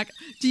health back.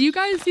 Do you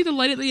guys see the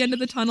light at the end of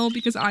the tunnel?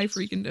 Because I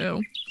freaking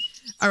do.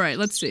 All right,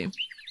 let's see.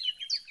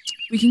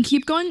 We can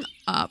keep going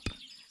up.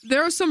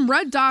 There are some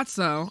red dots,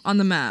 though, on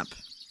the map.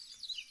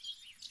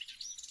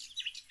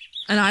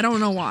 And I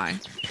don't know why.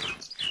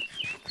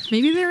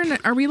 Maybe they're in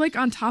are we like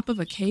on top of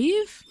a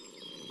cave?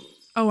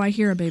 Oh, I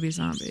hear a baby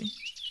zombie.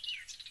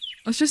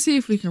 Let's just see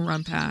if we can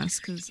run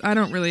past, because I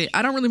don't really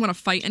want to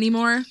fight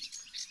anymore.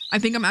 I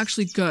think I'm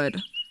actually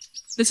good.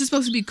 This is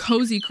supposed to be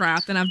cozy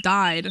craft, and I've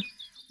died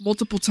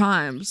multiple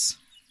times.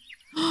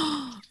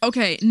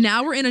 Okay,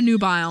 now we're in a new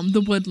biome,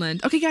 the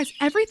woodland. Okay, guys,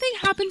 everything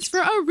happens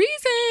for a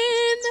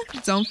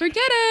reason. Don't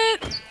forget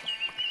it.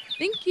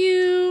 Thank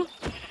you.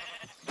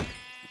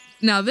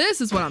 Now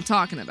this is what I'm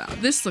talking about.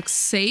 This looks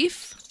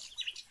safe.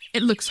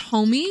 It looks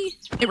homey.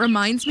 It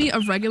reminds me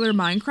of regular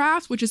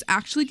Minecraft, which is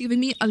actually giving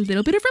me a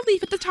little bit of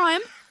relief at the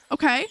time.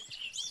 Okay.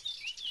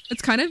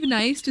 It's kind of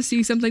nice to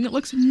see something that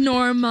looks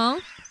normal.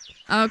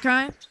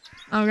 Okay.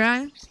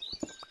 Okay.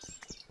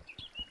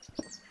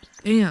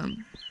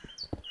 Damn.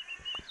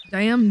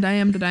 Damn,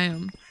 damn,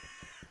 damn.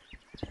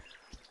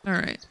 All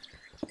right.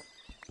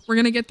 We're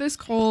gonna get this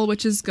coal,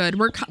 which is good.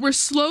 We're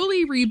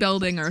slowly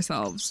rebuilding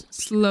ourselves.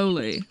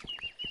 Slowly.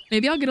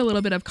 Maybe I'll get a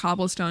little bit of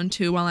cobblestone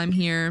too while I'm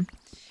here.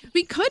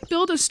 We could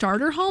build a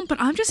starter home,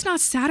 but I'm just not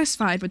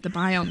satisfied with the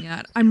biome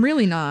yet. I'm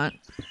really not.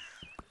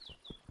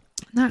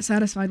 Not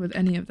satisfied with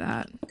any of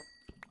that.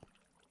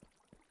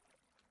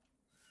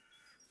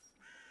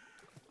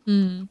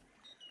 All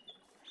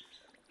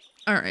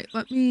right,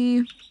 let's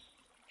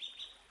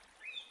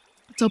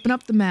open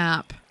up the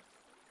map.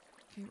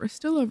 Okay, we're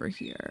still over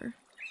here.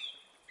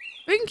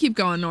 We can keep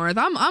going north.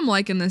 I'm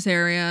liking this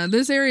area.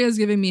 This area is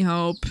giving me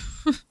hope.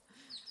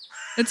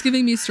 It's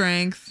giving me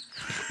strength.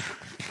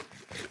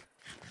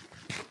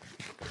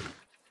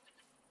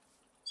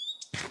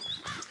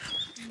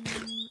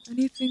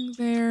 Anything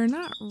there?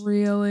 Not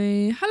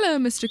really. Hello,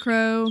 Mr.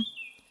 Crow.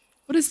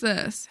 What is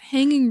this?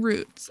 Hanging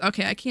roots.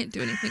 Okay, I can't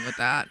do anything with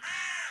that.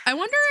 I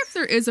wonder if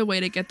there is a way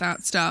to get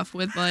that stuff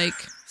with like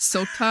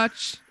silk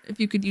touch, if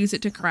you could use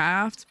it to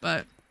craft,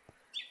 but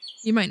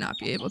you might not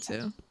be able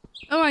to.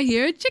 Oh, I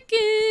hear a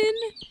chicken.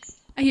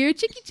 I hear a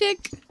chicky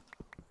chick.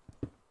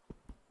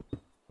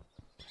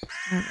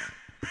 All right.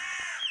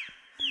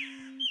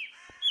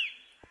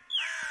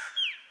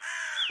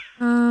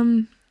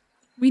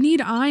 We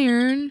need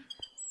iron.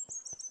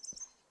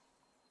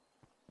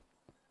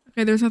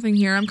 Okay, there's nothing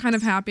here. I'm kind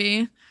of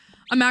happy.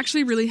 I'm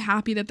actually really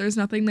happy that there's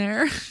nothing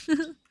there.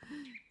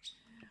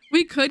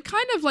 We could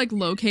kind of like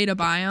locate a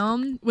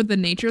biome with the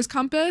nature's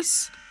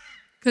compass,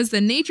 because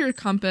the nature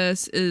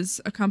compass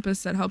is a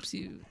compass that helps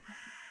you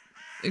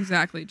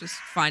exactly just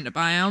find a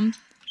biome.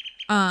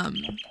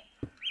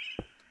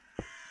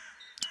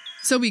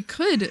 So we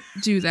could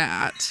do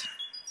that.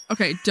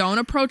 Okay, don't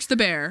approach the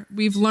bear.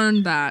 We've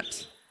learned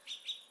that.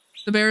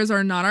 The bears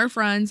are not our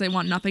friends. They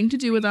want nothing to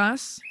do with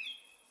us.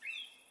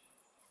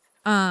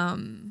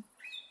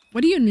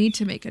 What do you need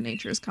to make a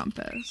nature's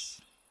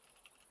compass?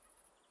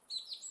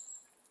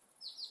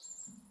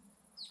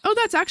 Oh,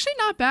 that's actually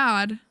not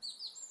bad.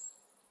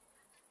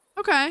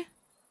 Okay.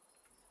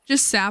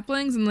 Just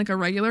saplings and like a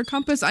regular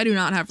compass. I do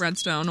not have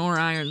redstone or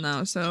iron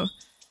though, so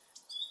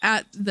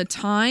at the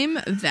time,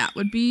 that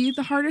would be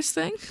the hardest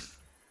thing.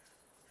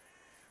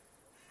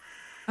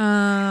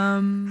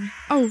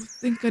 Oh,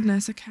 thank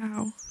goodness, a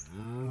cow.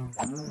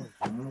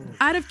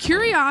 Out of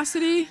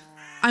curiosity,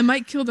 I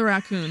might kill the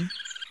raccoon.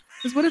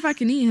 Because what if I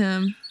can eat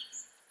him?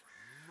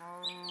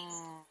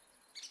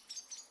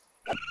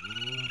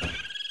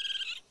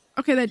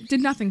 Okay, that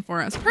did nothing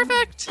for us.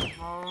 Perfect!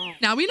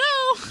 Now we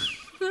know!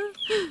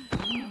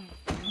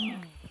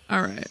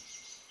 Alright.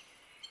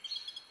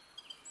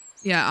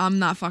 Yeah, I'm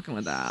not fucking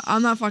with that.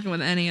 I'm not fucking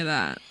with any of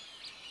that.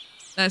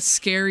 That's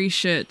scary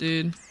shit,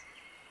 dude.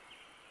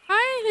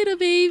 Hi, little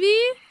baby!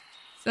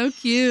 So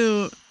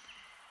cute.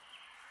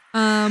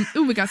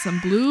 Ooh, we got some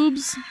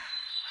bloobs.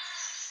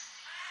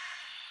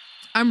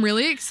 I'm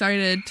really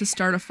excited to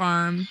start a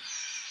farm.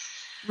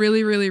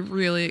 Really, really,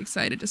 really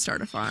excited to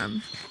start a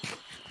farm.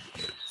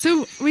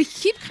 So we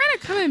keep kind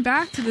of coming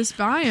back to this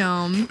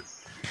biome.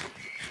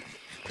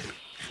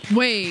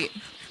 Wait.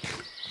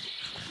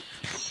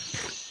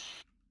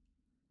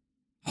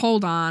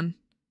 Hold on.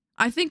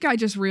 I think I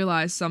just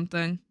realized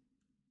something.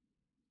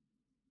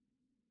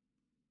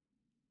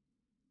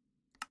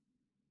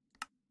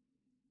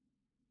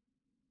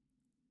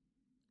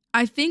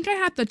 I think I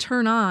have to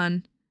turn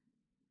on.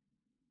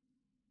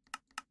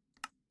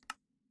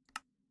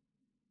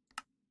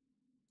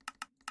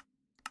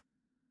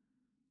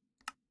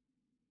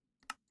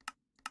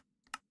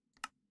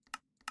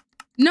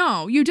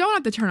 No, you don't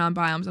have to turn on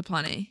Biomes of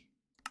Plenty.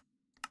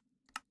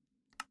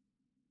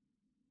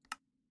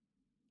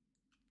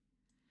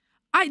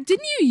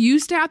 Didn't you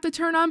used to have to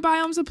turn on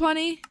Biomes of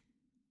Plenty?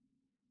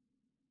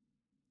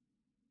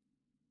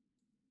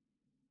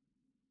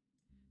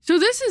 So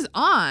this is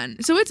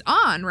on. So it's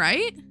on,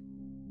 right?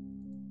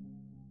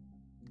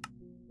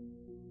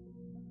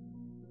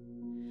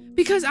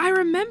 Because I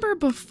remember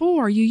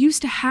before you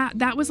used to have,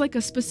 that was like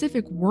a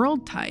specific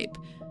world type.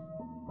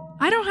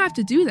 I don't have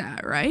to do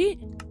that, right?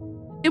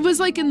 It was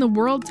like in the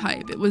world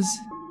type. It was.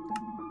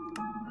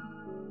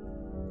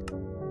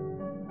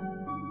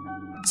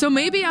 So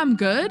maybe I'm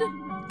good?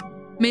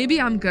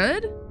 Maybe I'm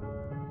good?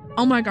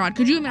 Oh my God,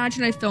 could you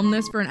imagine I filmed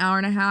this for an hour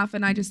and a half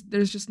and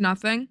there's just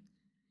nothing?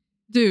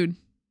 Dude.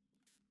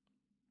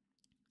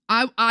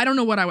 I don't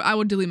know what I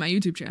would delete my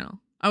YouTube channel.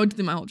 I would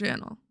delete my whole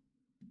channel.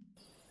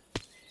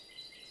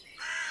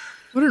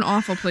 What an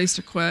awful place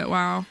to quit.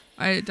 Wow.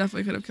 I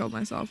definitely could have killed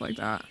myself like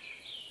that.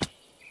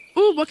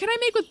 Ooh, what can I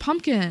make with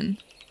pumpkin?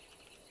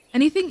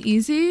 Anything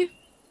easy?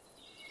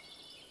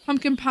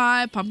 Pumpkin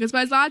pie, pumpkin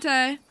spice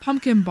latte,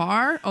 pumpkin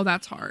bar. Oh,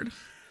 that's hard.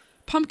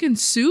 Pumpkin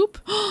soup.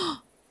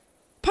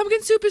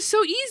 Pumpkin soup is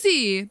so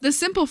easy. The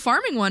simple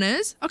farming one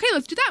is. Okay,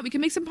 let's do that. We can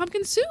make some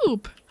pumpkin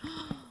soup.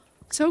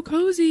 So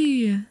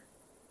cozy.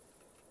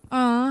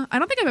 I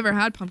don't think I've ever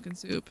had pumpkin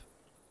soup.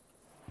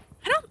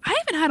 I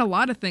haven't had a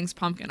lot of things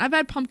pumpkin. I've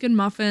had pumpkin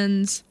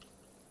muffins,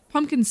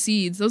 pumpkin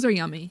seeds. Those are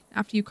yummy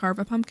after you carve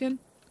a pumpkin.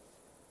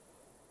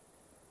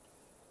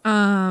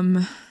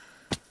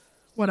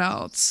 What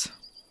else?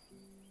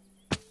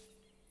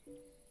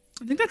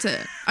 I think that's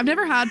it. I've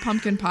never had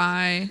pumpkin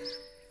pie.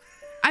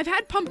 I've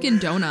had pumpkin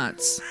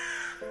donuts.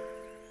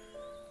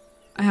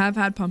 I have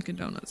had pumpkin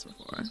donuts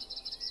before.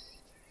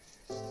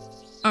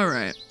 All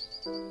right.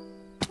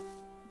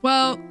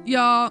 Well,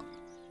 y'all,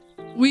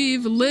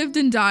 we've lived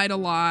and died a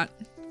lot.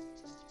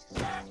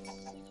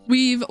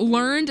 We've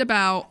learned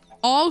about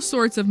all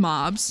sorts of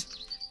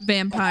mobs.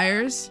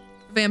 Vampires,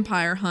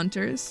 vampire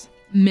hunters,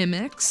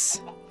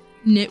 mimics,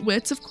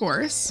 nitwits, of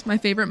course, my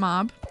favorite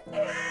mob.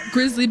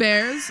 Grizzly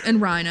bears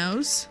and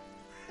rhinos.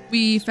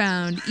 We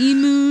found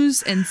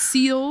emus and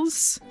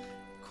seals,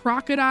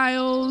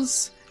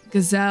 crocodiles,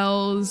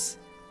 gazelles,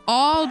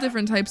 all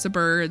different types of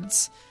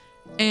birds.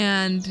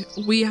 And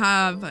we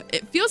have,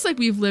 it feels like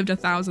we've lived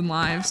 1,000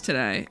 lives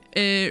today.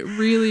 It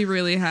really,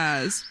 really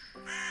has.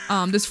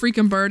 This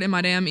freaking bird in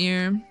my damn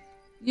ear,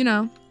 you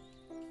know.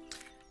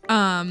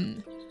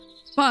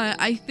 But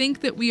I think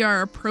that we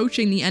are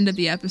approaching the end of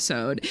the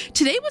episode.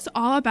 Today was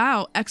all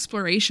about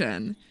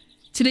exploration.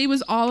 Today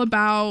was all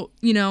about,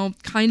 you know,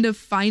 kind of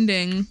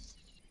finding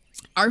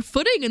our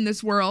footing in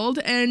this world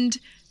and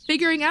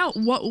figuring out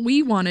what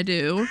we want to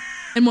do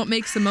and what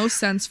makes the most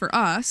sense for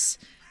us.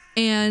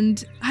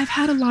 And I've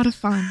had a lot of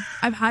fun.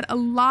 I've had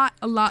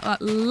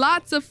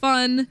lots of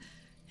fun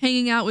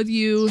hanging out with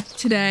you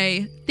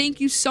today. Thank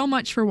you so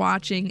much for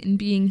watching and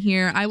being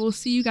here. I will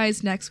see you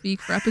guys next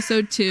week for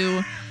episode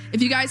 2.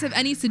 If you guys have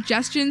any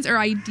suggestions or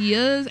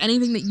ideas,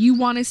 anything that you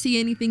want to see,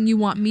 anything you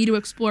want me to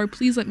explore,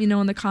 please let me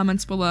know in the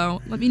comments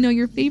below. Let me know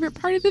your favorite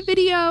part of the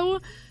video.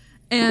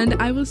 And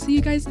I will see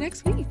you guys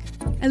next week.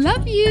 I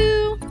love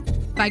you.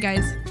 Bye,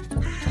 guys.